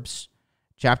Proverbs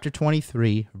chapter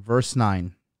 23, verse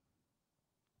 9.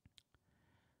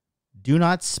 Do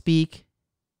not speak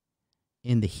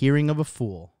in the hearing of a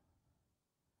fool,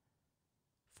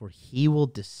 for he will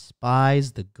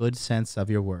despise the good sense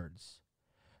of your words.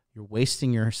 You're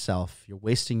wasting yourself. You're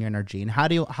wasting your energy. And how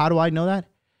do I know that?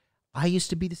 I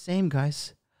used to be the same,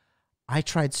 guys. I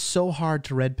tried so hard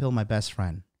to red pill my best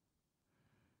friend.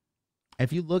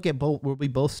 If you look at both where we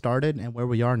both started and where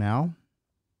we are now,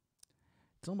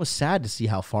 it's almost sad to see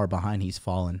how far behind he's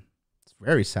fallen. It's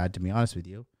very sad, to be honest with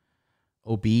you.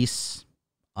 Obese,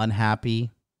 unhappy,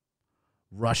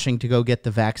 rushing to go get the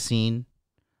vaccine,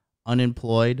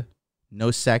 unemployed,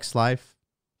 no sex life,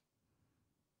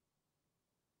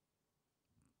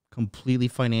 completely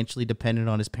financially dependent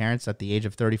on his parents at the age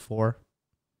of 34.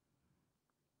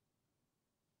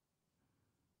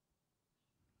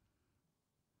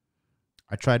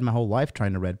 I tried my whole life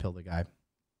trying to red pill the guy.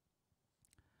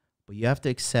 But you have to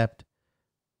accept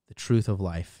the truth of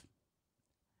life.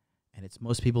 And it's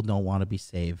most people don't want to be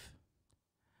saved.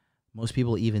 Most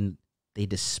people they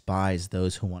despise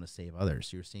those who want to save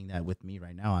others. You're seeing that with me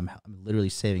right now. I'm literally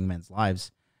saving men's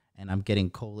lives, and I'm getting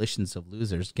coalitions of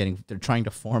losers. They're trying to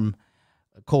form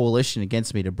a coalition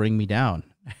against me to bring me down.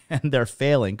 And they're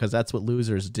failing because that's what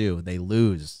losers do. They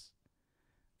lose.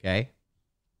 Okay?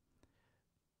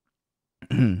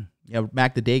 Yeah,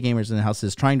 Mac the Day Gamers in the house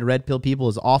says, trying to red pill people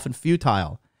is often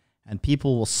futile, and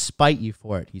people will spite you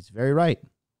for it. He's very right.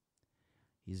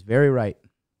 He's very right.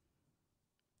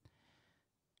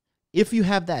 If you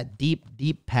have that deep,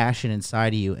 deep passion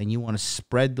inside of you and you want to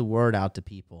spread the word out to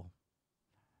people,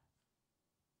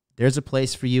 there's a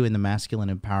place for you in the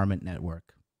Masculine Empowerment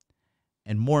Network.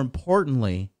 And more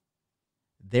importantly,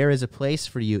 there is a place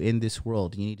for you in this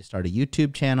world. You need to start a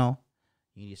YouTube channel.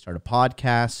 You need to start a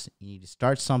podcast. You need to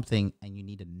start something, and you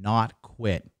need to not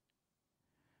quit.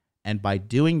 And by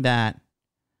doing that,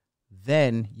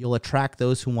 then you'll attract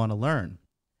those who want to learn.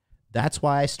 That's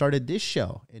why I started this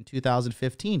show in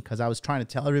 2015, because I was trying to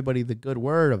tell everybody the good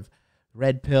word of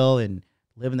red pill and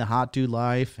living the hot dude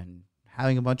life and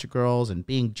having a bunch of girls and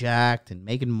being jacked and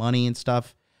making money and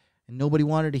stuff. And nobody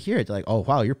wanted to hear it. They're like, oh,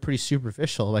 wow, you're pretty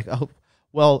superficial. Like, oh,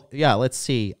 well, yeah, let's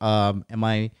see. Am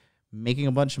I making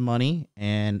a bunch of money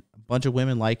and a bunch of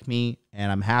women like me and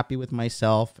I'm happy with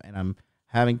myself and I'm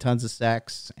having tons of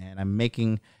sex and I'm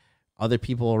making other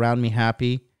people around me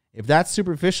happy? If that's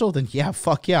superficial, then yeah,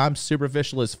 fuck yeah, I'm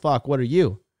superficial as fuck. What are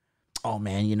you? Oh,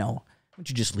 man, why don't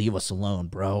you just leave us alone,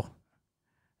 bro?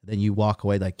 Then you walk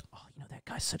away like, oh, that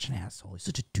guy's such an asshole. He's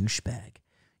such a douchebag.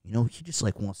 He just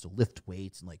like wants to lift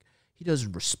weights and like he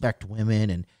doesn't respect women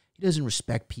and he doesn't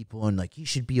respect people and like he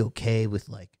should be okay with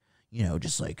like,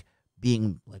 just like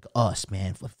being like us,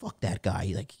 man. Fuck that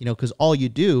guy. Like, because all you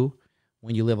do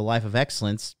when you live a life of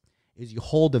excellence is you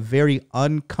hold a very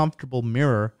uncomfortable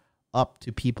mirror up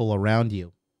to people around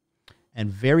you.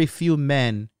 And very few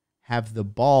men have the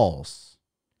balls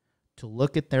to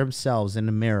look at themselves in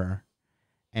the mirror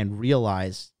and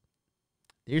realize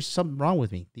there's something wrong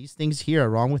with me. These things here are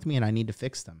wrong with me and I need to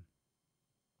fix them.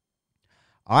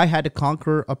 I had to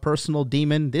conquer a personal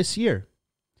demon this year.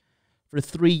 For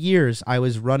 3 years, I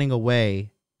was running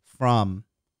away from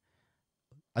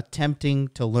attempting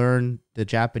to learn the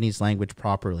Japanese language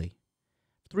properly.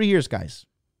 3 years, guys.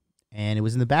 And it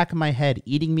was in the back of my head,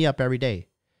 eating me up every day.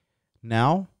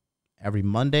 Now, every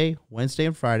Monday, Wednesday,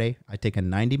 and Friday, I take a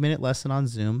 90-minute lesson on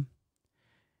Zoom.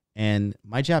 And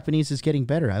my Japanese is getting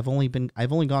better. I've only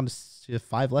gone to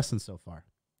 5 lessons so far.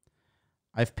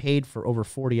 I've paid for over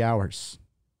 40 hours.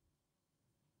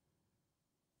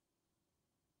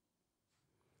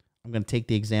 I'm going to take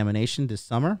the examination this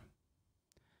summer.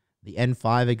 The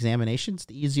N5 examination. It's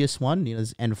the easiest one.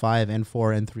 There's N5, N4,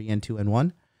 N3, N2,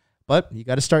 N1. But you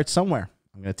got to start somewhere.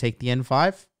 I'm going to take the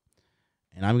N5,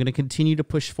 and I'm going to continue to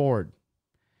push forward.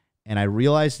 And I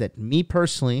realized that me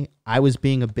personally, I was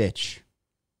being a bitch.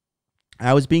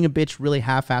 I was being a bitch really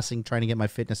half-assing trying to get my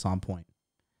fitness on point.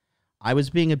 I was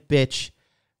being a bitch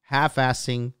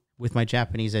half-assing with my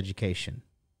Japanese education.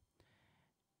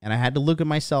 And I had to look at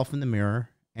myself in the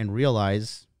mirror and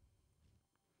realize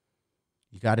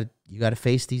you got to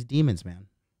face these demons, man.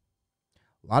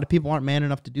 A lot of people aren't man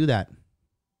enough to do that.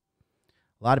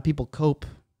 A lot of people cope.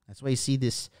 That's why you see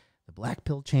the black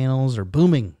pill channels are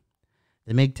booming.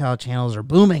 The MGTOW channels are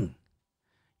booming.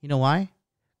 You know why?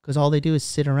 Because all they do is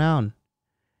sit around.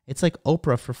 It's like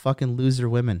Oprah for fucking loser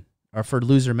women, or for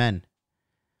loser men.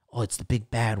 Oh, it's the big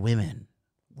bad women.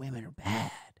 Women are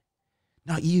bad.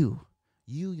 Not you.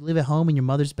 You live at home in your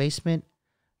mother's basement.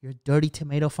 You're a dirty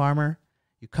tomato farmer.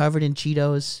 You're covered in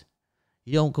Cheetos.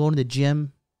 You don't go to the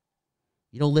gym.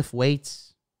 You don't lift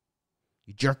weights.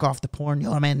 You jerk off the porn.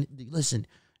 Yo, man, listen,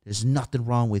 there's nothing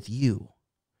wrong with you.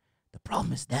 The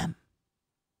problem is them.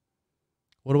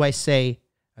 What do I say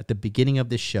at the beginning of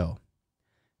this show?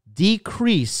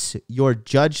 Decrease your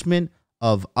judgment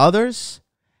of others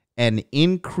and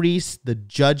increase the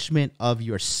judgment of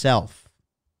yourself.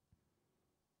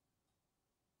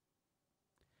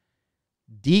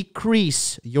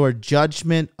 Decrease your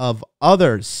judgment of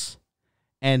others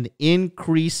and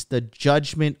increase the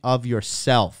judgment of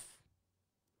yourself.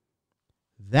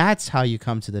 That's how you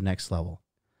come to the next level.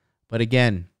 But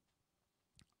again,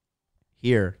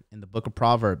 here in the book of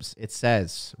Proverbs, it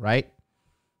says, right?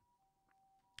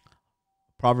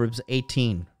 Proverbs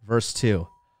 18, verse 2.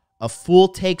 A fool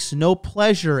takes no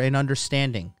pleasure in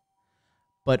understanding,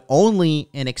 but only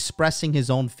in expressing his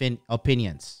own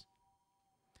opinions.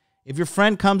 If your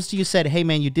friend comes to you and said, hey,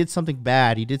 man, you did something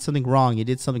bad, you did something wrong, you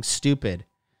did something stupid,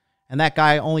 and that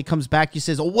guy only comes back, you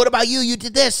says, oh, what about you? You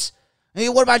did this. Hey,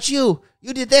 what about you?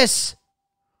 You did this.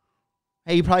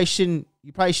 Hey, you probably shouldn't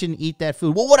eat that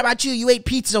food. Well, what about you? You ate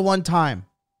pizza one time.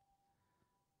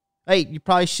 Hey, you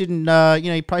probably shouldn't,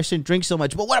 you probably shouldn't drink so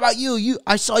much. But what about you?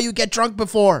 I saw you get drunk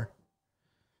before.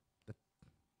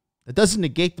 That doesn't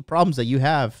negate the problems that you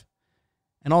have.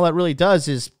 And all that really does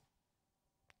is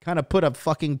kind of put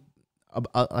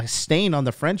a stain on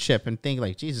the friendship and think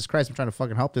like, Jesus Christ, I'm trying to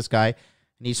fucking help this guy,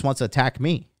 and he just wants to attack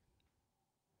me.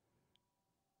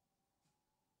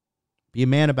 Be a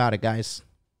man about it, guys.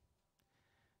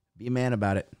 Be a man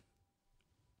about it.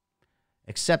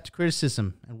 Accept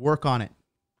criticism and work on it.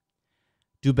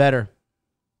 Do better.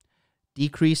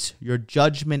 Decrease your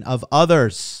judgment of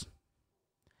others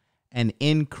and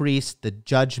increase the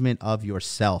judgment of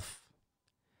yourself.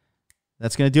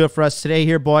 That's going to do it for us today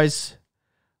here, boys.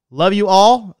 Love you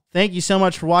all. Thank you so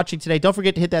much for watching today. Don't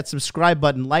forget to hit that subscribe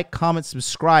button. Like, comment,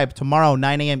 subscribe. Tomorrow,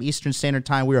 9 a.m. Eastern Standard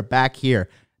Time, we are back here.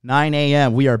 9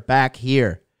 a.m., we are back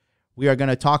here. We are going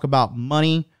to talk about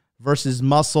money versus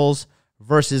muscles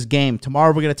versus game.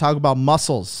 Tomorrow, we're going to talk about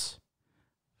muscles.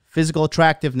 Physical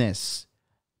attractiveness.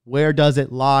 Where does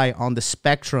it lie on the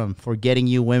spectrum for getting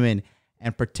you women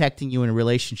and protecting you in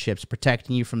relationships,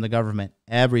 protecting you from the government,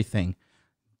 everything.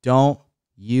 Don't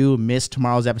you miss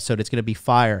tomorrow's episode. It's going to be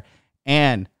fire.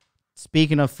 And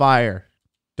speaking of fire,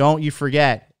 don't you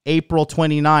forget, April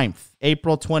 29th,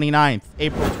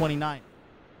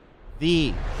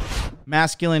 the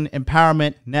Masculine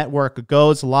Empowerment Network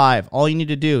goes live. All you need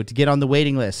to do to get on the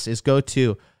waiting list is go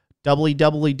to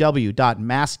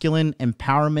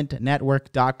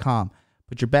www.masculineempowermentnetwork.com.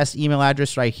 Put your best email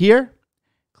address right here.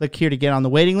 Click here to get on the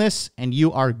waiting list, and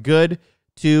you are good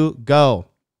to go.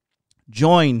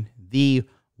 Join the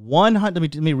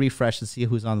 100. Let me refresh and see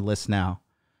who's on the list now.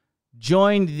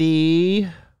 Join the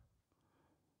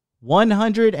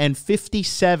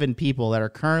 157 people that are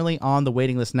currently on the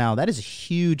waiting list now. That is a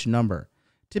huge number.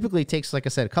 Typically, it takes, like I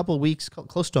said, a couple of weeks,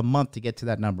 close to a month to get to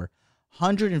that number.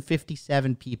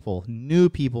 157 people, new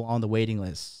people on the waiting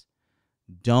list.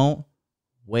 Don't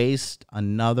waste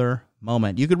another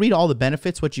moment. You could read all the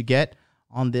benefits, what you get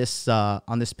on this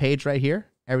page right here.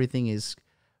 Everything is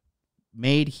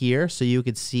made here so you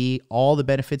could see all the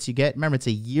benefits you get. Remember, it's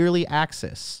a yearly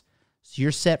access, so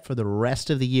you're set for the rest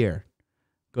of the year.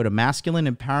 Go to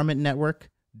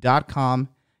masculineempowermentnetwork.com.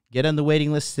 Get on the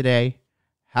waiting list today.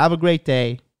 Have a great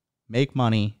day. Make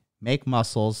money. Make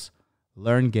muscles.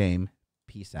 Learn game.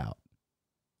 Peace out.